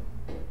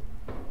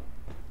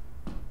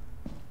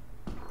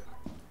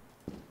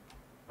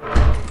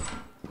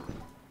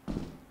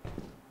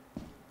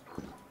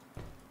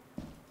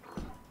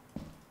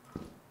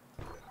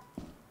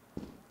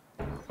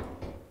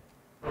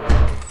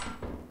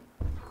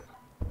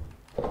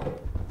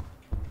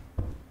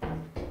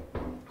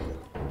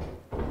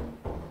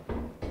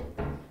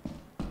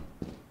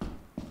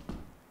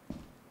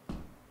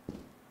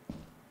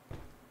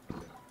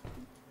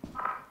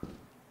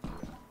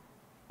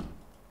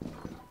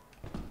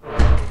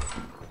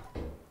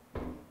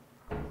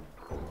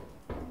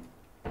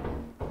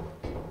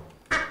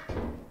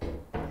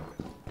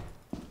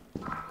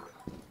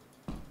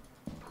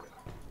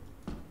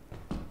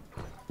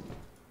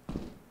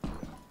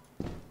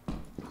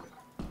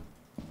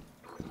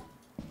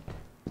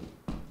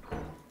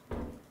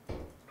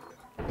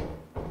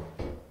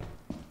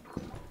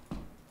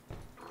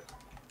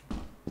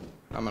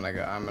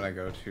 I'm gonna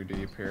go too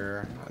deep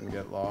here and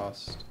get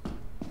lost.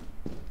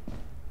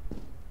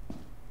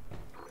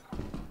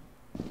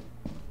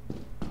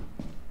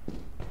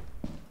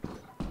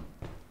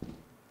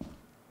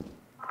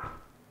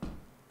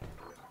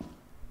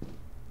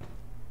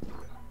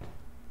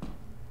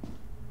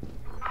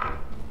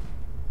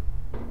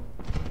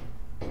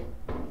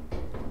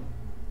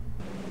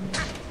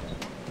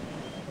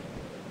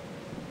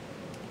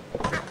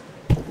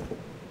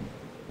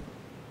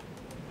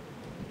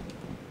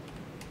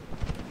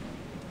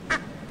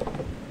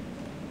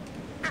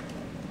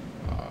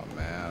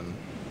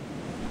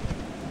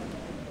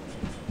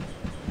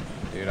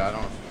 Dude, I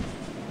don't...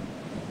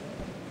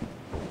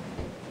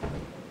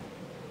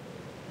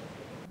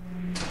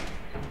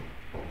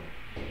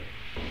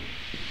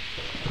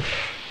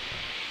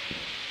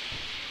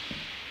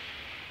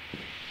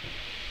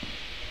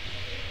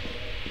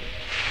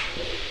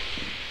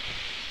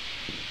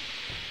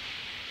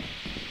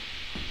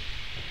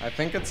 I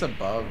think it's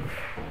above.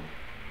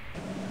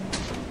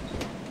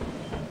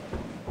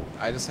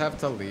 I just have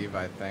to leave,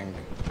 I think.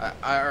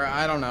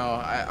 I don't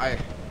know.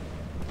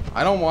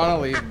 I don't want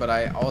to leave, but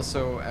I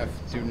also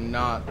do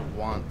not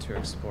want to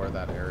explore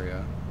that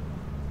area.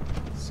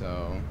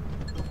 So...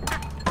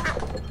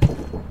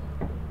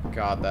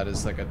 God, that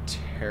is like a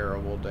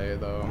terrible day,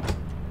 though.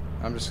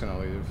 I'm just gonna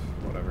leave.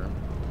 Whatever.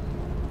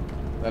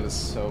 That is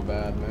so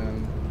bad,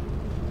 man.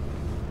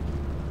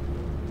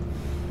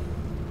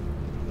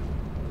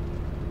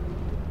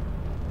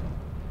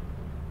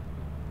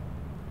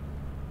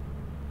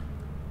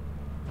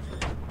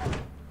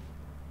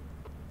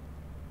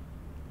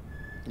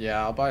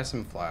 Yeah, I'll buy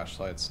some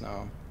flashlights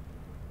now.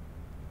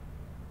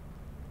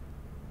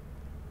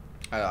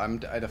 I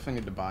definitely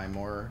need to buy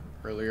more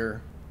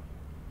earlier.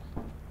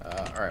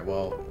 Alright,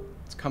 well,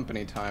 it's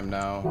company time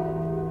now.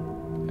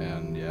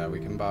 And yeah, we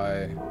can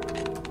buy...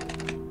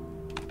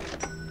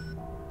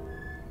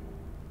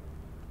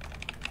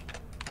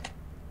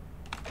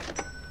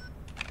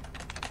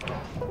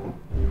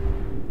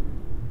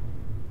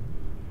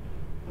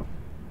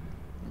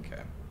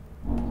 Okay.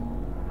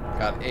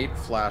 Got 8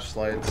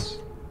 flashlights.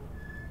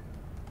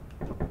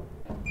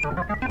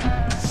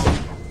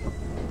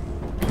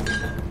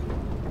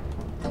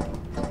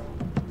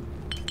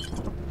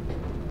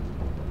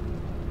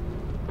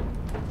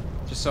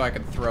 Just so I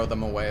could throw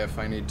them away if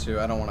I need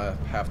to. I don't want to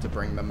have to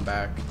bring them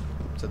back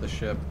to the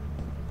ship.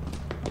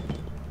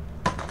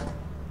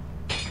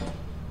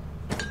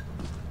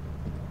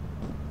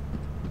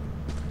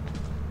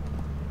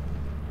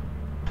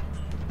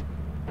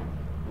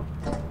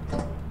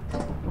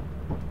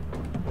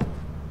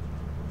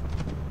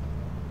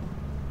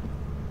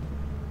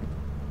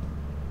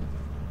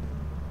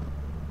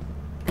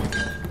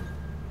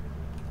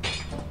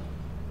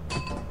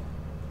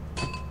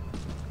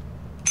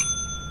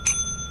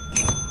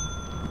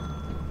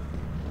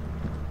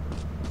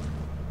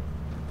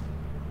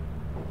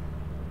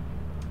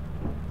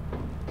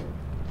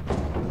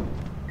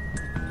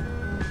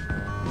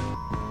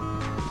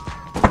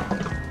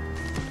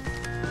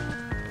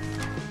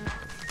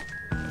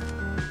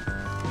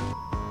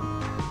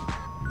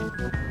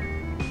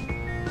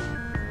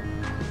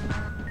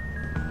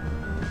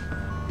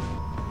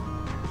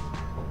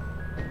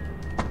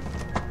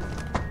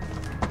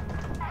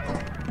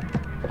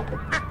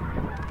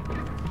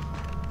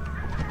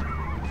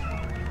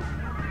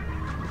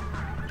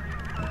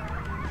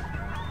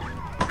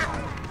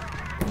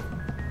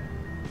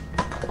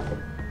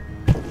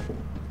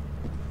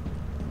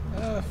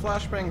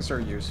 flashbangs are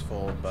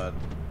useful, but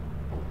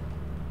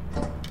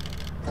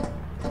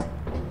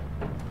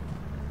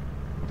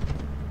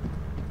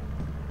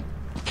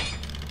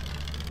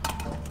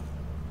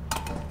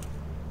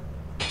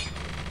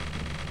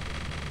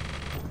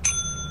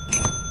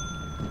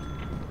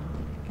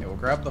okay, we'll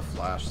grab the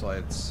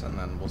flashlights and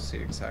then we'll see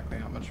exactly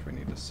how much we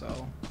need to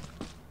sell.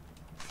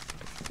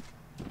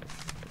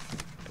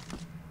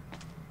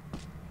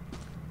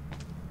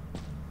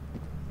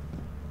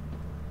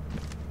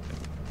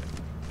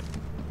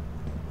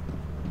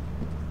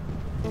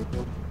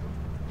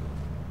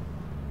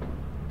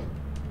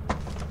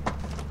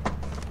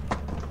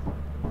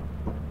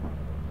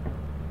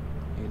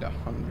 Need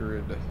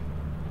 180.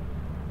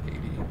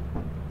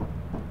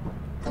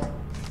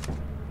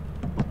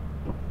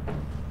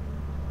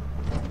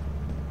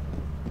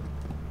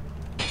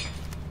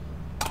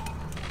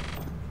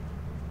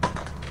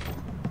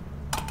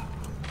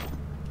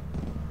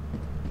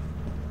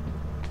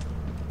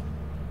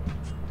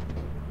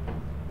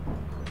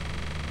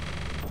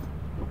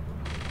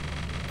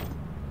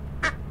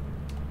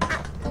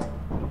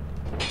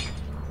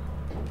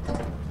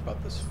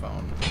 About this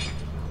phone.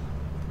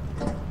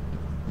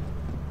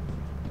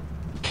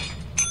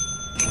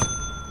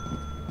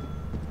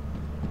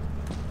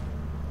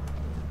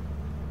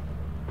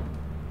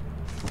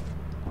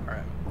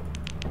 Alright.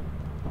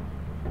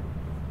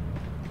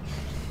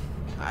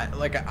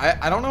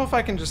 I don't know if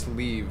I can just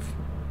leave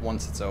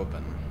once it's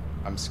open.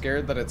 I'm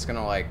scared that it's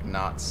gonna like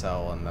not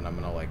sell and then I'm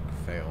gonna like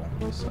fail,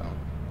 so.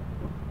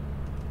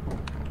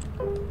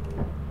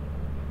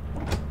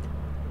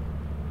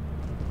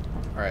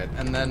 Alright,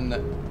 and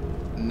then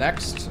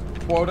next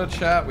quota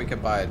chat, we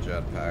could buy a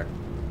jetpack.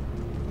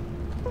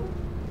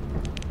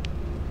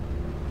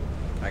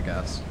 I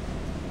guess.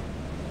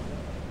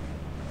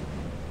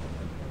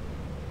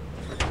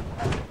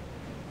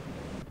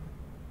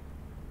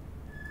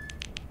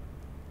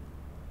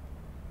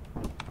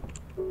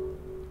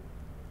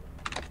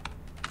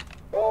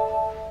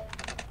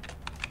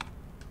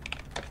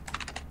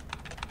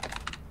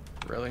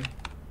 Really?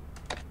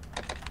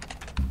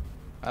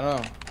 I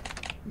don't know.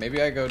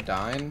 Maybe I go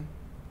dine?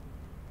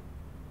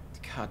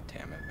 God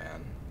damn it,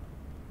 man.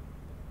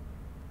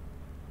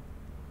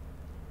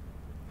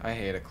 I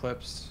hate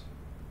Eclipse.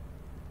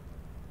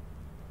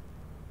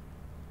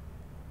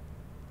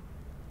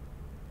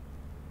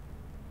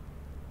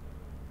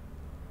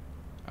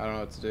 I don't know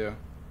what to do.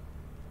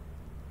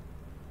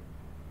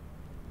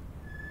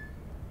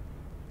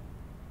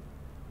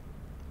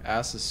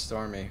 Ass is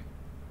stormy.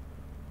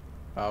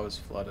 Bow is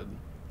flooded.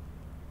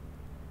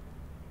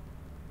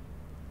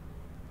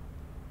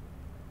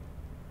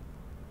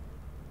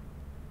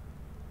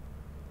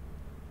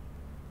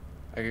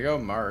 I could go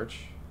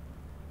March.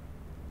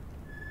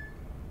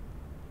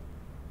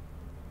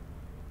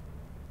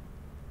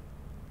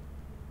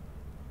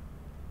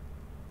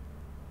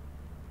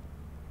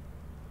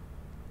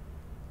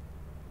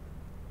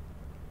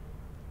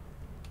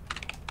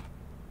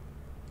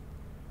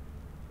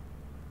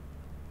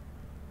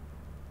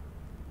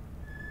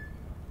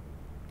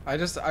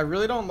 I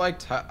really don't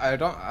like I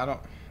don't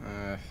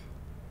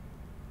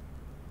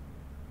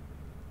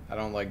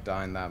like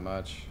Dine that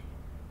much.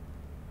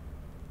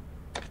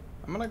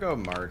 I'm gonna go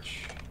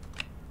March.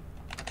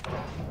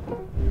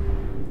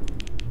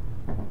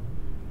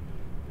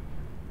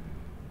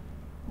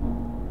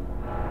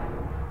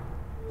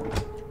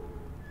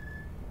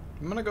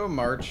 I'm gonna go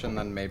March and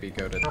then maybe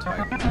go to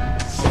Titan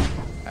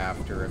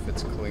after if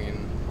it's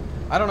clean.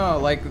 I don't know,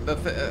 like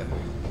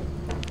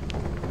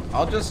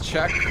I'll just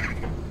check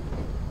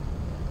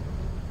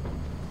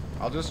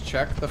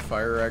the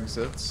fire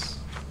exits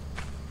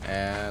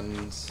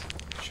and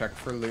check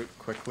for loot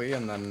quickly,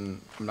 and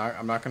then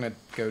I'm not gonna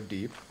go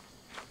deep.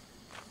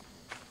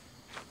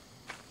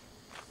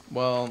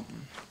 Well,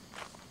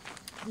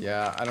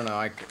 yeah, I don't know.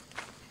 I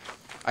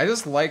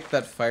just like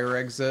that fire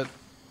exit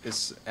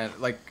is, and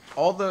like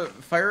all the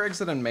fire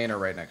exit and main are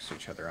right next to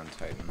each other on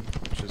Titan,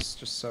 which is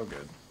just so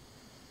good.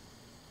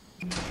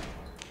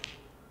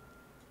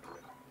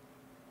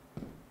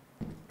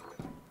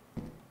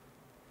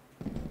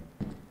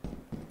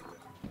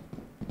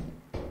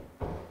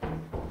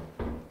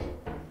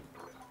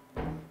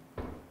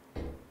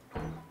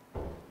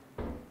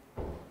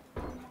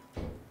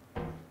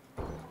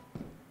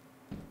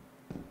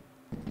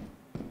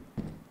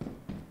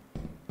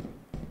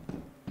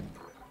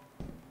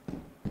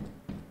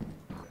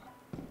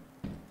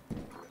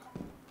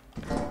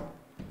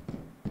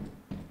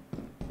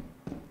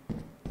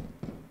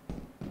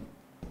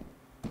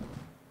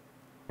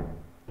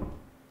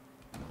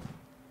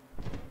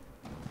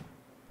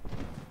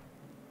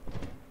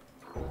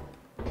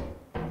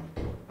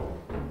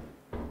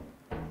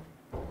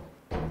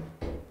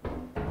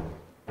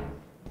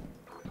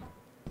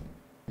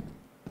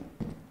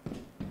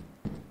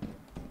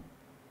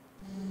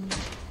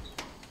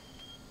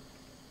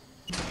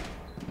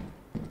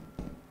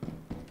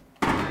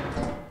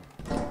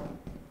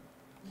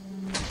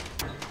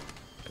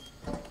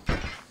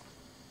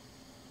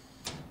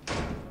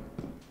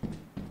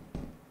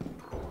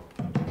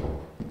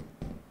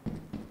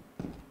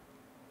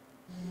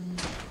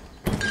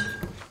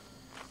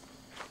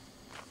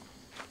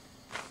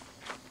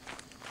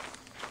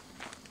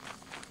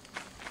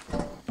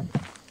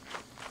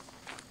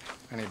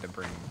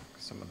 bring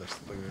some of this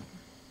loot.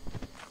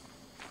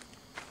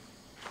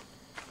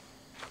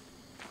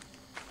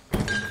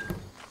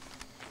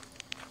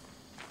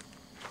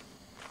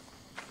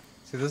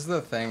 See, this is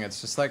the thing. It's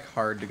just like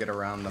hard to get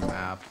around the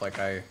map. Like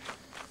I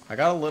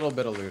got a little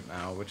bit of loot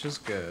now, which is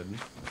good.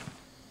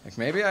 Like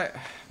maybe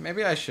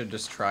I should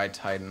just try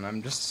Titan.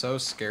 I'm just so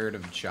scared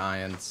of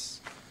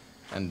giants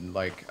and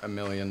like a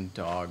million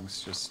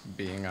dogs just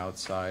being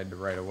outside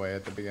right away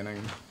at the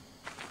beginning.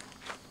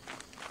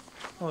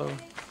 Hello.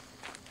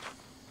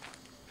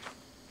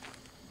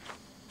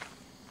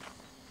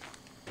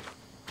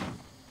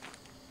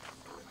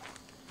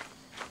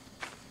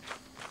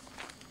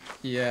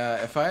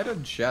 Yeah, if I had a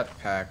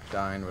jetpack,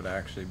 Dyne would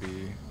actually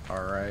be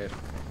alright.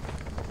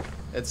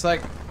 It's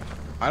like,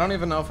 I don't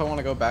even know if I want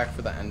to go back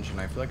for the engine.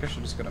 I feel like I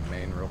should just go to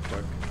main real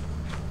quick.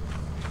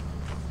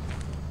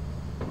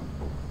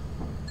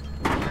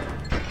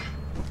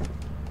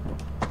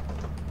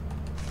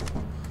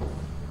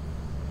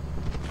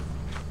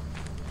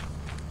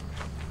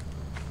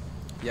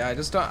 Yeah,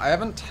 I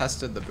haven't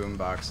tested the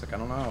boombox. Like, I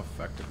don't know how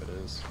effective it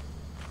is.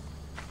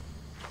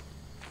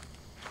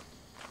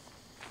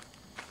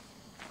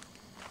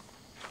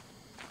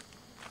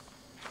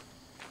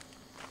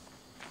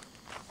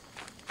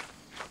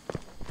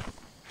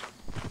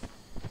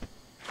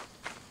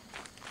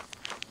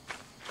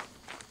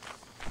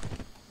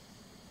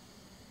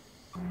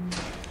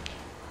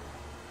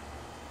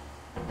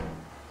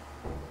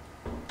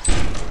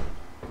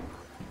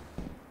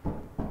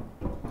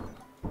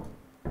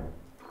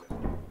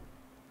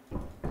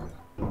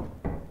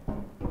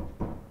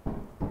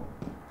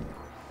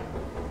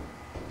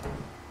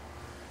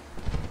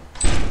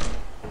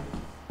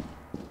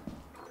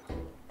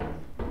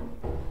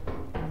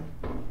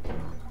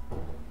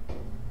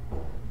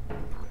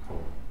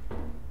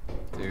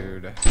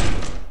 Dude.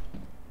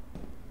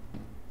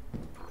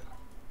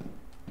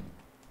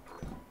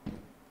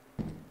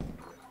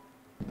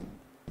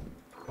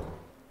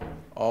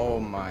 Oh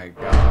my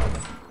god.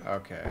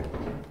 Okay.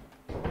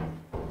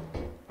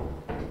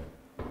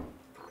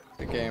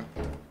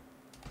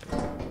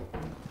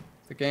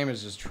 The game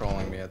is just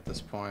trolling me at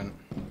this point.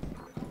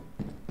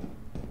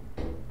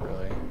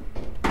 Really.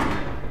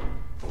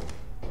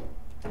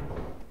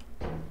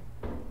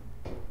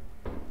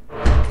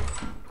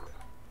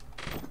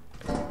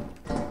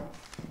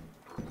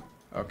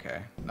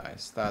 Okay,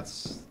 nice.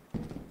 That's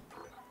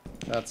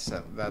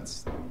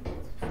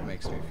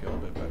makes me feel a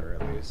bit better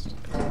at least.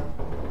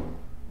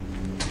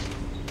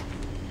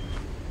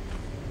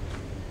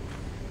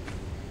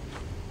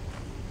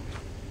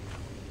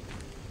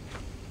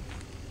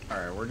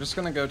 Alright, we're just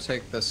gonna go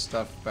take this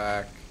stuff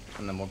back,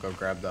 and then we'll go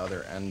grab the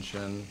other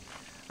engine.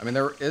 I mean,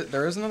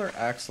 there is another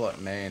axle at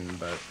main,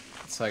 but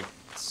it's like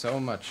so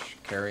much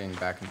carrying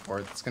back and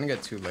forth. It's gonna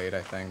get too late,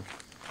 I think.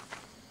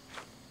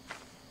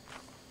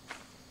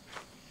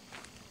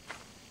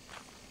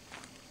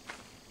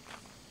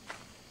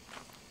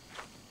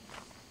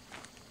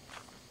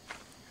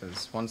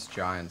 Because once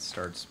giants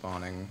start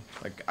spawning,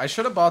 like, I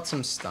should have bought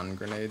some stun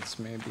grenades,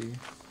 maybe.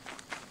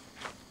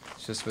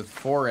 It's just with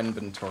 4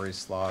 inventory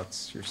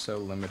slots, you're so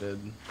limited.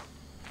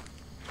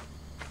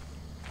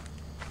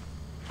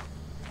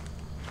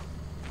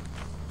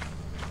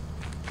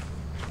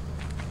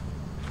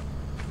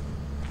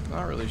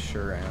 Not really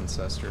sure,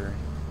 Ancestor.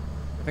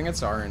 I think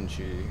it's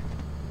RNG.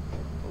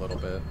 A little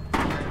bit.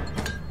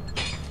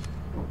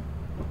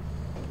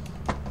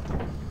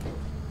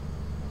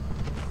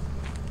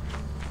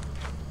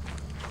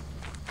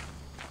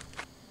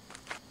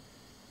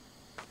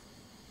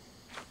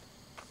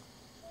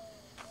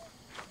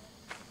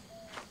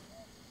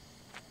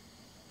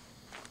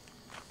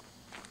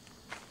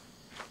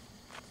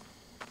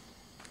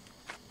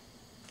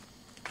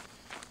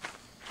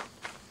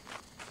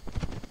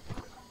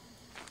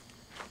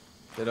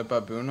 Did a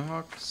baboon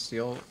hawk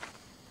steal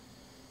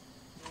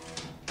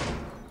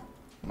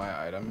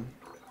my item?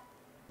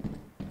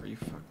 Are you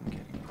fucking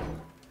kidding me?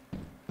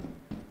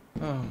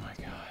 Oh my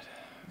god.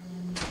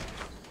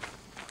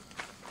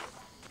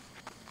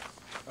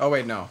 Oh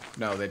wait, no.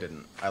 No, they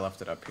didn't. I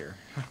left it up here.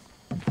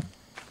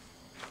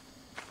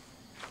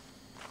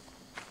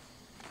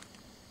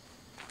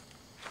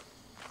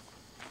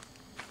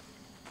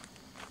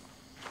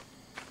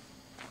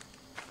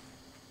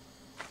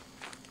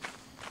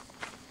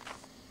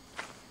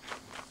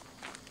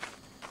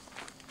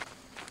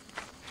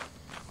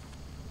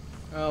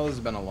 Well, this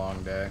has been a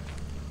long day.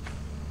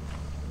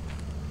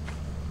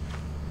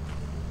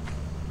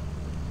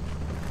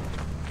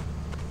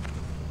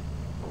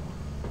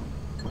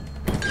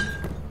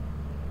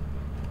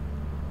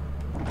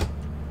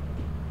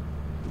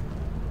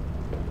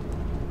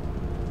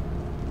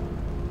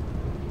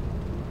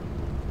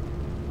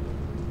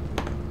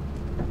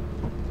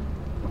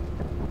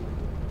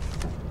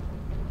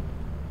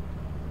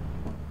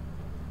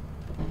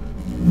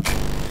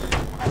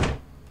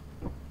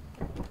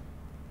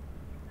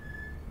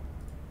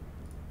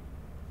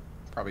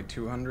 Probably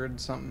 200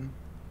 something,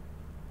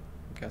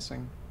 I'm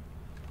guessing.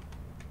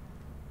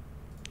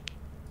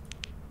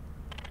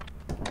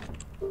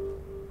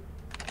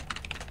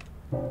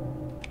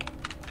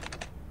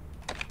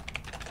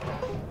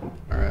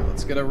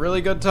 get a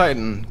really good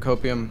Titan,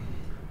 Copium.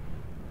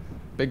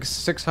 Big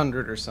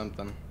 600 or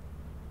something.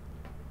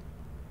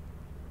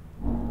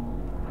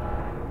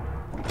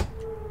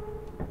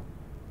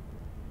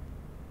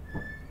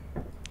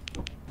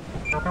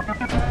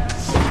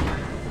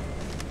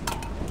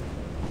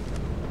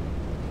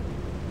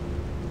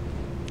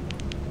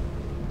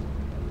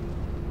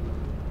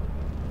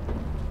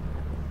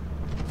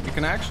 You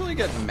can actually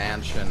get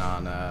Mansion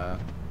on the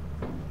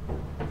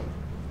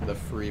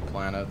free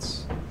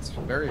planets. It's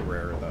very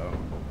rare though.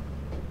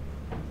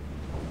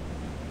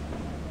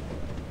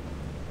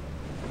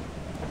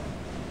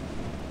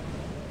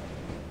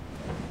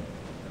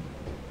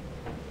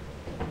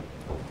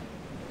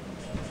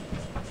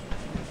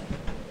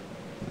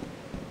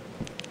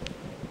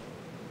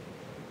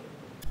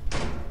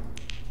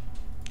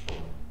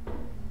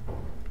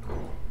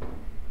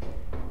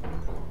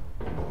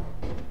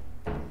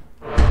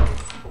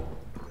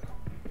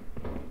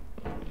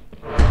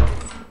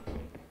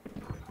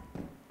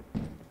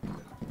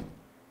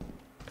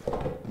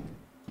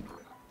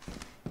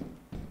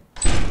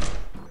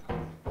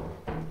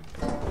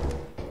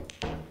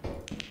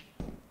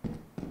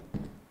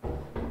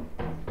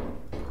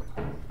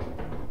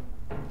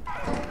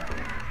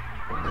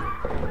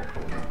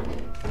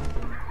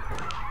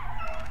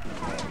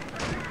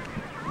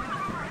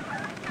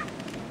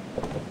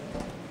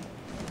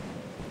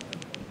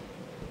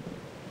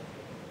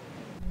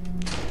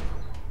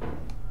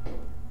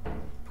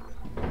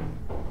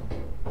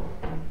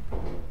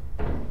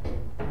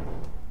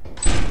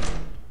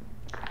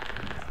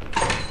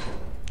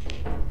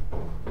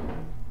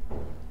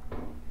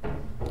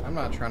 I'm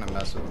not trying to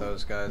mess with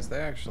those guys. They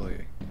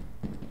actually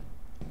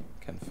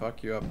can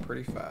fuck you up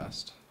pretty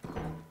fast.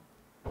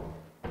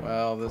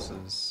 Well, this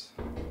is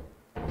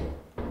a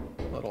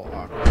little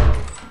awkward.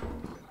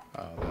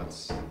 Oh,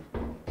 that's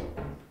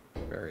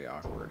very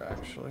awkward,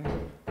 actually.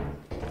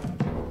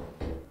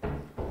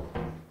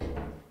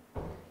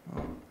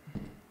 Oh.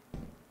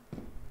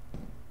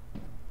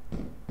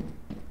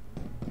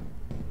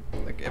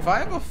 Like, if I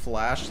have a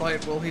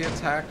flashlight, will he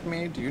attack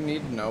me? Do you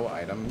need no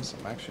items?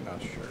 I'm actually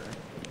not sure.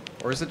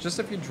 Or is it just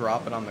if you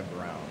drop it on the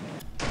ground?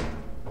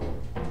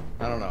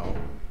 I don't know.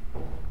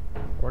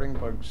 Hoarding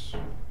bugs.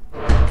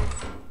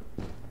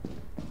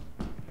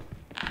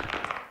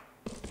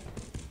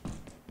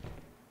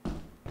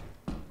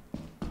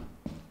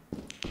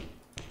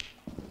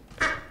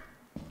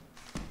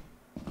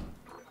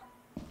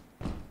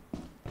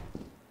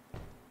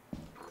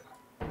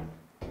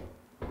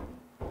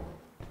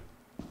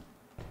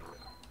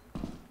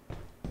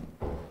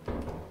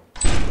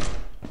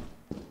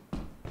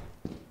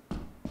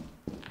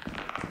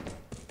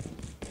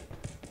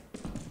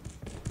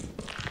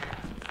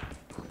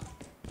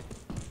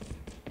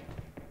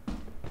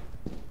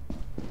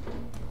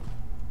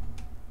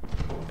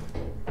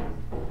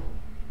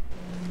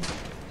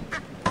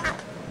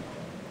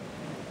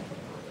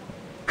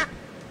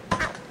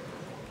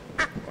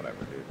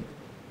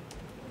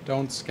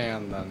 Don't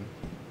scan then.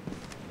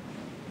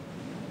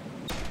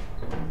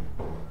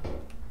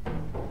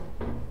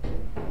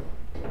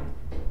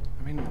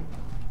 I mean,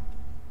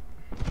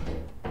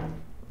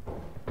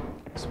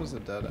 this was a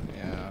dead end.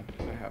 Yeah,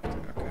 I have to.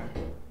 Okay.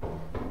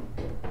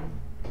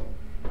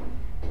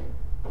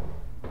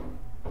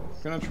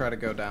 I'm gonna try to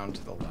go down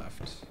to the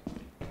left.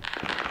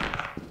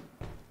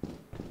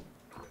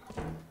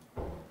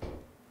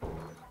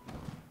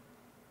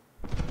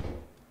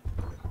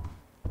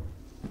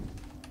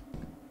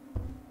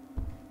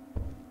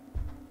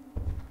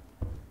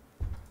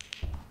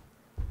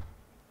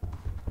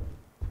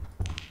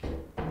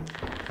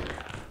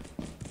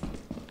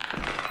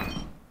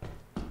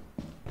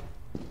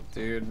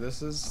 Dude,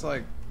 this is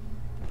like,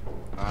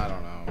 I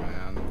don't know,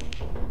 man.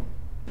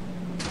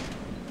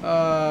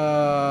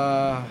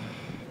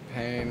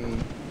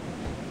 Pain.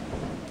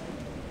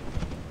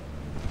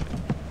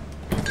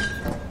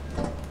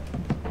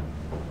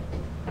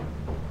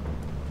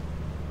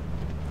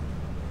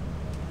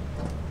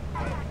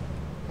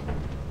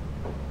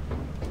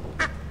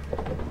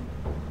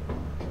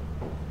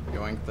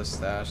 Yoink the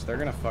stash. They're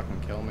gonna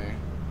fucking kill me.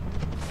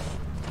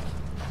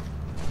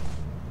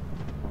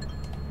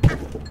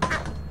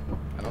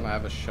 I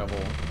have a shovel.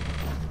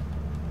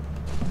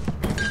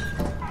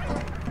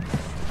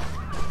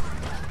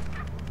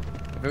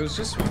 If it was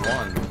just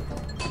one,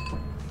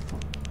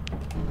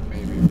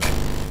 maybe.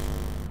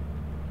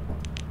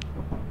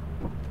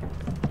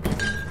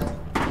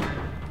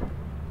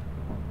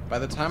 By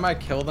the time I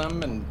kill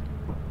them, and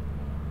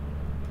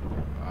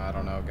I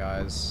don't know,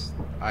 guys.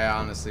 I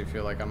honestly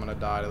feel like I'm gonna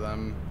die to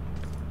them.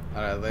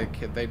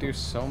 They do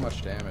so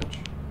much damage.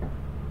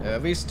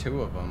 At least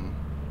two of them.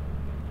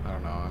 I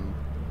don't know.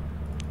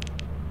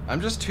 I'm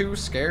just too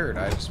scared.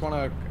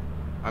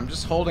 I'm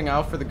just holding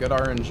out for the good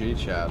RNG,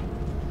 chat.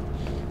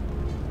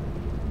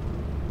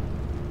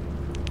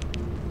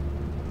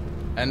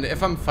 And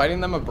if I'm fighting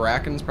them, a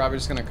Bracken's probably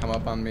just gonna come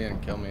up on me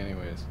and kill me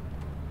anyways.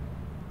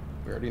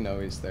 We already know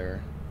he's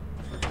there.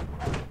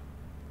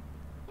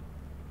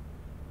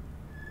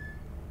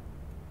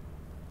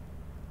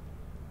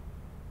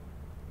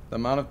 The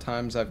amount of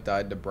times I've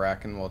died to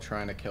Bracken while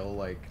trying to kill,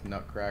 like,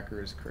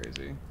 Nutcracker is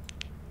crazy.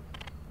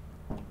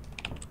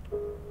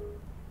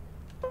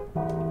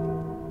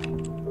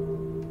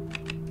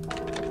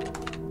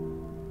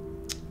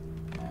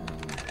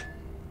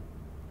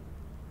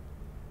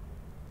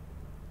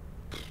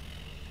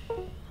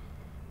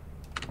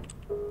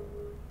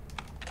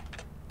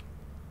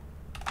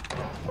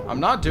 I'm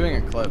not doing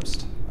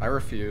Eclipsed. I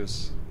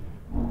refuse.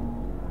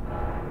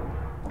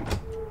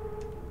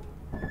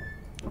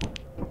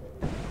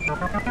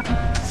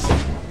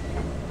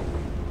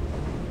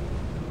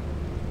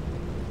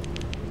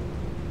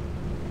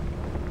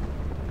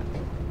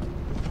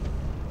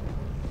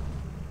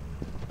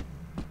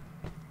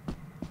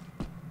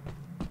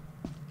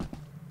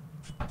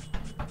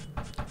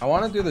 I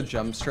want to do the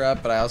jump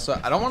strap, but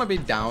I don't want to be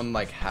down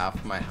like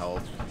half my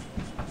health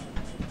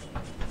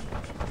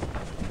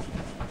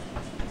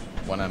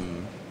when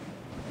I'm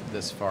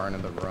this far into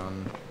the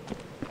run.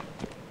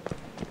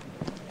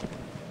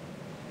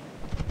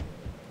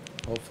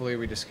 Hopefully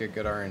we just get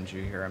good RNG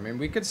here. I mean,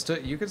 we could still,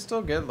 you could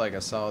still get like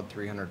a solid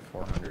 300,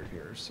 400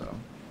 here, so.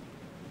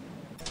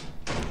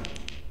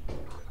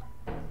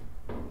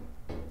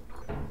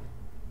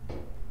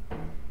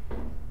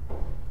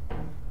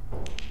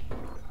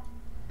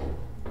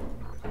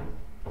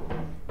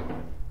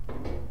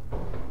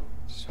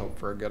 Just hope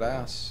for a good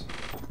ass.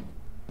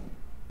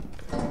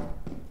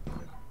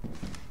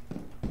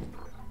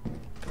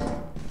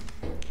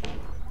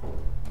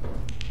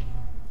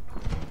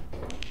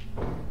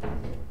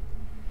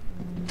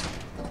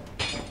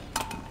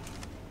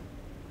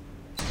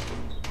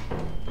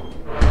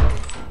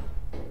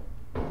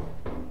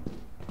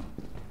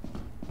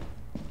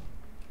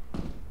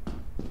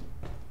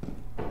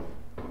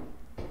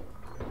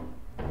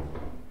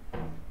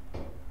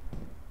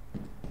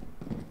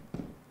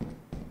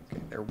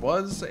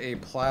 Was a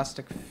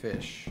plastic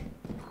fish.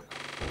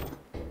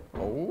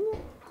 Oh.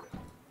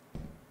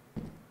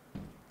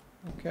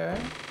 Okay.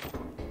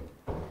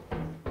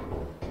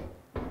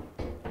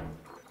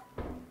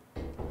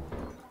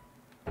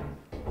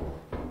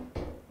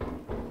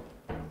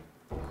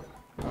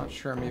 Not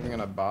sure I'm even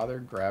gonna bother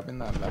grabbing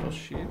that metal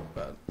sheet,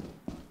 but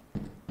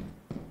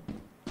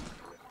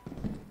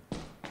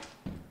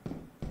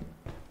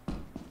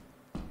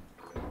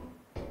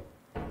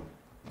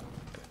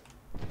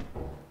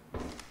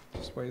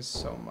weighs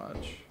so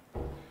much.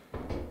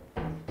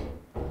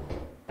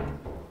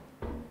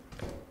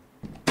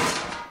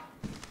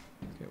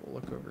 Okay, we'll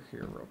look over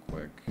here real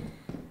quick.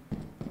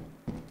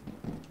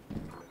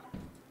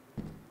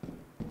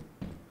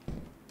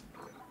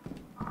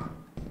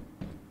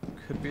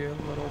 Could be a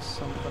little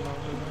something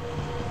over there.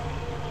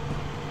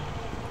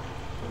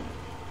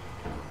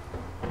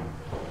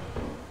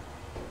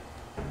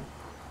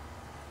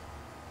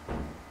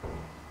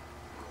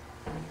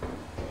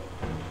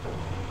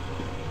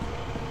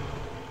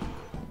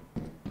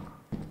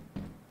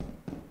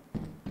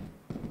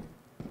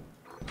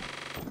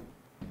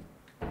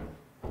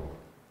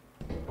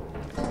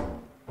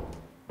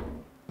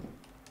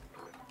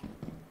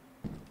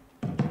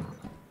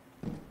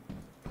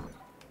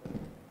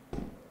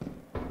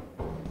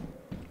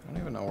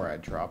 Where I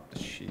dropped the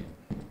sheet.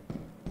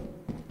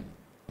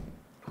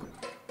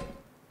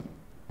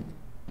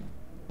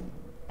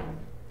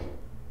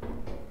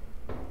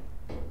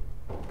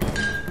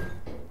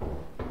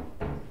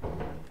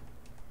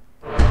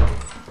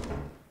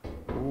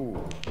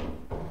 Ooh.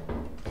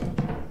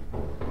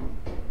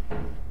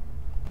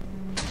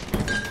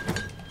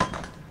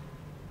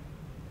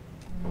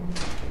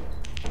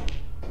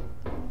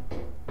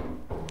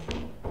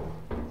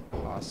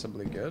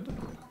 Possibly good.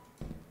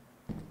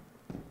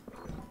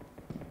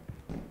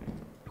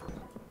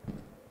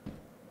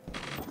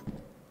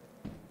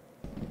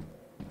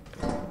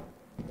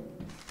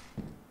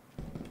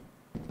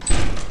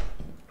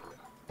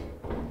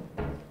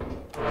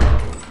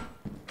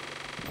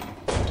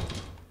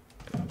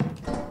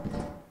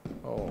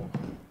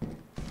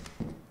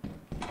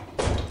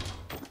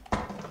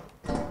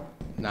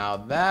 Now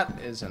that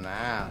is an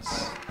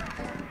ass.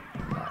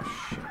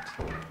 Oh, shit.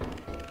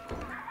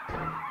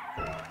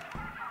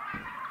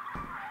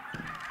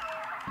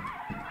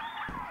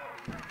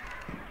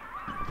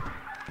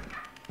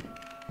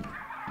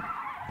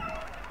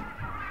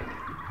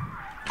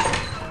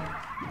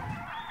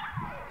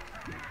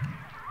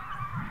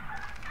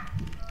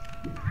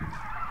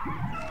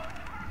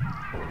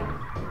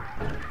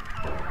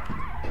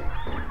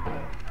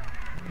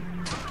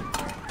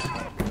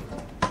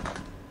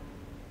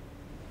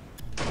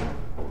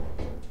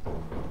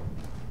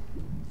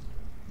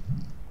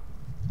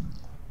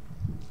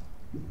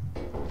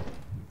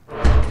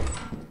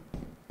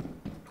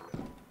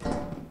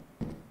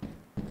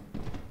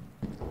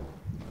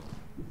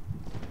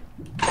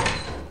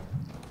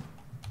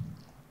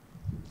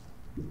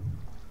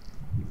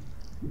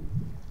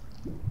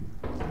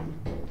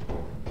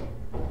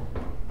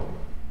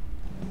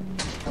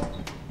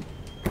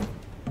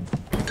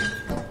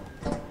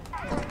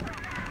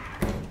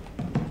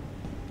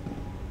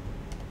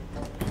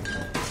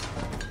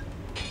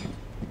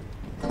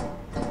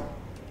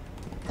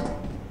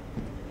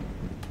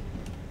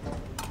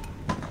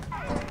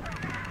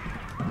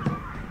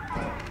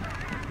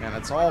 Man,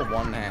 it's all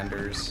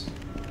one-handers.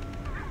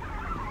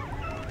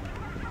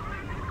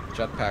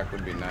 Jetpack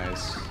would be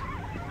nice.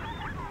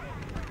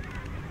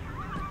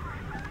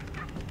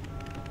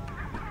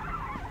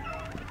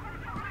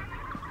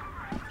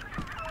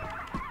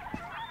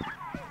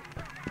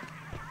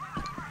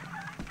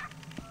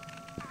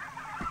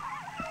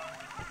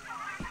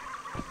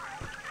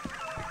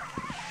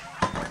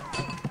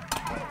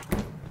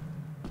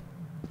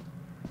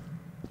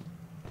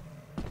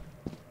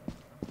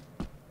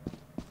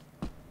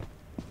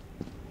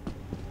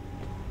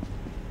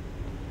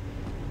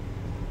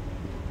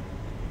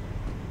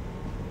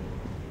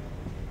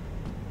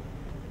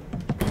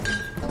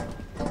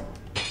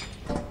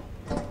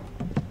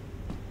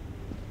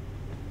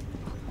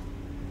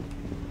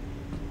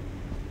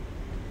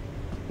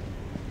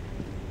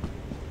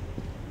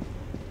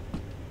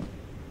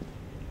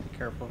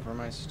 Careful for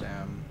my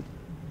stam.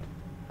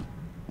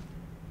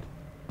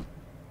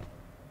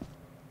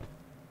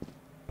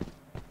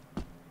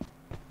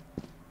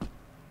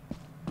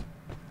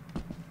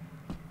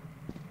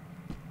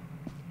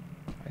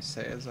 I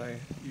say as I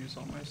use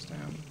all my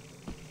stam.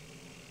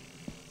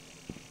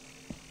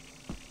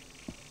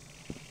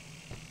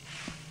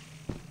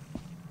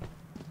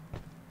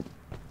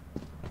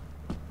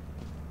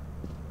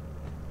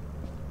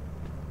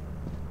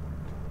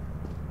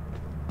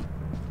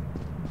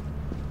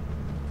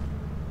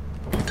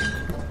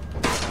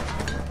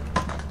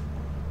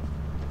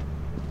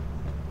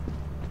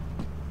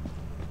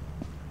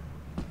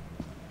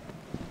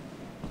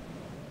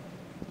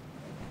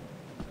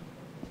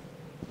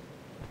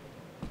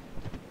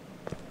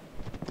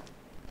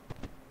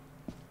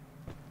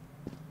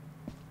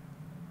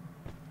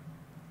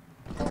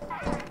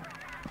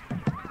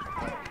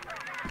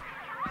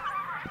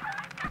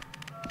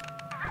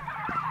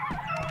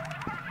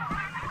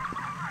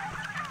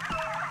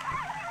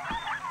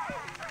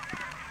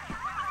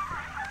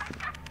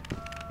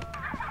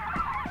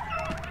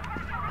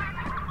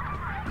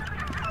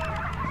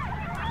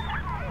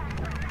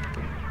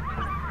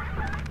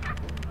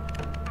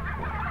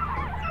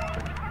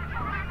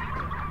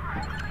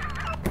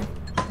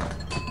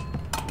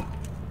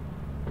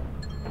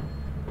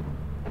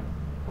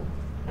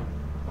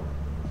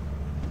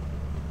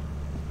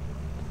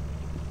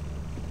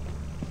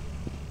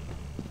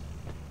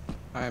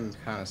 I'm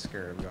kind of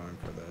scared of going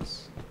for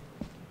this.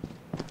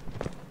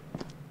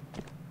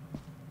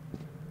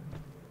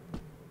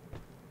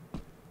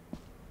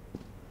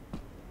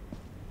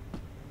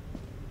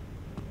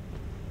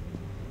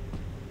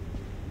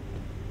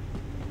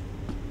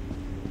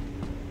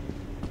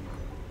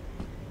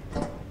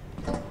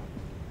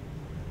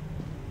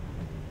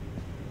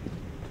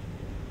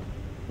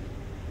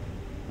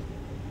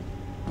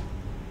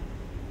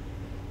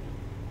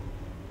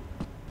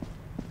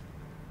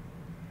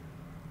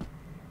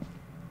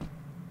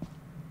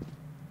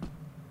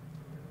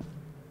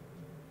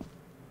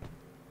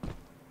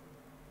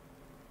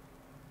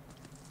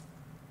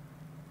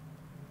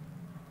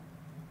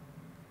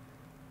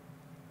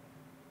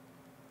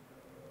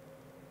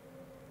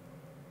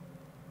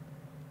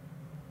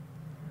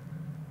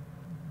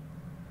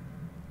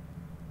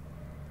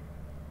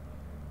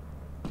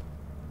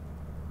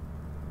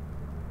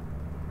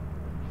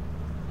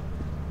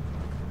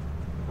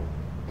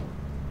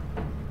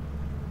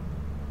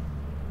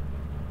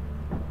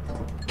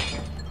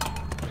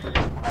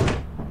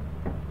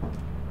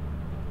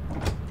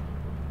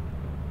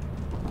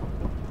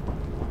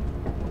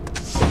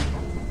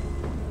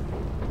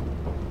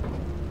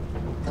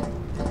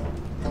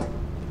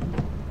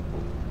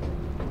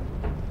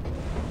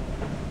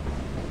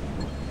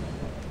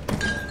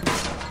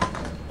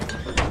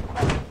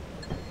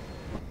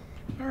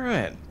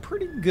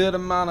 Good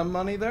amount of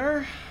money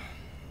there.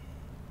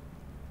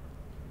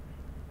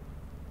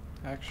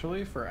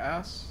 Actually, for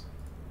ass,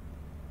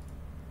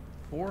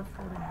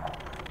 440.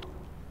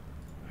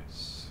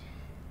 Nice.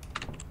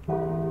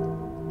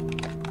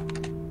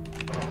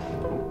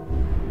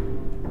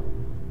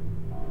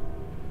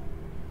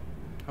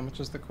 How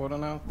much is the quota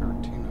now?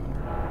 1,300.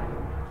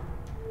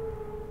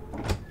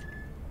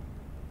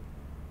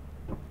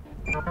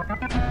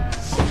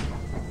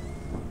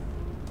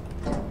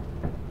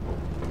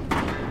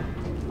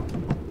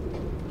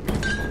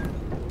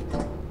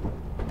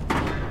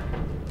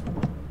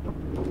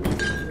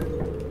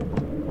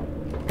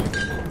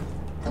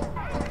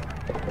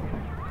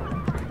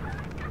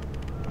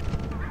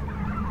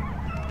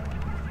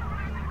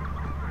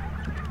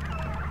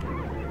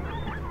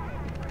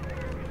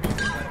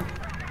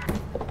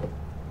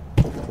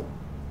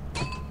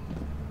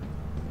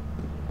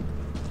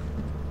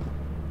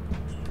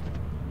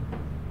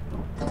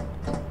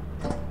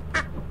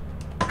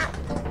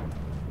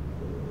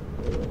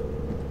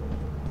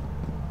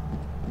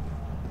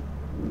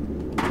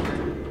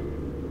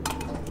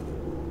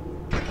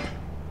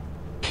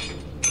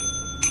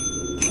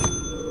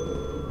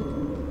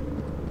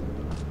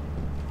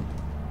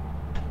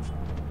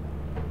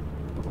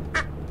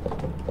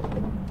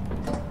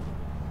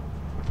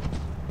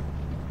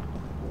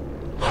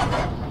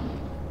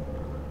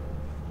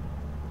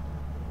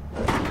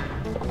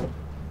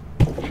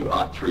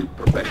 not true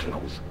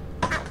professionals.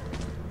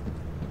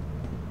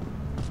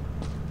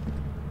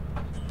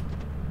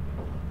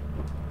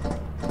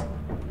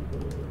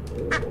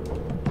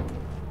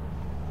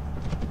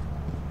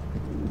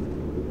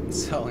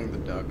 Selling the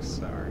ducks,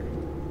 sorry.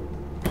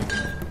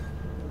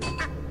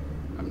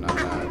 I'm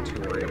not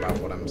too worried about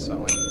what I'm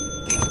selling.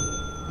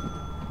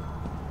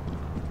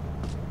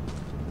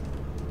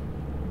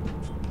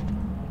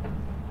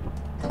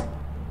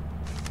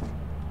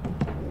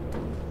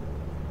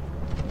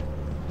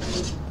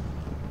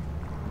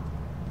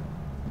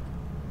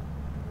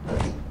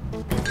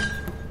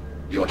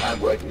 Your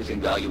hard work is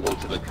invaluable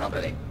to the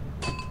company.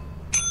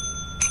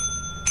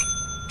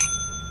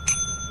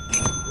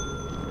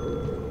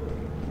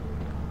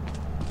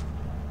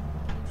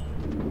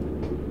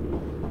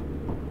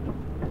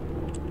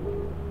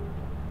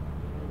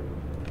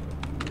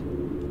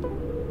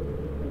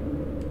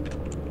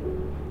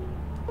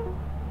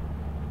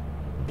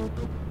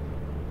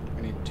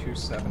 We need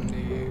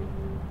 270.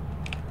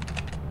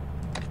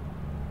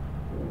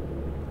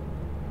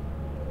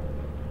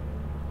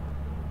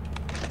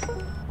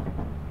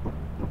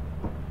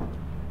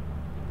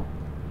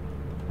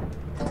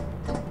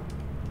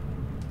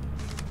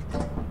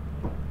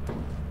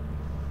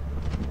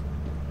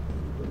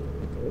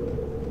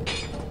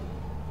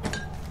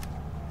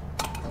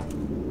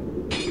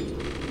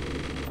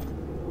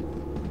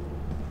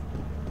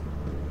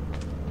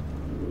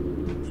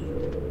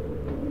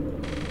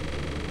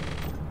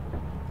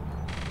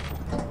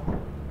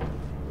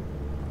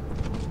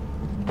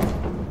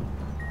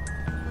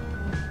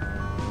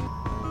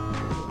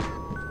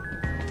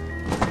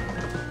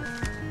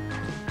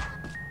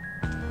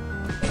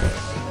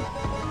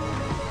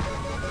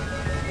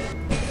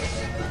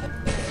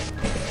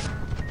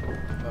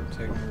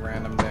 Taking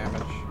random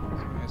damage.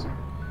 That's amazing.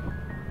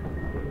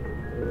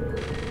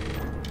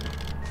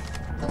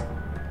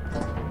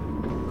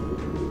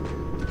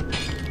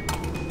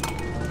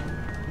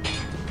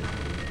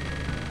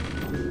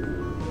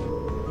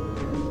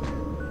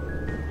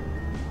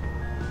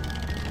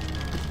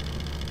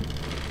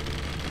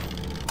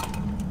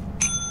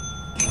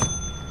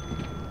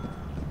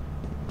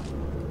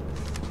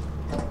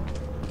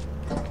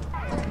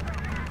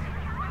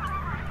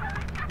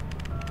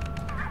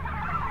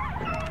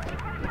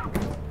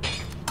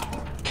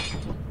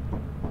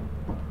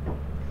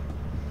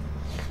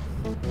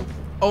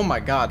 Oh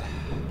my god.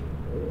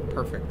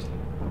 Perfect.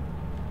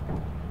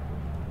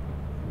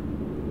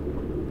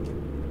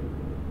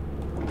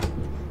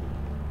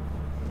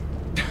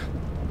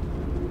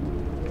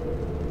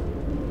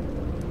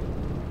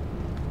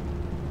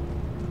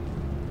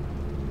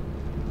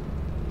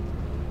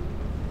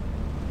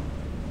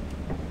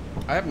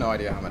 I have no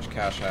idea how much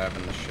cash I have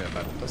in the ship,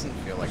 but it doesn't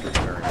feel like it's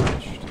very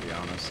much, to be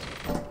honest.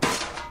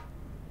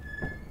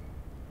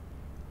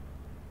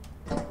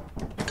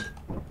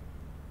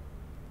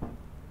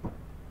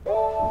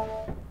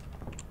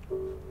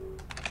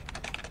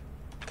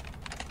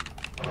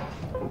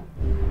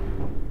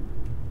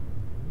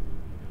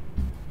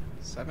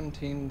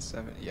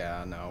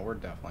 Yeah, no, we're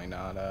definitely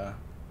not, I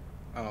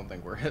don't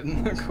think we're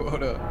hitting the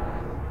quota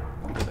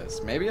for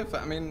this. Maybe if,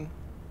 I mean,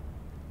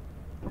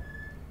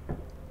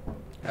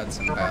 had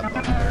some bad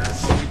luck there.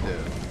 We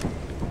did.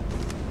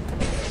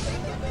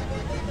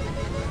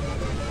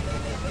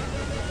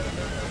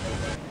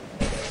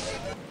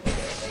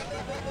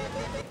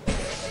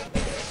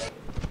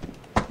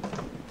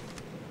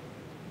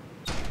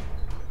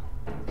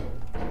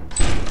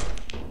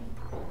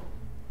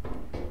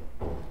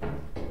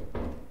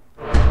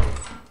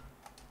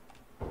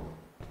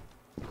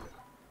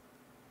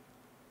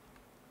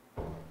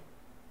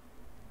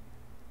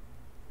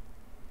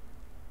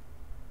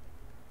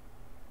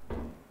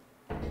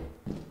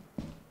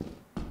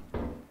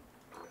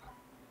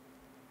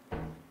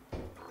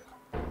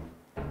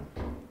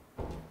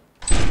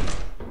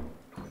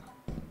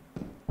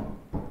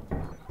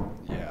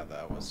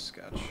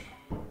 Sketch.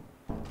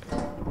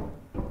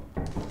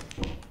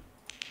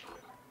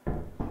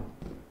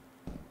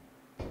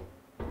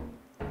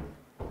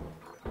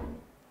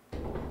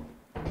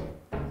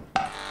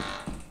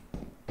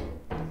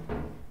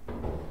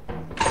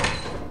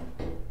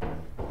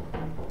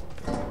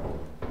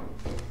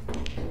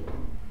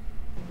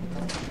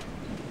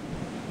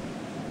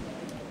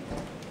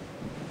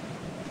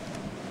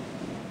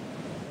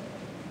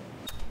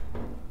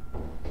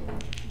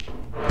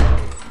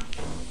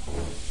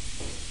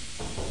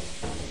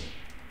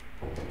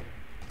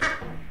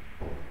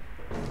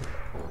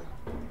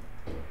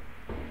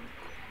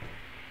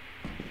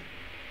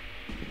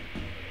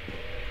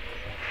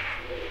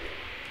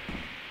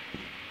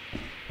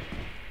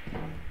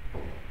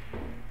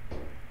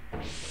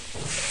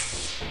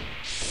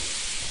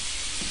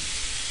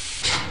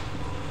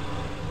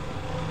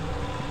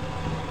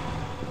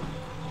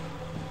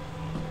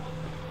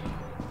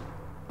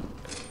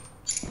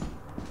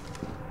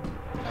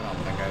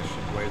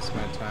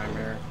 My time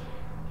here.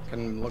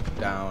 Can look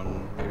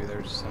down. Maybe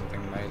there's something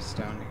nice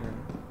down here.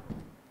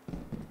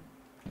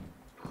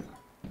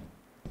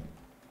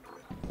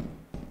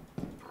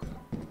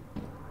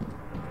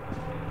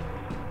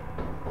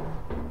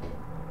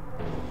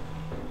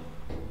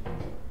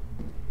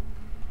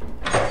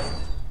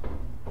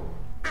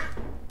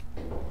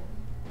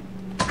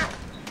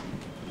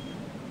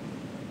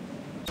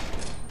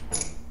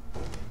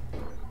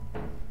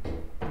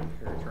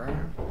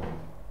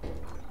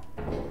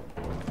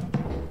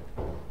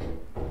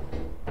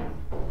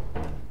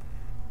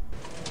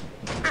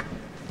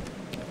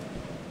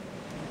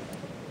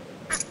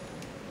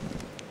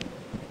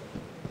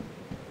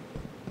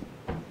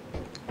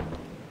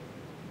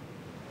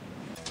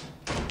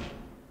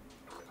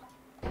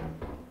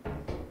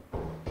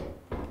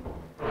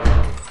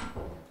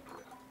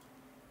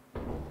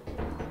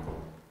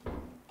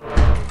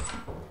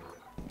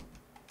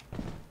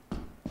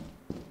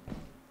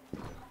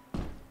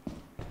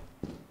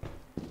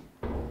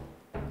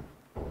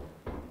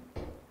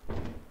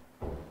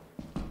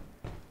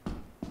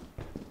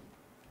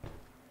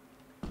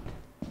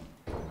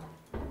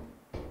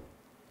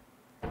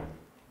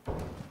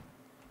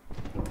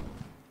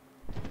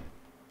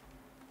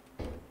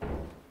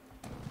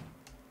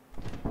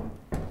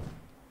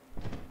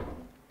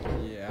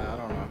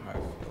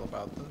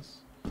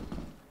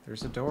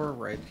 There's a door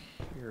right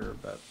here,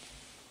 but...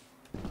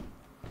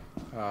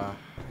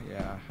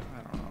 yeah,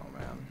 I don't know,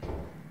 man.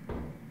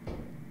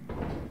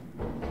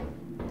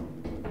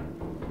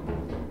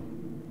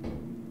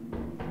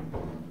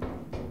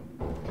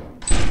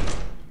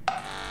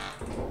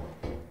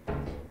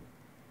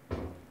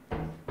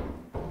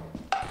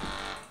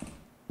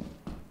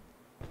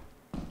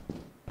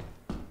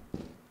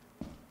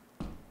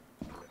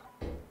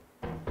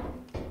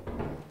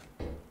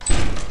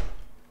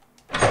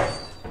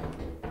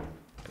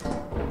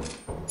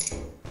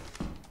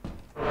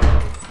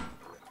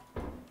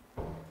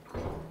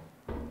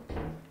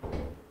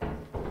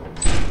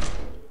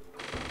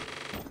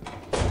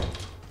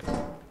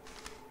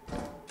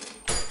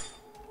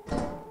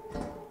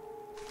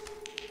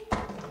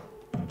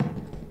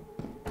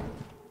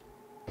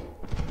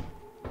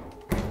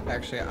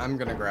 Actually, I'm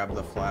gonna grab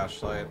the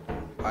flashlight.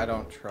 I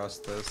don't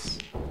trust this.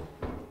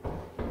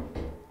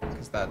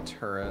 Because that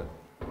turret...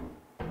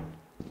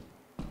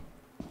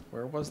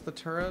 Where was the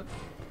turret?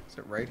 Is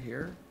it right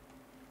here?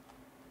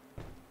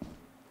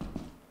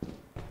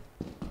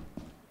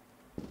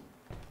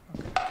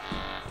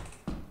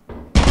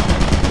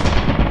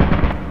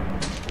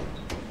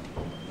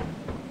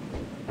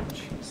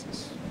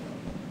 Jesus.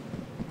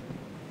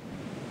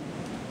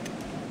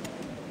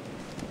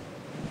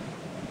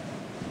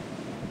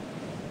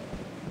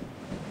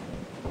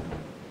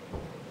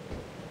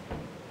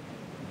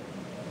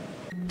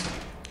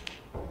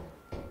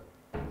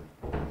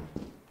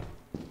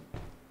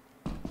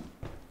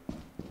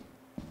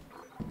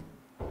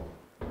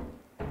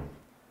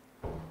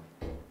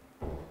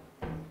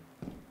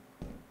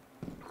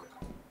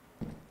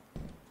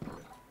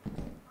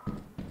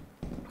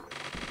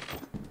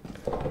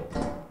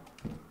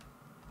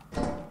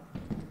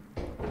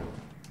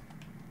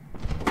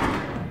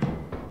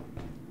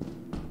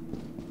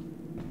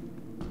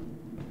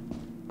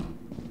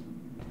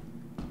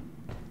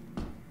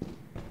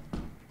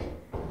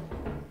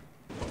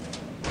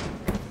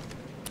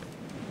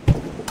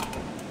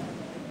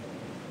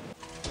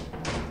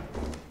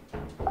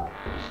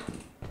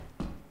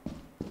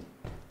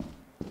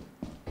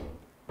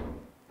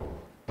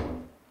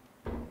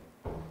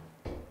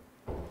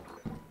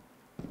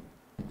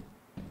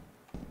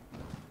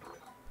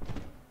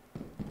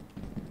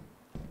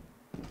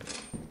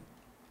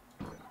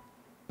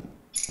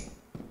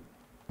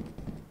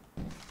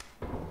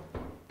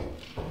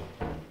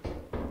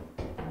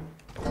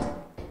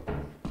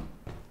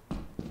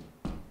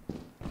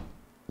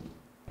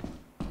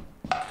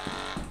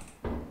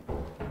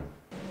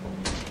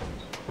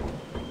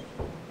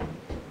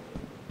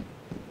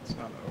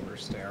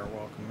 Overstay our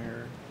welcome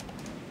here.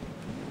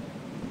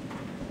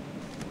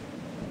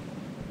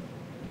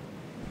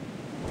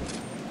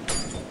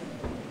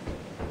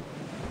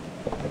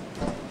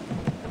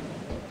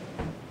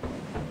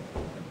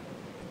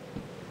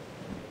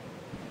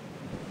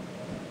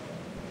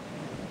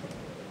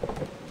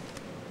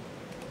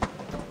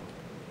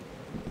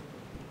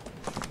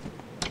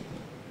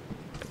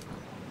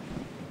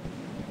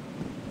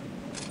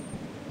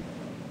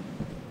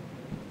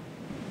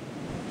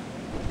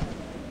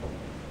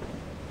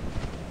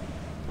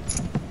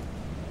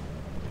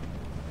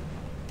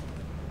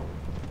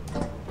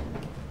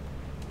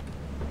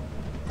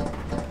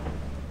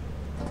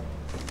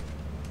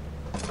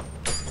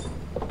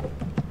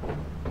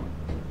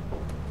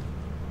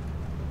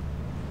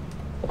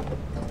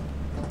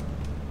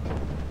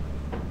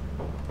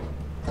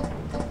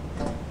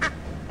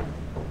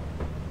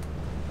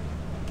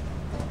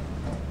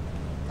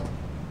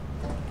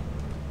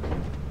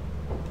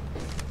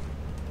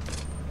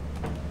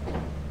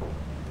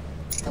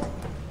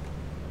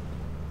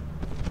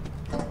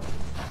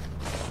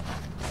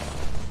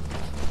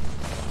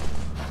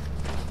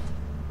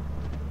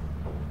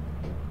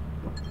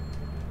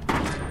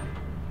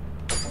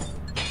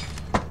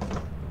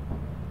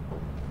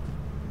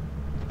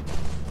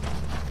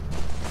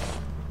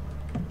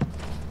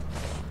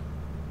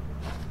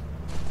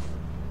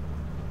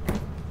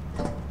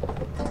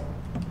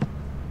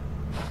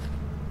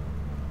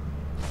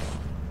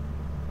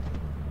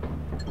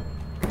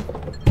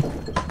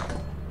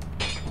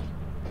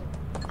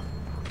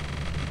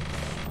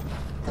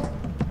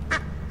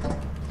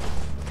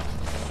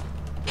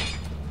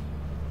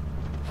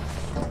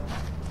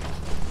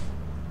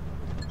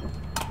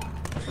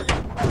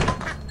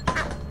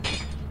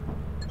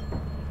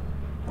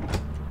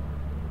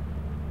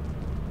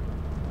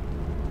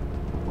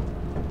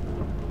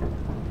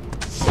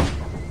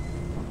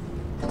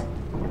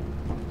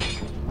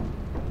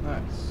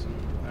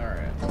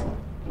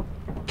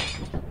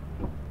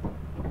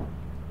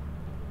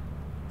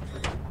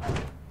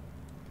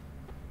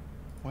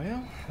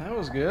 That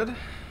was good.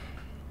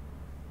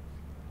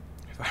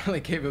 Finally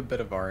gave a bit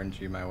of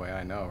RNG my way,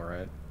 I know,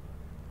 right?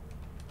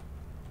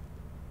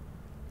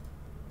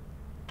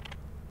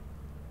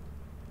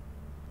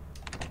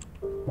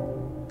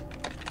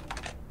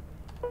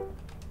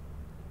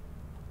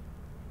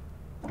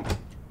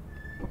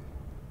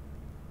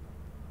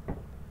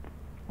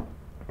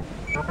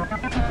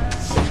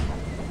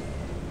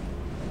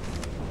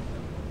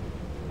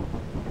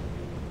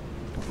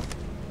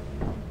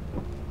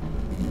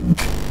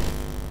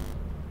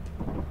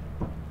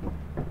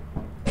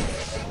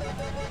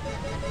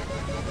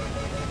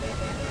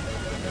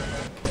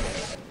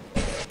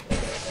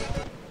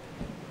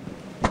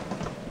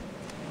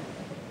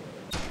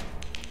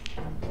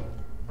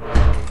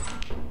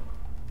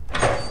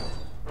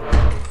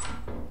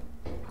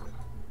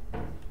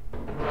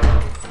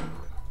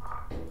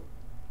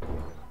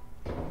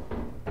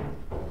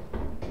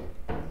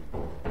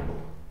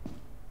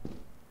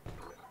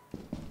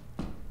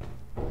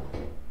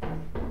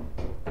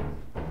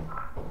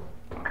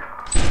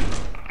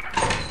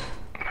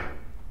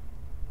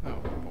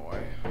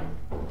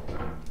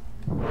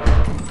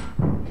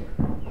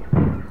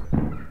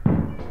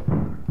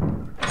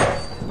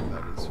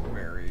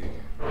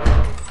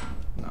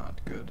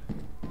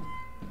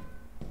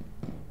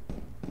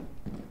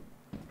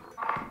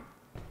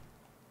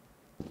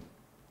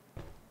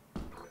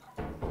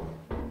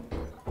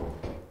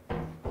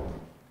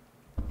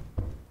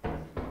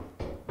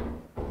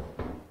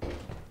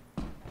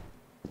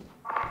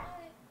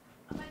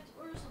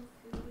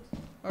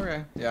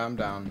 Okay, yeah, I'm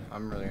down.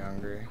 I'm really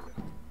hungry.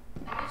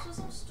 I guess with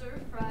some stir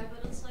fry,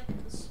 but it's like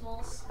a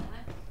small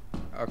snack.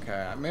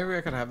 Okay, maybe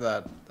I could have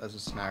that as a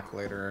snack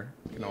later.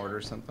 You can Yeah. order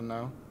something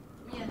now.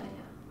 Yeah.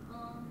 I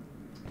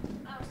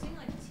was thinking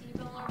like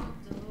T-bone or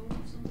dough or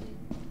something.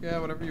 Yeah,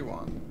 whatever you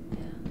want. Yeah.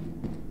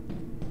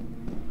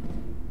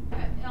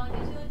 Alright, I'll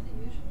give you like the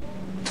usual.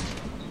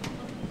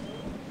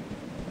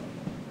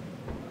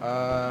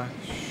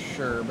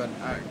 Sure, but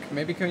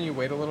maybe can you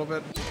wait a little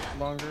bit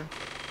longer?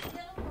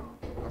 Yeah, no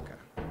problem. Okay.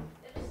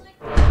 It was like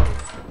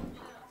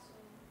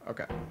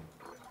Okay.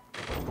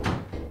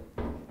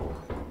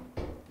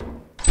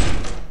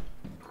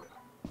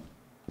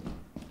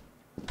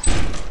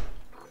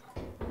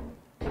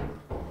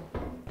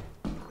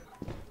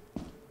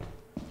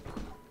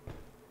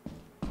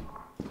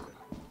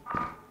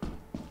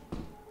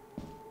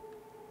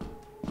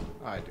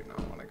 I do not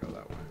want to go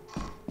that way.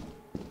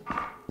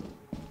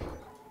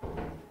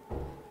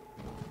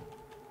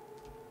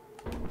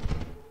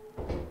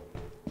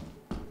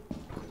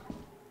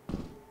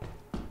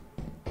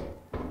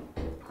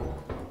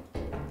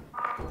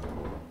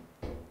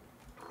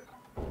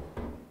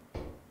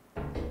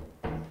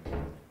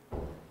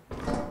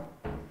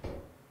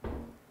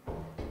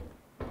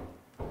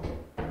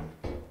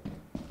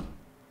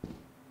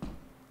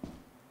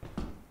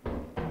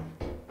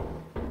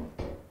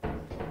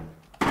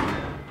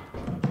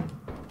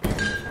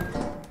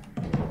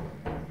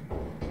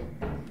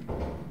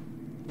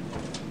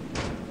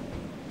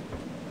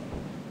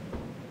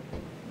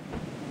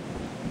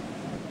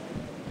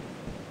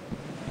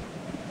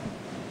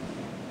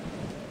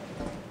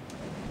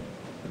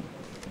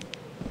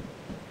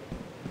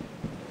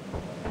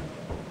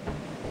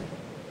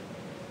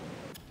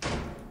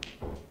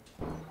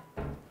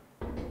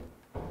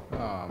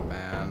 Oh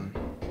man.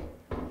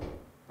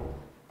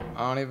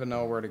 I don't even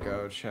know where to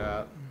go,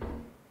 chat.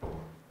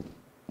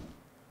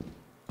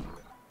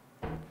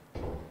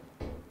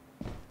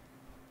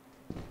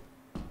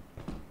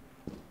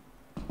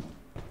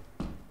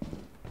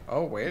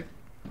 Oh, wait.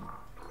 It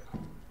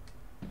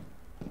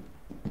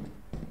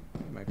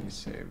might be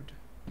saved.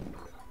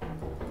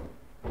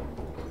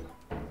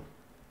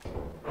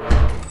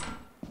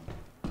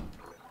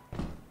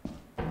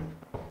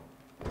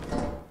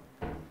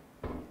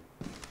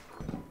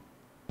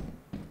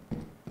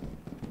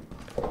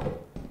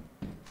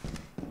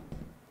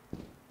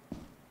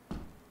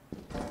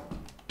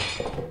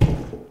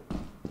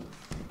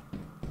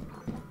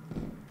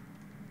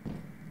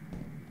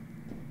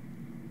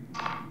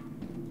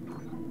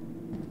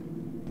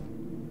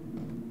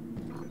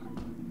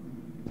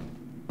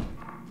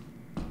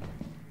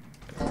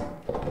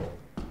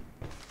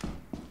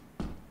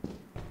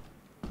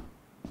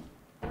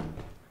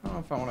 I don't know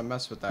if I want to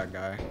mess with that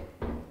guy.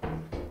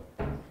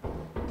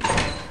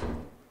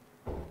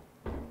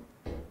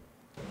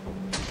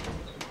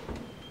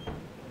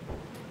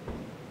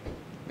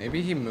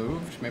 Maybe he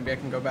moved? Maybe I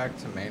can go back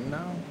to main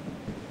now?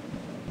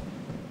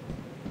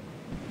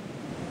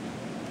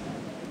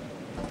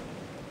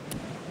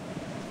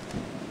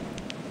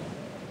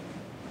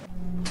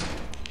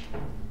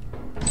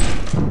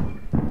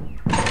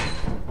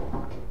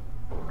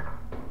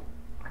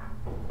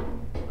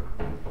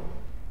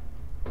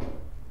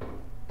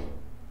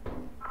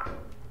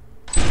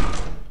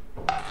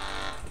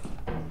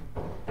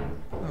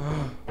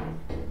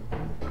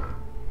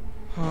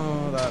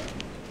 Oh, that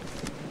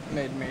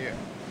made me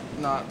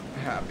not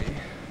happy.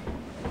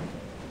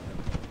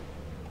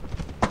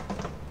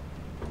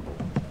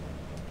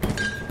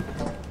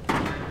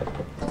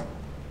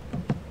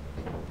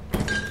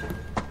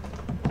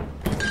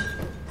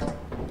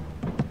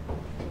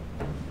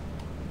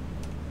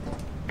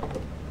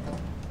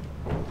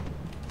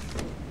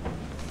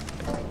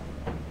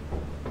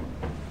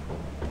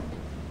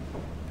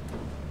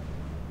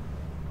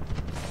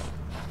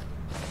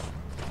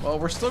 Well,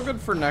 we're still good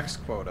for next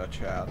quota,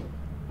 chat.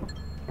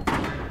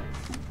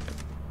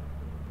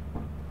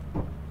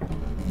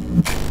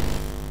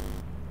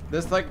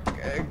 This, like,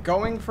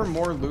 going for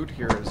more loot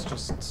here is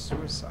just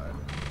suicide.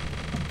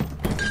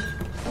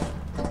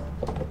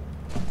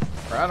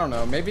 Or I don't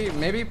know, maybe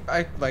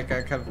I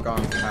could have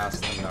gone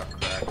past the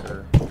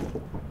Nutcracker.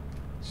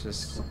 It's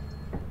just,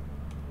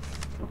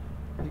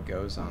 he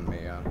goes on me.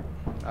 I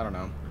don't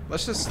know.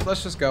 Let's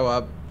just go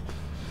up.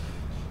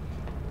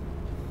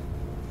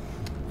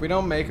 If we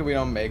don't make it, we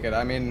don't make it.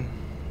 I mean,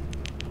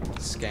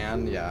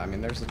 scan, yeah. I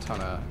mean, there's a ton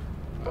of.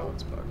 Oh,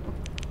 it's bugged.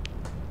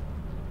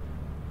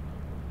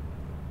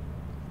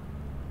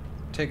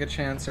 Take a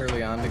chance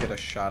early on to get a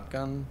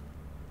shotgun.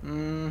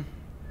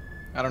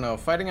 I don't know.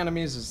 Fighting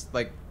enemies is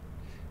like,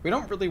 we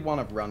don't really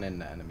want to run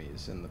into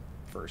enemies in the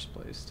first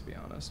place, to be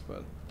honest.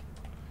 But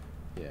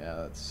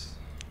yeah,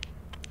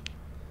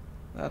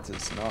 that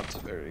is not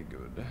very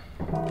good.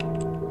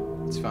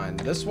 It's fine.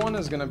 This one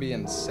is gonna be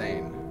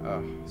insane.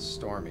 Oh,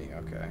 Stormy.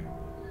 Okay.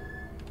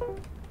 Well,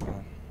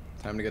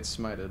 time to get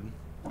smited.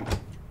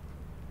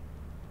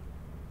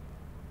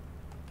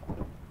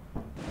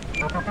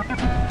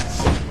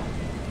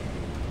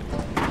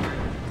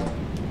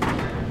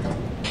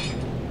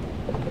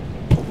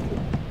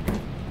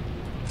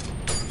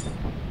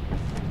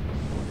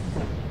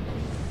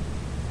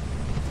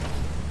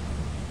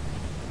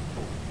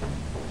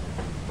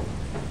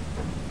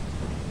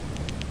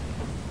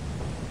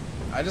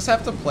 I just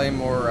have to play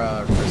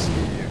more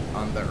risky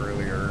on the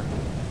earlier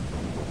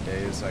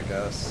days, I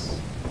guess.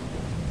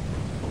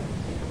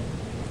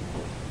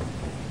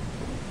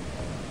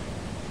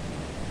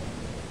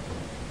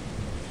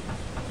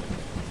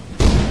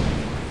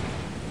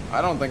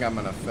 I don't think I'm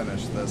gonna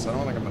finish this. I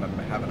don't think I'm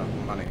gonna have enough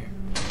money.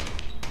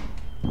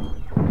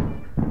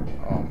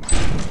 Oh man.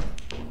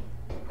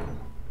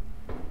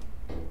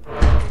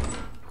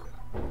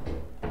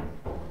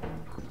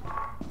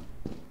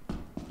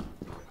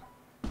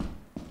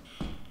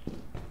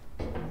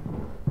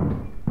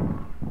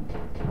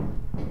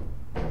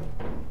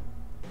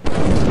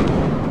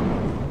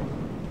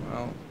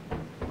 Well,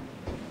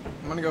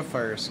 I'm gonna go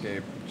fire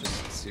escape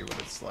just to see what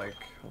it's like.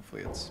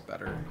 Hopefully it's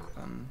better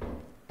than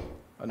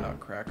a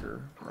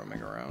nutcracker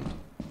roaming around.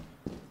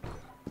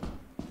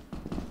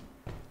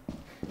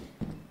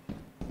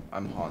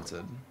 I'm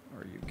haunted.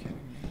 Are you kidding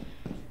me?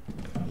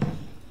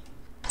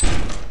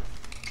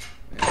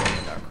 And the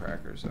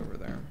nutcracker's over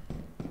there.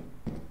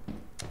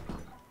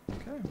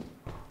 Okay.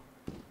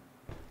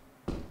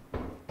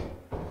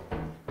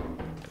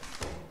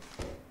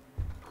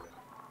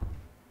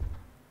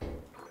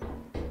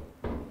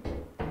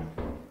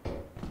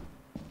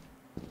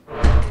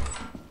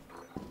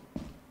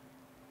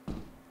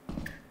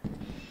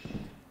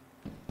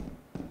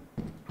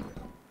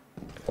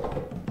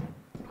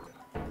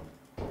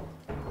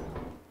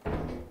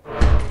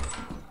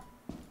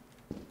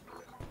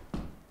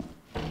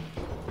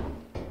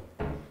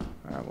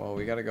 Well,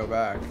 we gotta go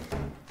back.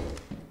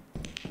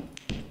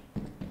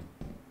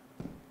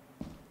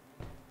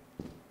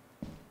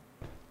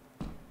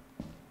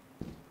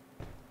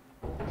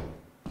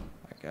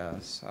 I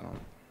guess. I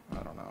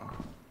don't know.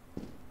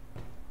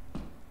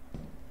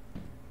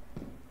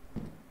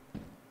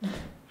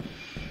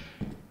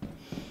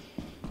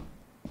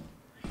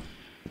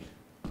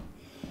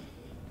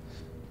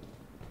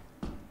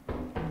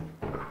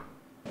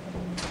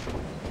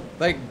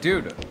 Like,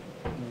 dude,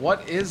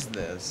 what is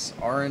this?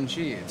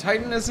 RNG.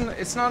 Titan isn't,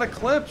 it's not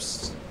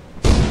eclipsed.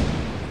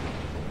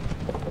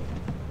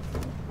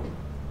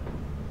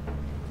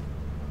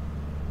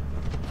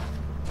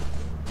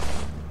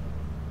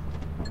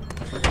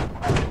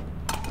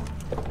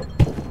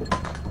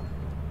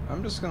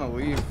 I'm just gonna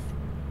leave.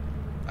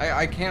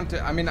 I can't,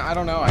 I mean, I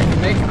don't know. I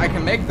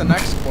can make the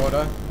next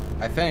quota,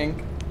 I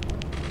think.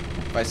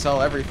 If I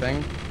sell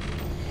everything.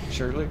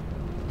 Surely.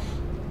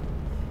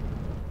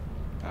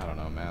 I don't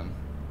know, man.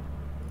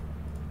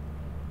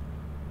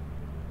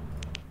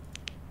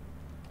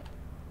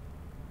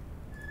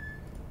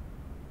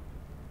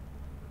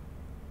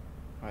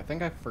 I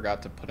think I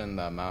forgot to put in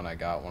the amount I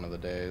got one of the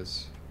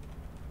days.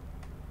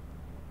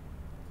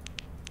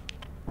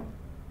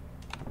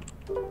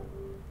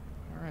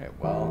 Alright,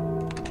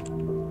 well.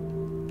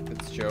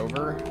 It's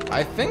Jover.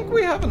 I think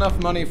we have enough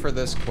money for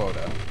this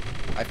quota.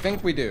 I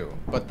think we do.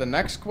 But the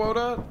next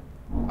quota,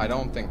 I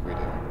don't think we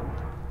do.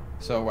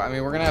 So, I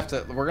mean, we're gonna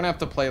have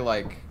to play,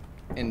 like,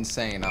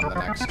 insane on the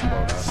next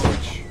quota,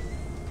 which...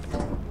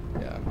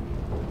 yeah.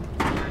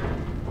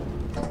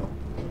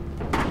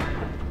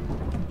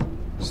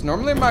 So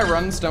normally my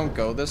runs don't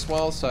go this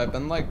well, so I've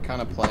been like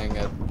kind of playing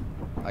it,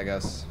 I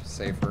guess,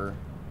 safer.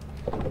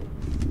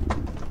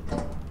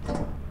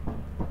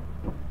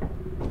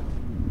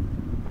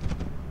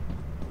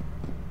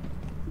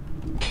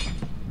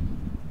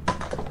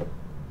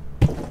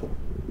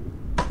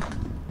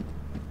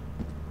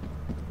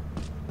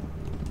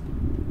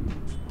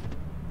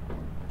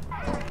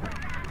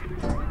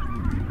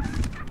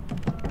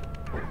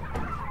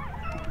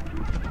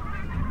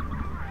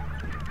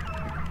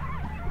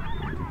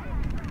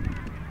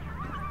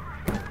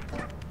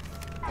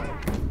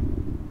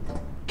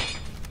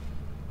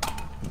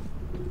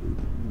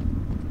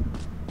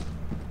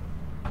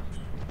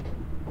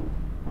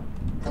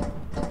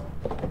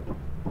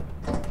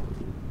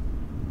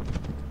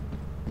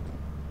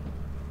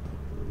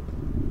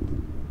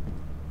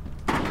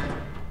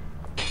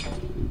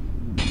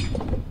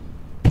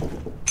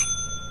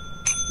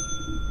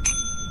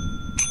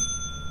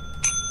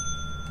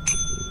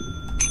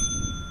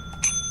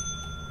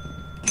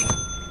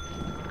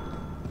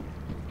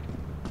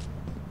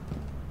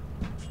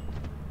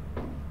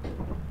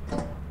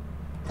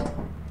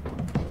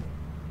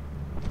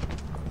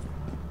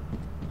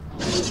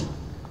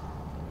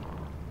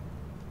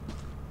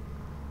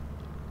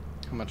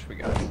 How much we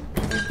got?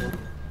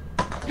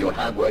 Your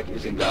hard work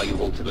is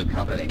invaluable to the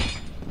company.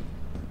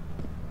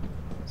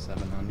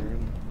 700.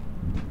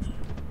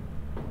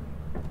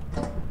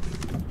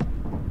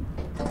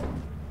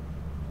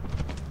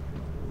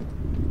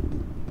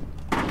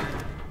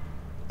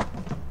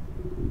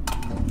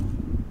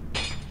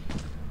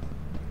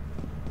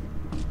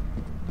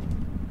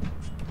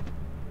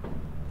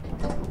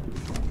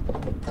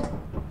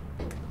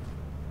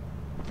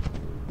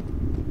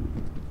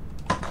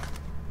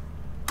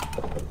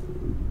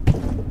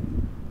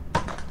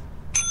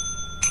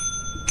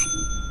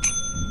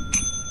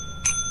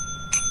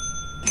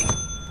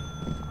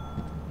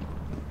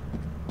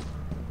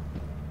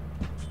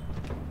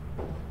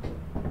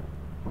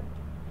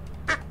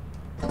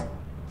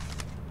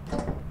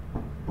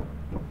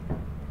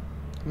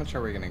 much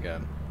are we gonna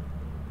get?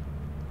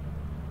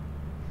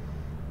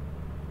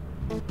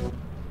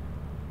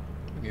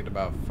 We need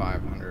about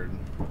 500.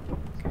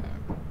 Okay.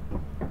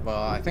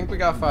 Well, I think we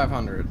got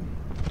 500.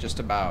 Just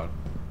about.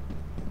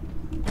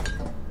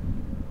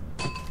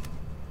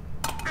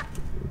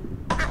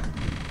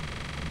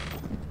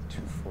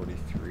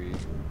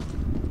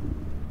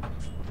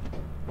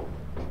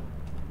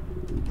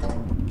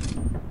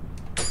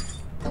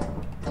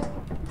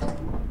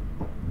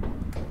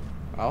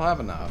 I'll have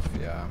enough,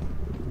 yeah.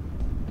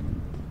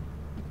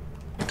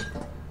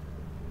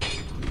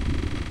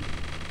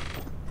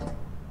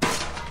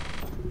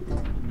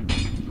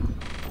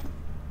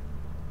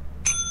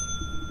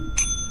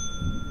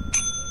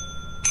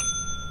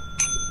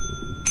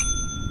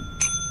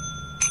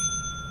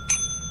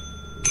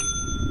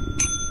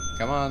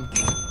 Come on.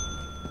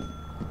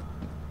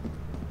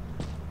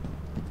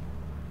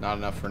 Not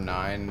enough for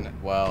 9.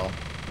 Well,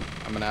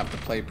 I'm gonna have to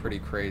play pretty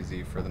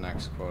crazy for the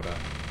next quota.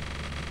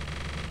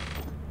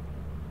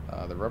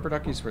 The rubber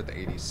ducky's worth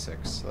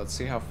 86. Let's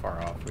see how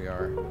far off we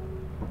are.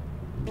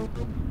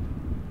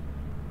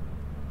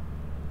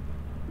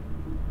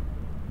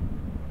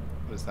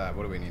 What is that?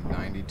 What do we need?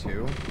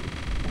 92?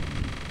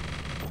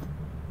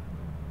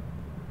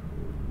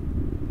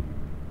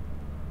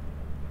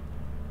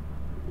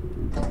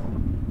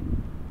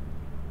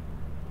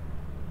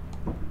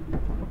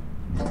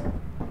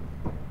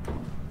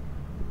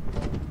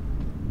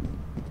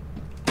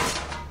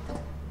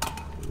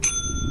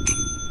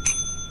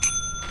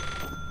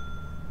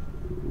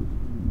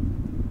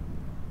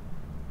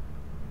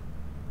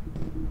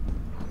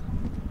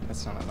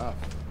 That's not enough.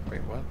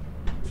 Wait, what?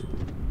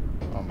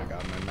 Oh my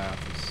god, my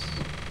math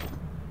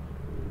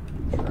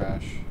is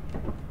trash.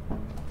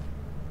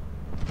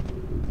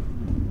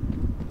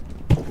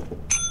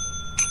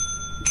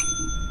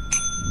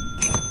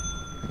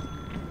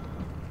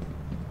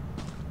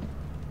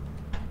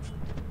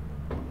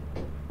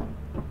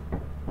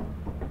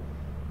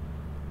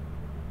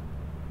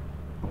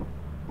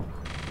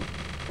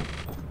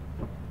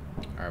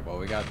 Alright, well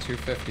we got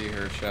 250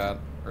 here, chat.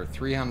 Or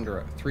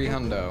 300,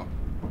 300.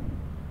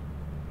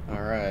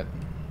 Alright.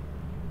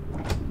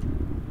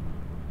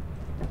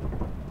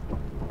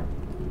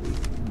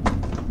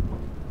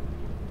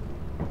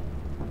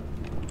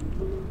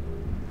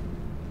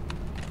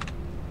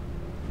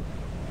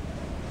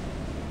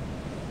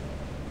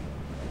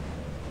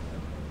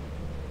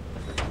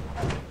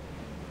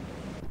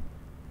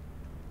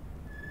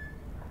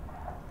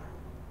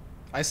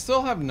 I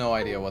still have no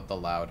idea what the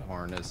loud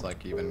horn is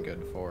like even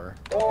good for,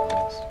 to be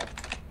honest.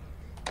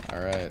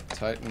 Alright,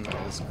 Titan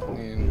is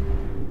clean.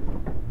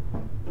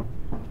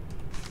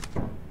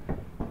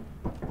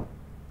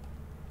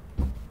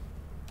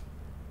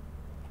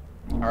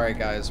 Alright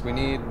guys, we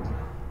need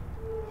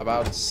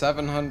about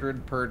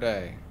 700 per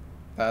day.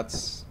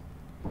 That's...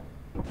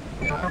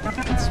 yeah,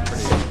 that's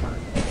pretty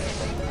important.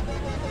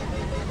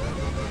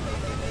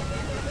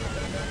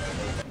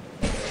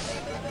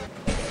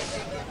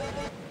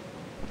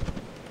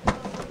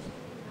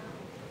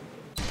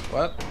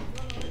 What?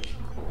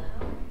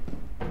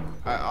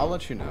 I'll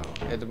let you know.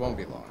 It won't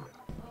be long.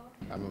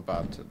 I'm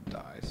about to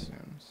die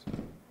soon, so...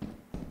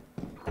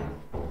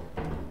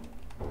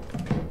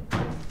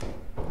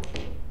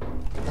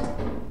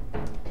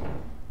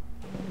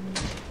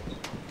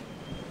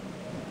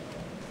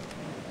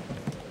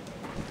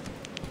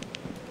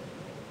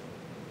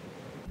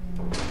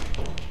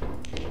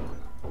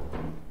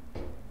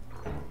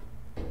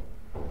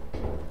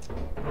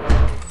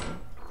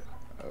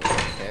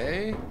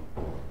 Okay.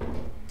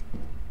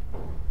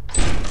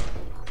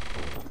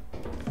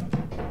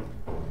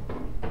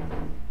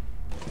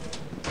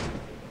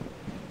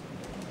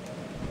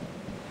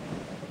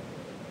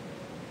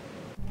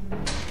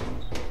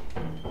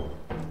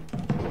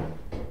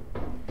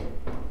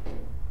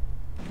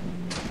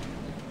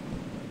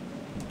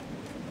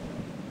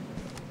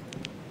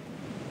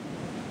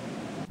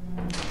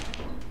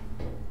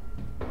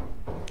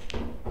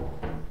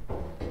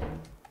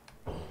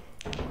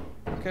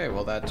 Okay,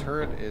 well that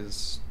turret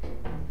is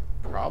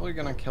probably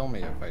gonna kill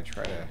me if I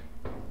try to...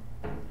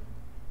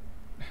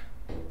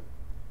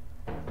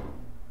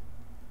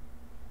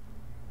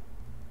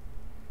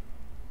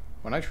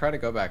 When I try to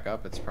go back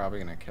up, it's probably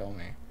gonna kill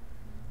me.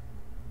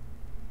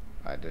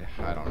 I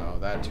don't know,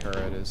 that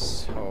turret is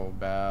so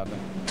bad.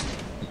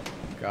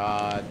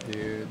 God,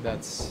 dude,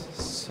 that's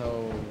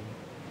so...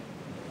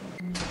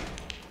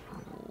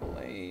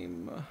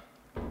 lame.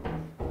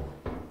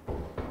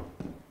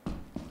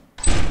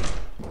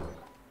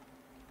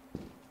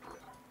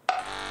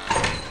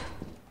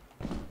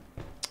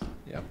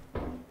 Yep.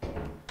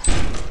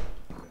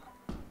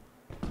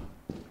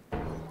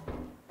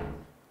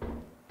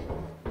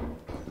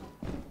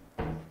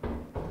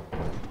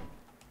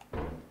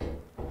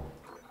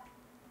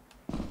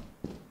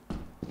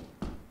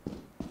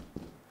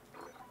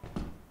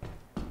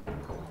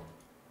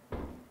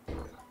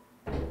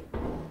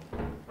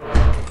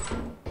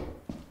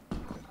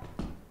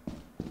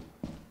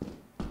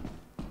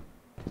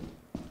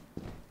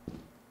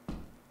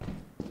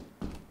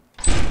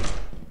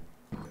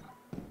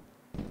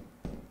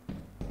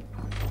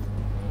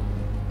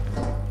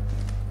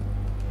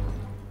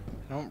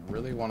 don't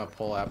really want to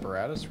pull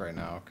apparatus right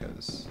now,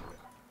 because...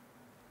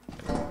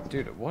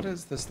 Dude, what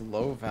is this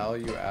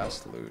low-value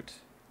ass loot?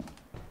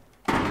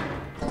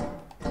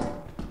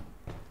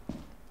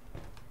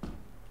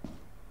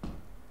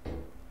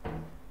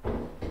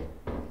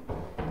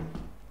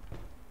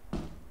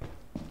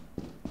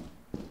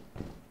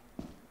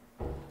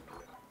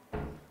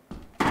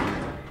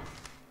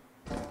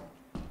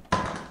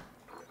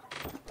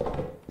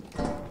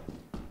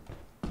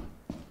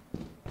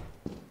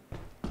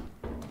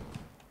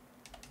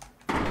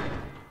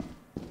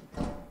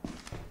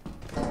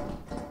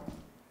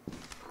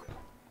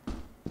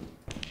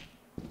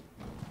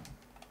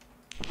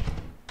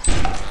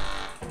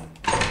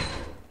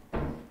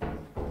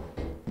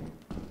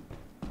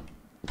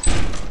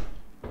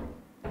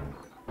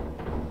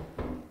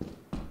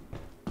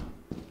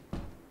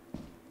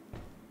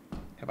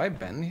 Have I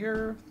been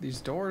here?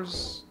 These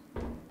doors...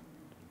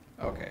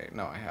 Okay,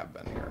 no, I have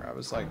been here. I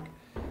was like,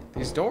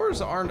 these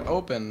doors aren't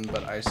open,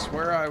 but I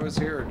swear I was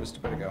here just a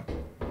bit ago.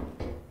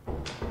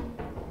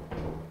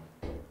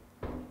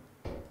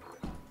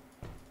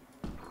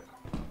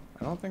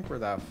 I don't think we're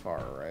that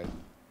far, right?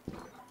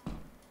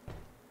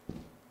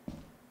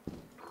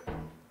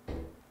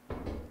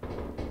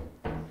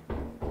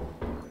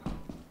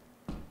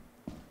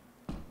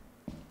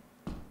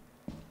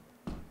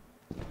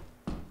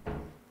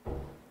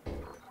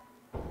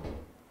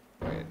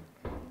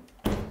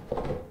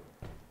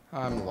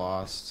 I'm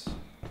lost.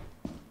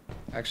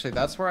 Actually,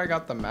 that's where I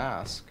got the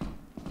mask.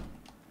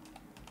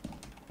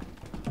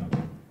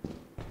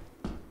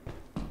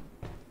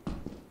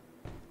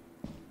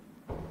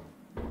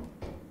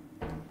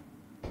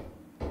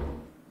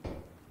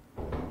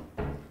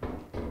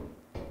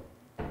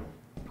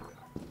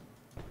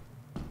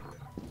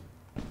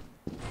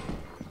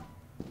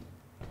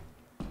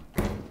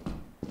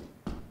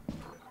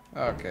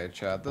 Okay,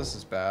 chat, this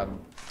is bad.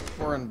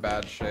 We're in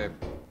bad shape.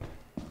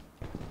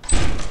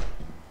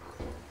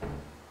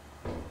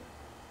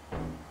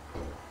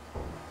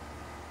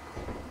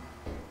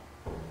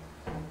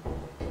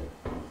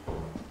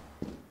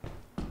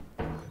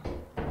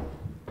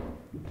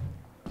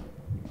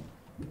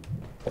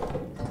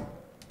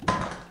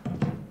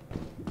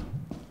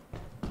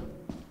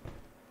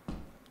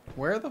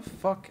 Where the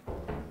fuck?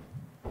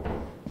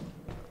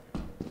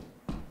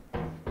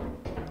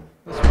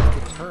 This was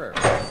the turret.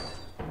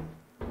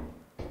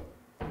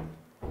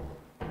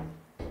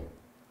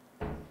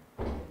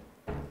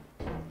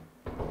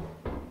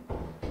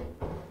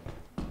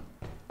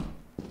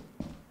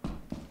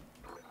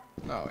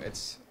 No,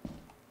 it's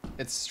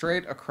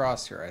straight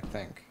across here, I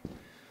think.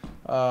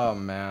 Oh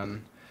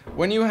man.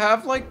 When you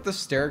have like the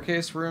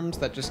staircase rooms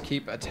that just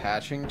keep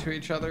attaching to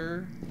each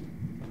other,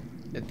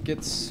 it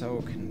gets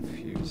so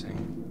confusing.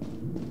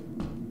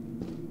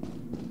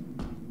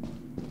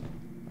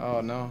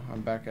 Oh no,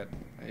 I'm back at...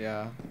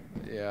 Yeah,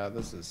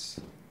 this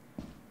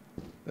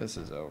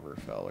is over,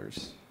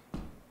 fellers.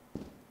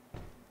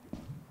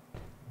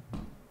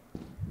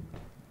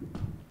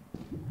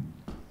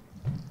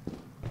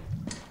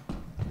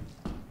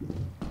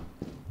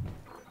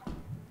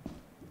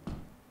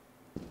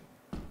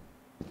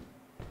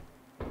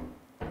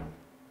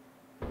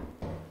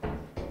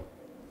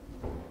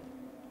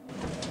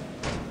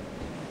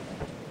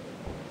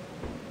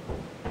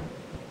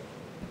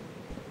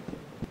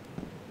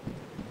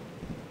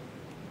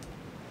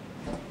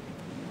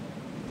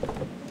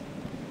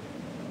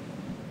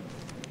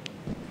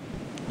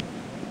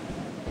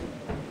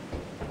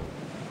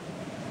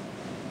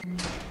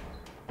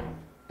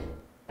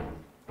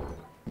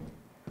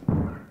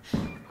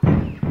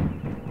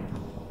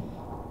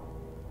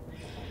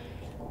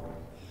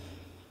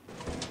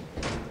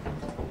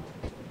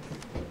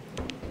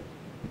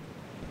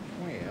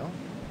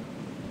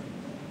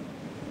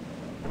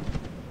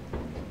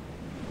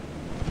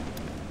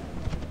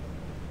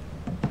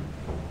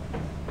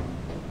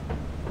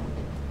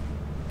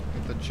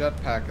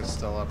 Jetpack is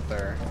still up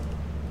there.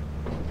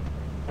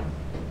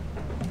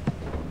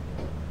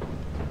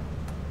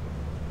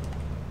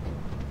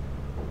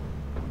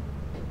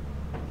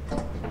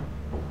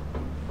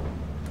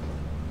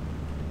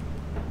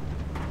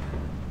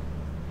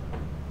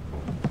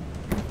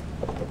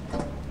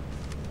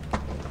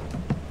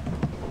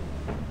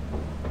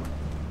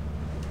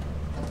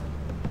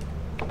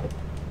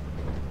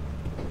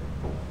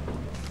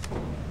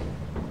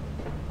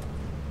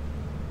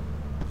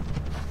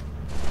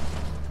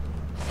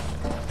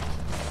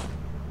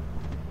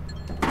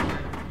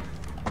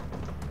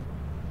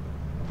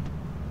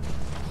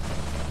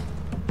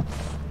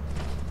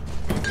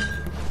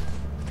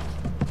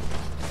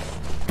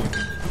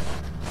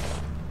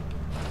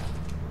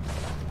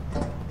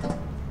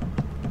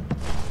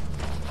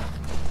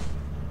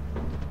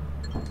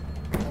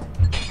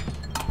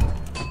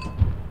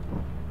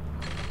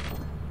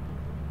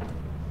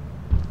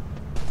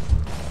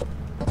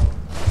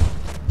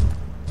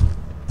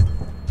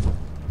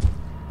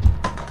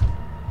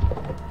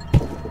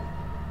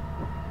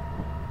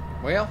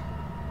 Well,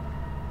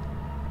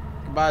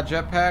 goodbye,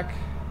 jetpack.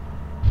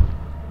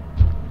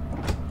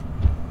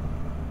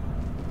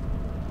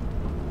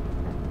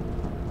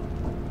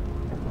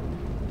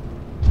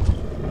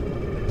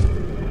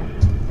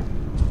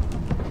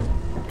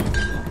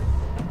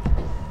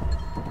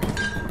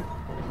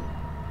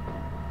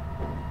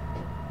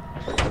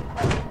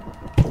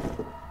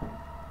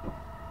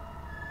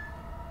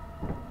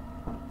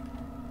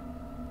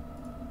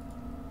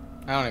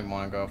 I don't even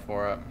want to go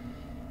for it.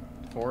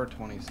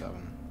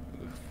 427.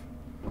 Oof.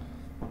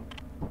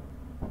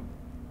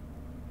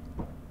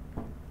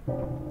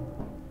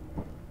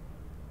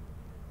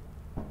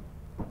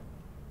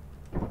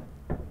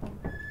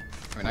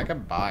 I mean, I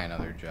could buy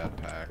another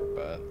jetpack,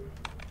 but...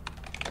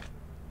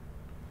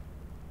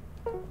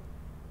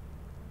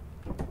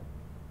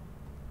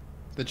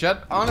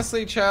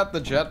 honestly, chat, the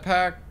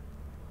jetpack,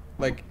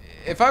 like,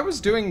 if I was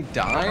doing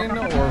Dine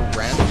or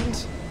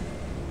Rend,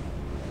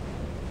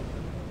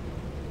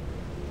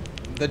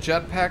 the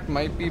jetpack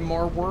might be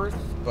more worth,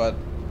 but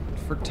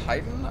for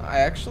Titan, I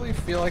actually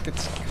feel like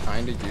it's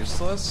kind of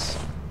useless.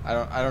 I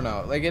don't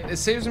know. Like, it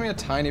saves me a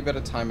tiny bit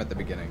of time at the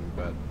beginning,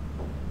 but...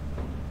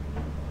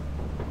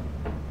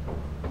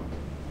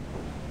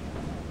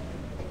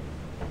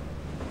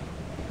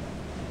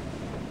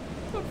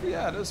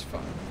 yeah, it is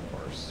fun, of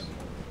course.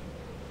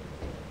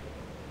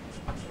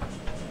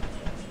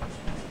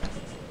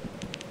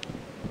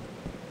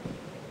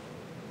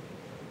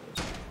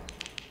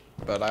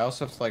 But I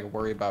also have to, like,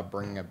 worry about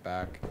bringing it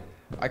back.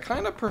 I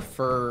kind of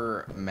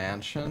prefer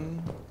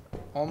Mansion,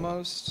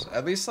 almost.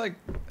 At least, like,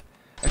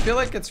 I feel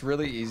like it's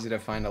really easy to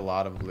find a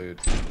lot of loot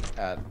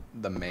at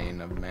the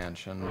main of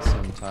Mansion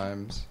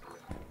sometimes.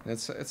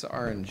 It's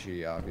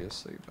RNG,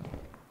 obviously, but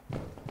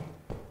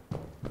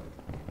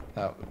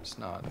that was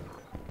not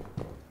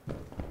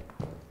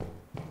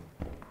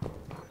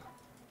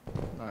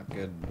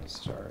good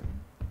start.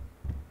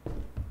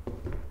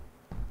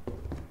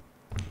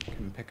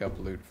 Can pick up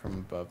loot from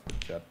above with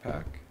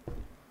jetpack.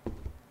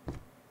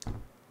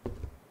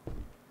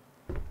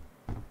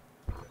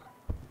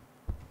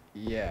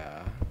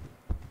 Yeah.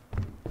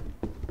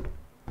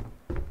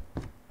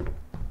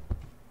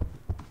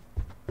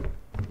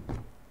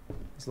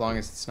 As long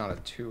as it's not a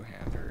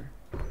two-hander.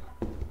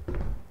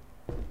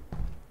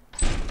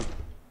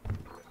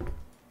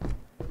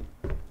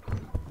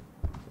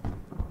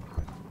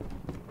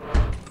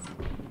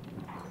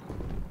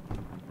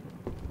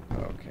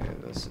 Okay,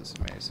 this is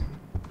amazing.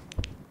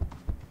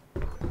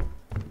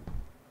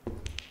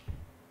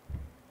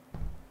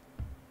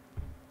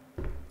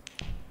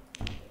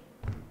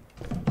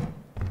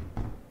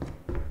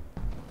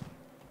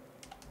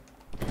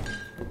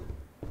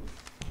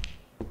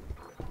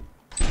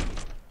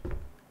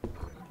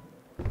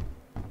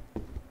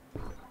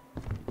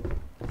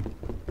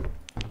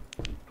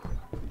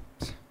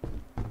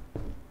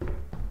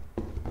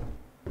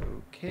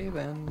 Okay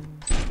then.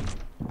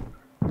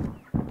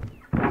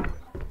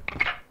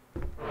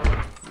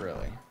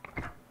 Really?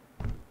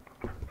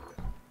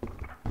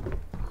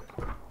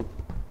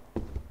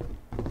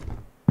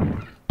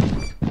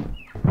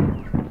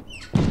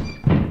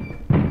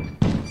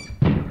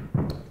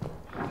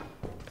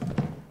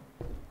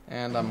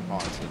 And I'm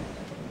haunted.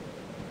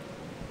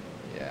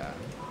 Yeah,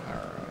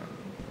 alright.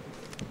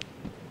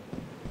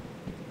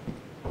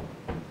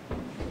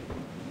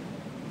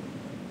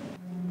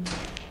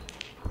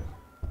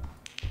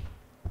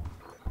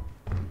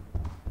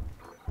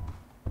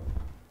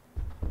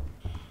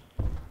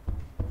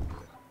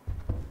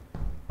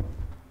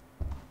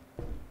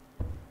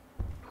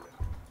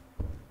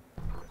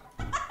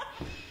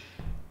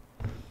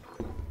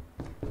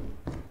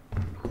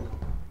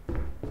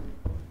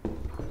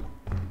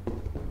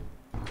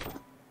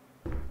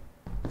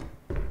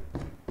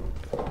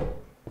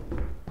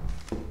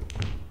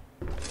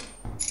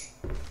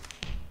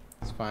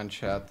 It's fine,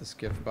 chat. This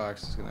gift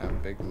box is gonna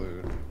have big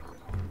loot.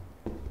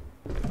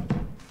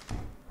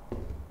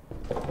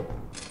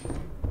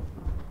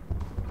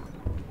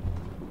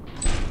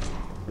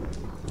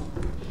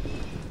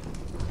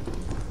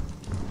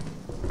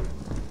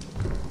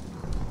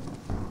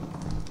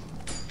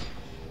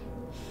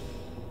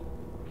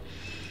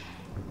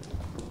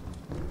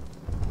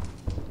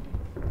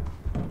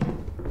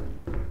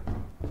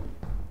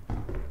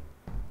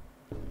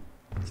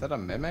 Is that a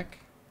mimic?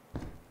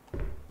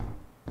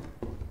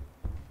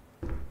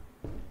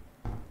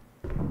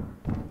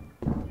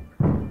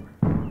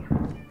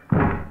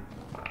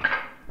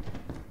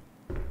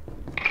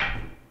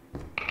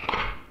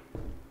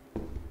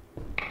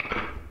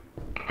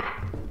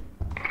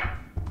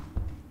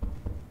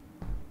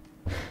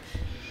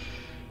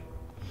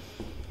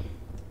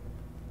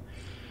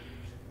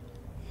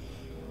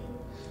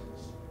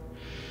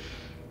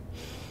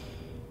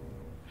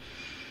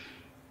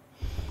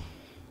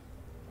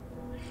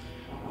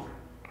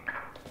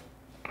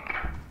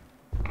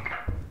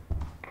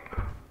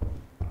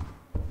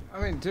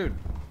 I mean, dude,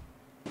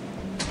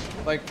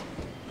 like,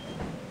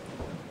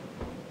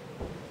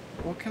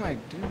 what can I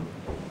do?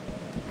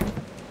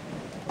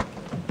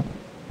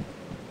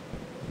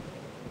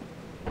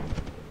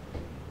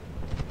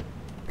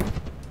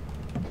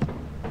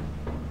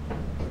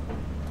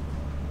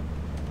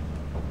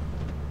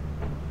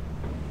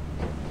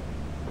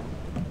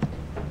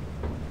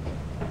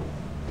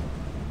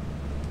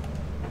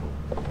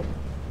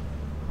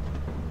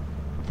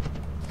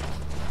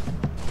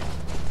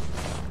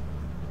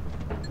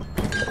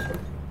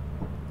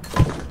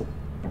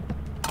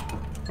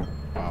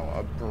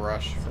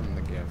 Brush from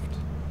the gift.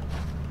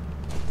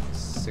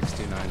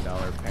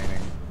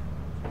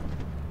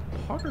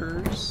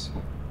 puggers.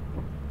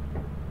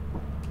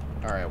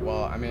 Alright,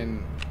 well, I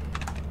mean...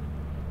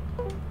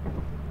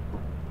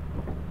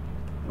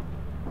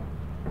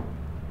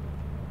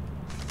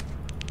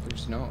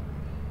 There's no...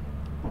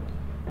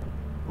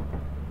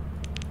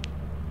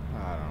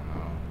 I don't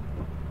know.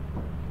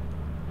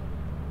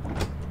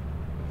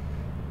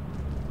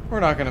 We're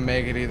not gonna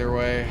make it either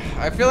way.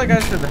 I feel like I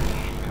should...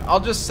 I'll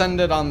just send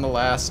it on the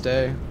last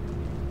day.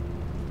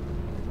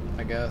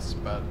 I guess,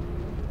 but...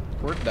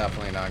 We're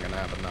definitely not gonna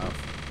have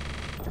enough.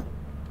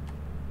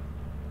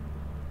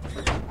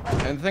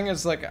 And the thing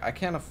is, like, I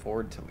can't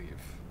afford to leave,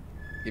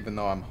 even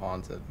though I'm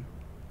haunted.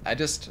 I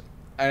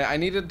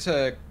needed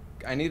to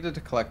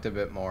collect a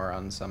bit more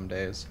on some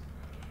days.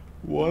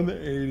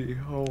 180.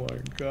 Oh my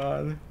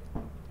god.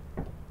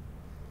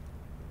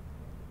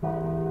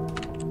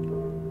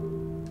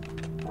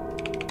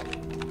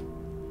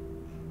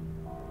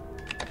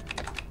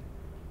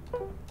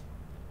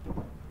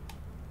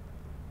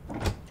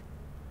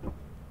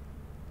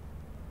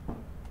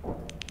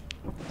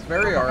 It's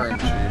very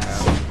RNG, man.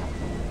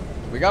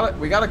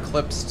 We got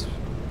eclipsed.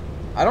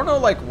 I don't know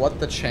like what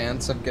the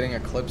chance of getting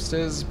eclipsed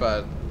is,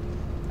 but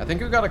I think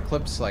we got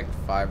eclipsed like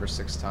 5 or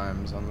 6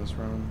 times on this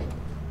run.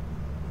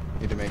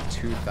 Need to make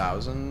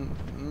 2,000?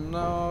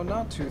 No,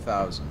 not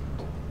 2,000.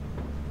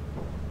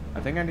 I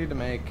think I need to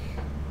make...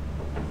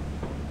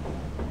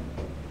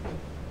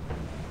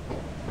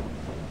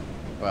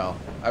 Well,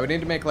 I would need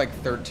to make like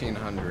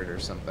 1,300 or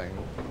something.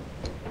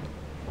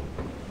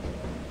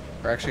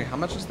 Or actually, how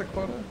much is the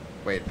quota?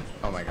 Wait,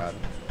 oh my god.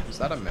 Is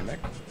that a mimic?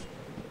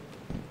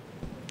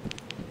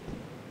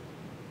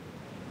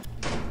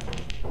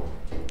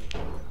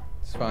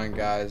 It's fine,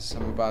 guys.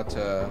 I'm about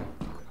to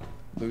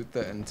loot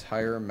the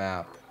entire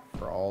map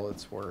for all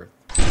it's worth.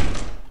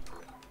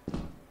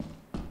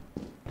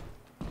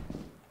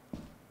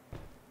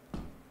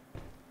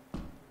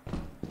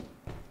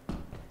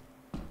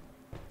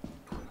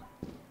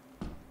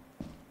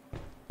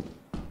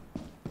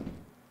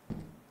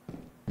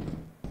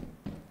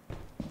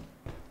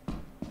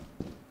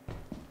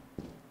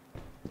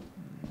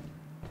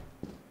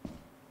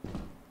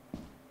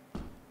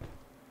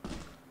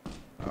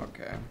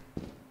 Okay.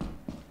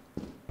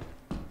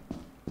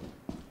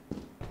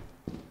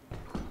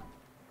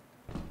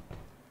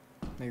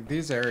 Like,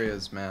 these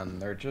areas, man,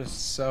 they're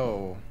just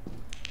so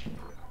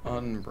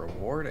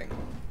unrewarding.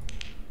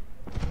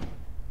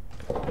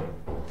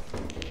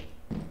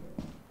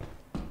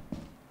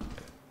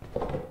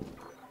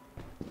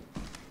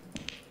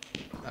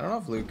 I don't know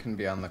if loot can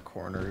be on the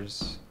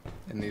corners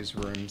in these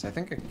rooms. I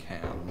think it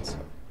can, so.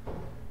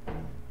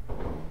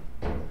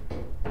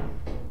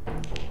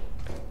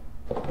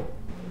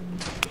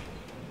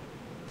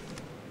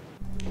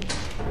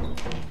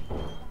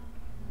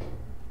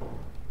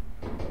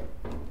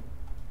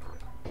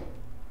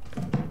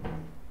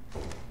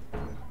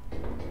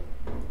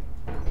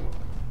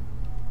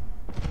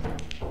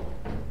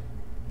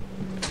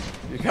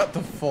 You got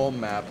the full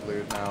map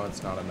loot now,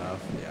 it's not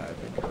enough. Yeah, I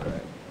think you're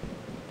right.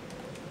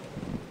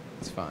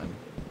 It's fine.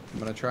 I'm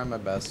gonna try my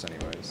best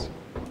anyways.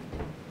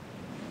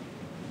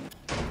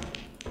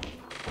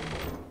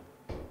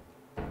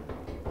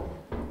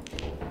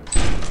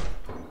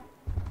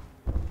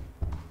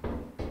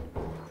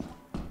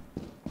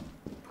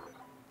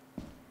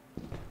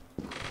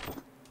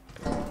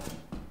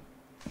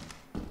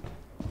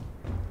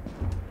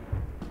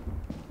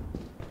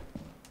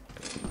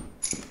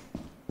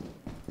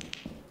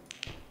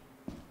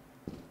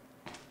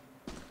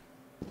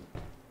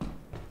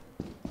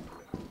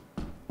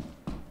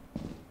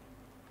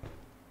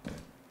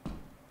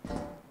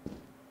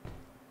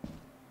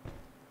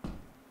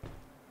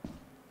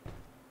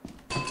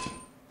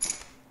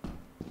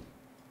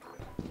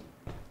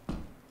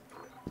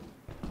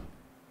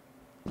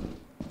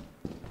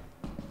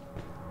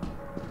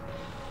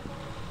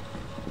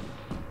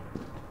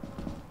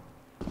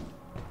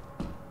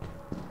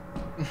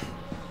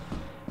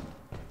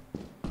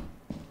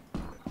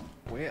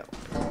 Well.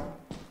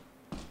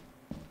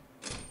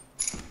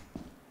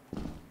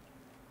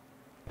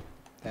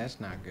 That's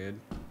not good.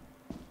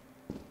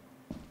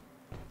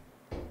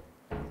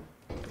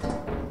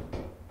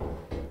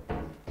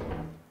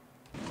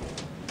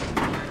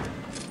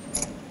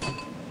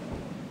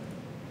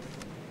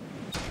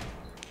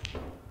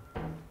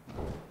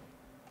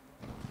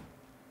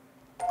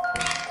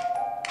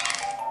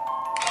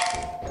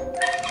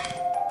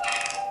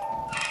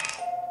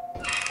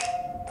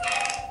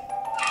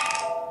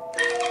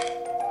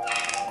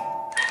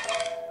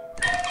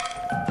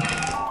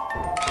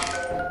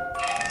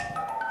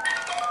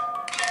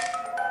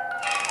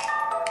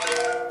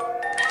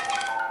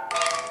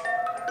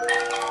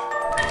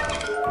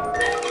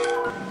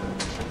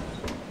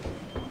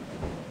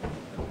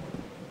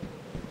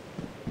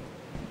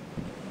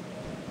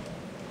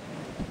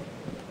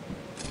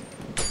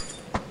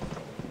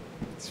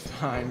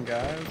 Fine,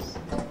 guys.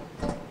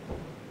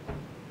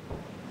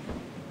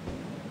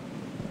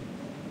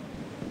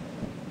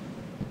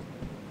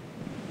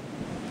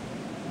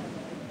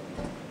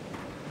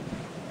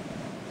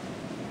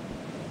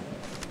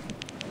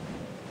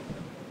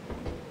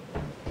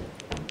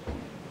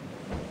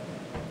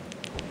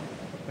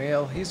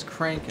 Well, he's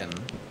cranking.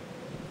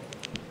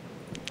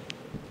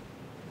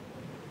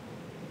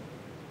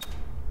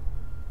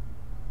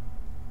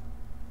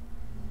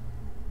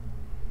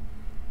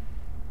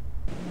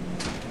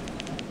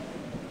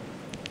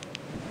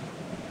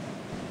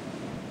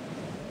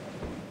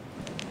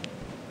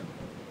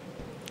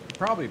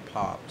 Probably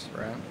popped,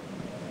 right?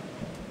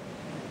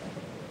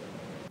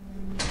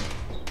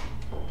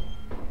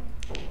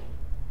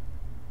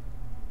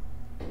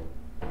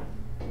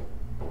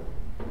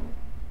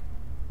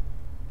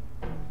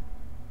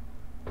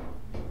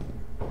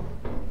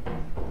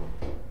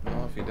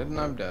 Well, if he didn't,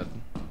 I'm dead.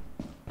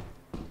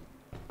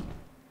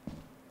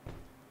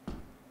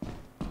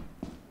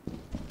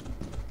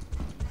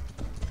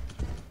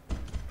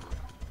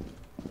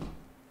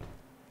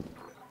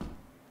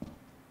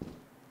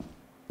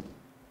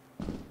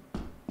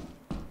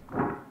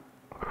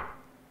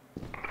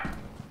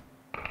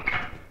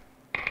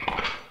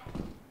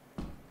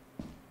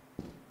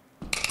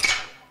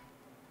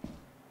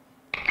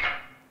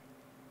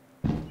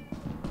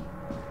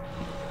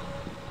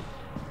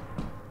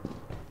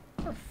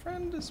 Our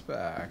friend is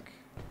back.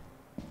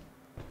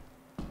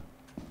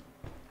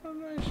 What a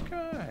nice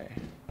guy.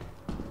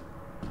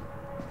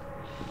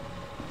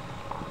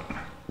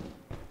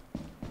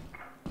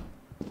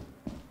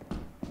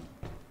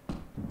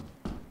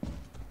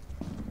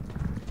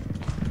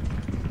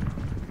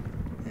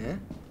 Yeah?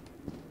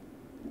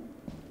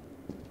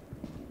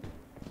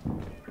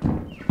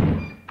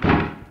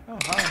 Oh,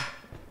 hi.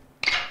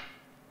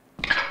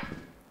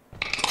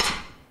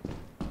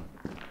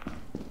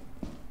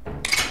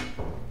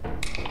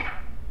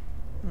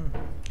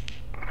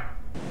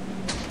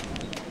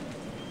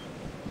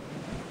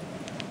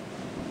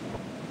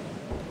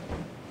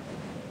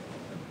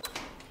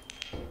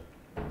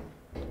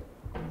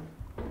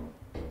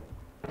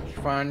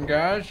 Fine,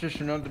 guys. Just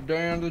another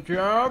day on the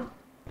job.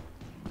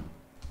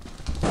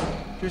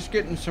 Just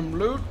getting some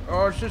loot.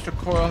 Oh, it's just a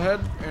coil head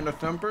and a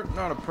thumper.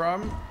 Not a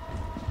problem.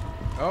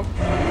 Oh.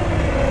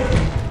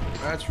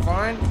 That's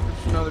fine.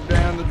 It's another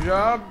day on the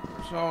job.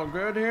 It's all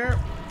good here.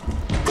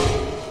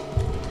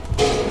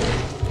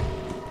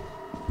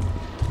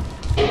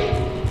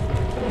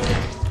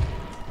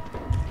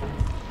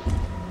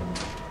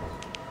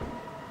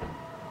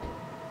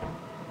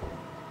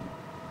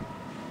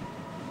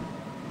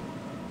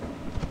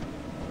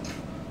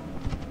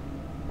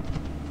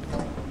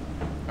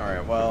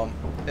 Alright, well,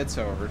 it's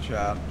over,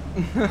 chat.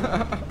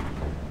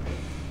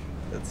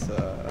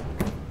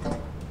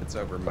 It's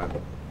over, my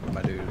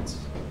dudes.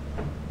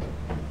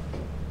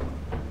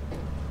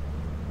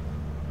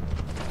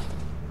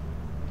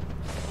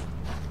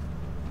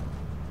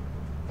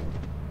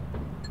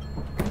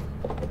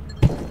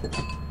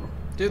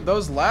 Dude,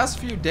 those last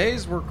few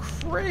days were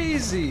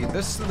crazy.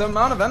 The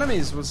amount of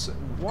enemies was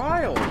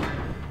wild.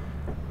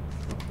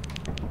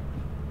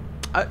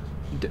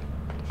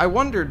 I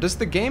wonder, does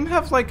the game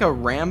have like a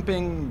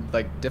ramping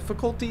like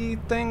difficulty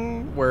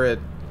thing where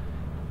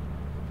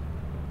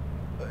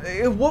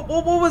what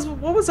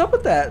was up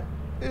with that?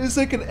 It was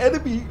like an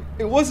enemy.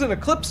 It wasn't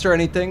eclipsed or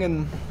anything,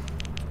 and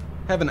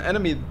have an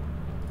enemy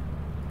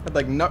had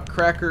like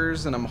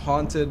nutcrackers, and I'm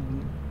haunted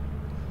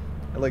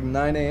at like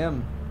 9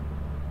 a.m.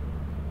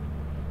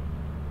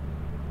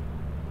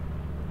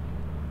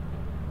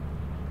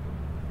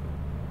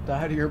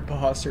 Die to your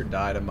boss or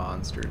die to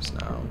monsters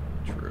now.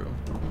 True.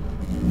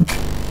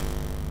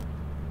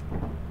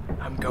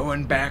 I'm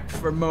going back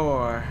for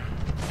more.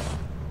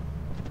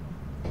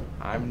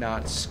 I'm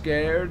not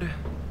scared.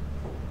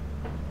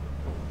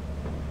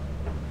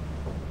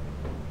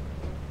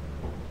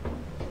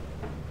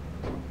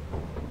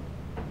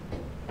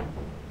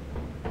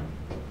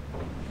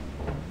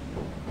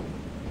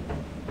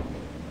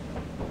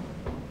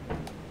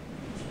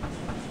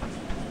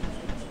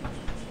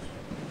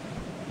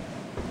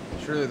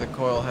 Surely the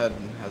coil head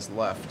has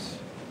left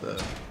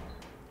the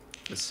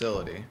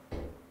facility,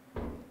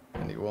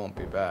 and he won't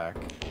be back.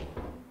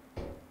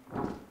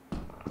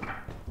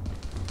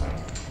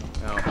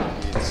 No,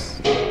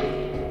 he's...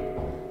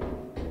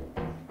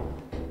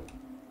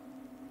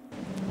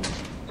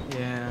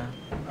 Yeah.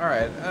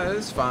 Alright,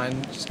 it's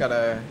fine. Just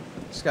gotta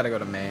go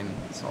to main.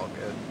 It's all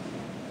good.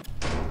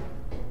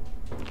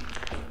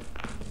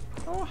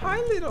 Oh, hi,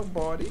 little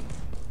buddy.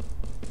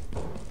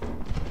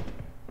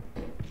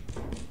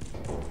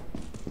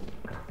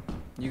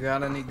 You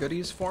got any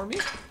goodies for me?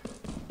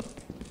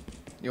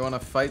 You wanna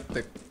fight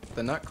the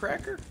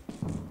nutcracker?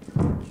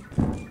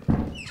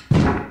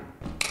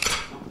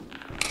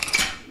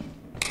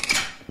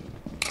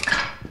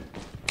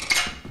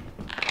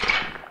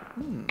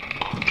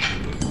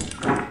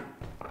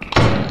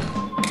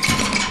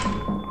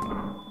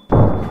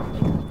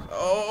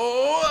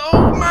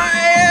 Oh, my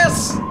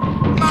ass!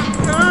 My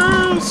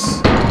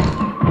ass!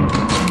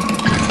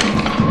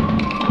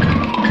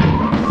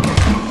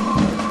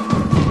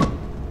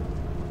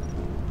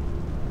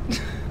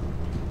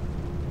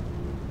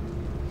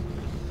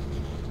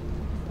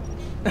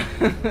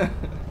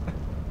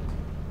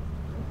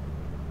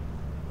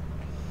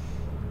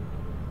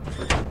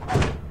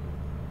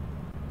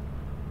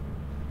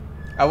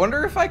 I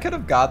wonder if I could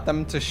have got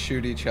them to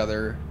shoot each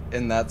other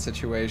in that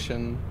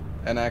situation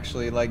and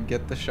actually, like,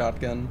 get the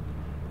shotgun.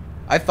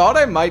 I thought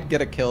I might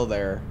get a kill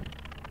there.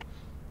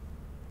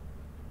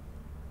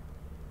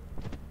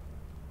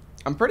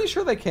 I'm pretty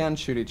sure they can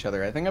shoot each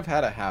other. I think I've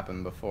had it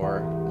happen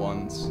before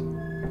once.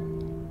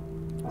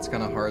 It's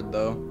kind of hard,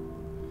 though.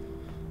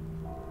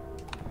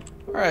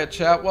 Alright,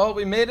 chat. Well,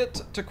 we made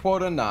it to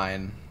quota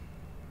 9.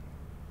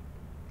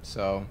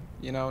 So,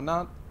 you know,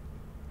 not...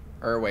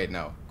 Or, wait,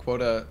 no.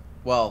 Quota...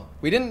 Well,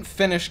 we didn't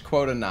finish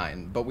quota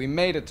 9, but we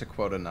made it to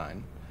quota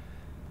 9.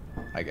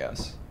 I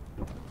guess.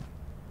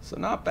 So,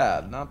 not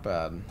bad, not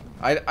bad.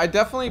 I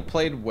definitely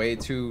played way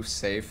too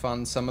safe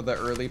on some of the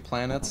early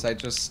planets. I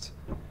just...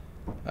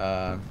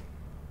 I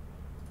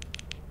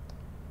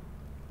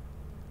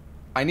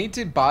need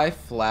to buy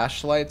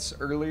flashlights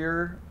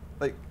earlier.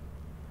 Like,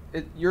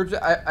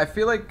 I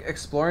feel like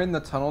exploring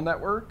the tunnel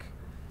network,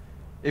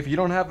 if you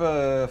don't have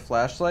a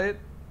flashlight,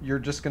 you're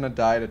just gonna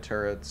die to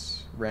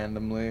turrets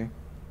randomly,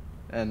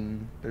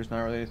 and there's not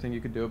really anything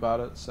you could do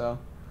about it. So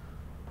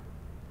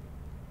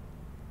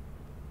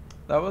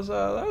that was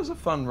a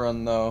fun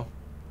run, though.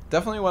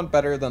 Definitely went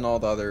better than all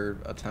the other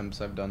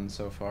attempts I've done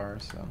so far.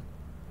 So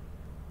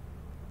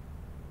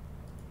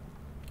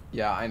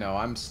yeah, I know,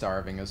 I'm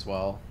starving as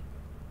well.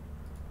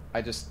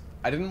 I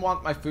didn't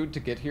want my food to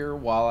get here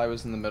while I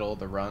was in the middle of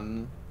the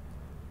run,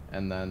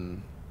 and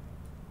then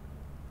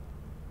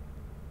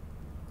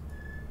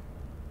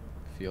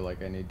feel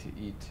like I need to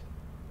eat.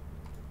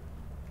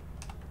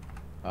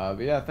 But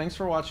yeah, thanks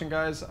for watching,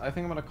 guys. I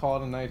think I'm gonna call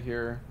it a night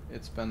here.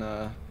 It's been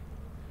a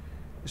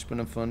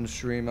fun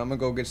stream. I'm gonna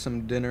go get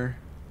some dinner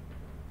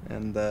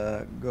and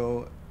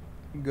go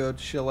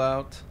chill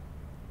out.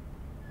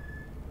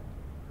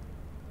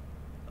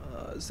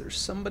 Is there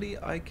somebody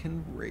I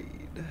can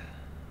raid?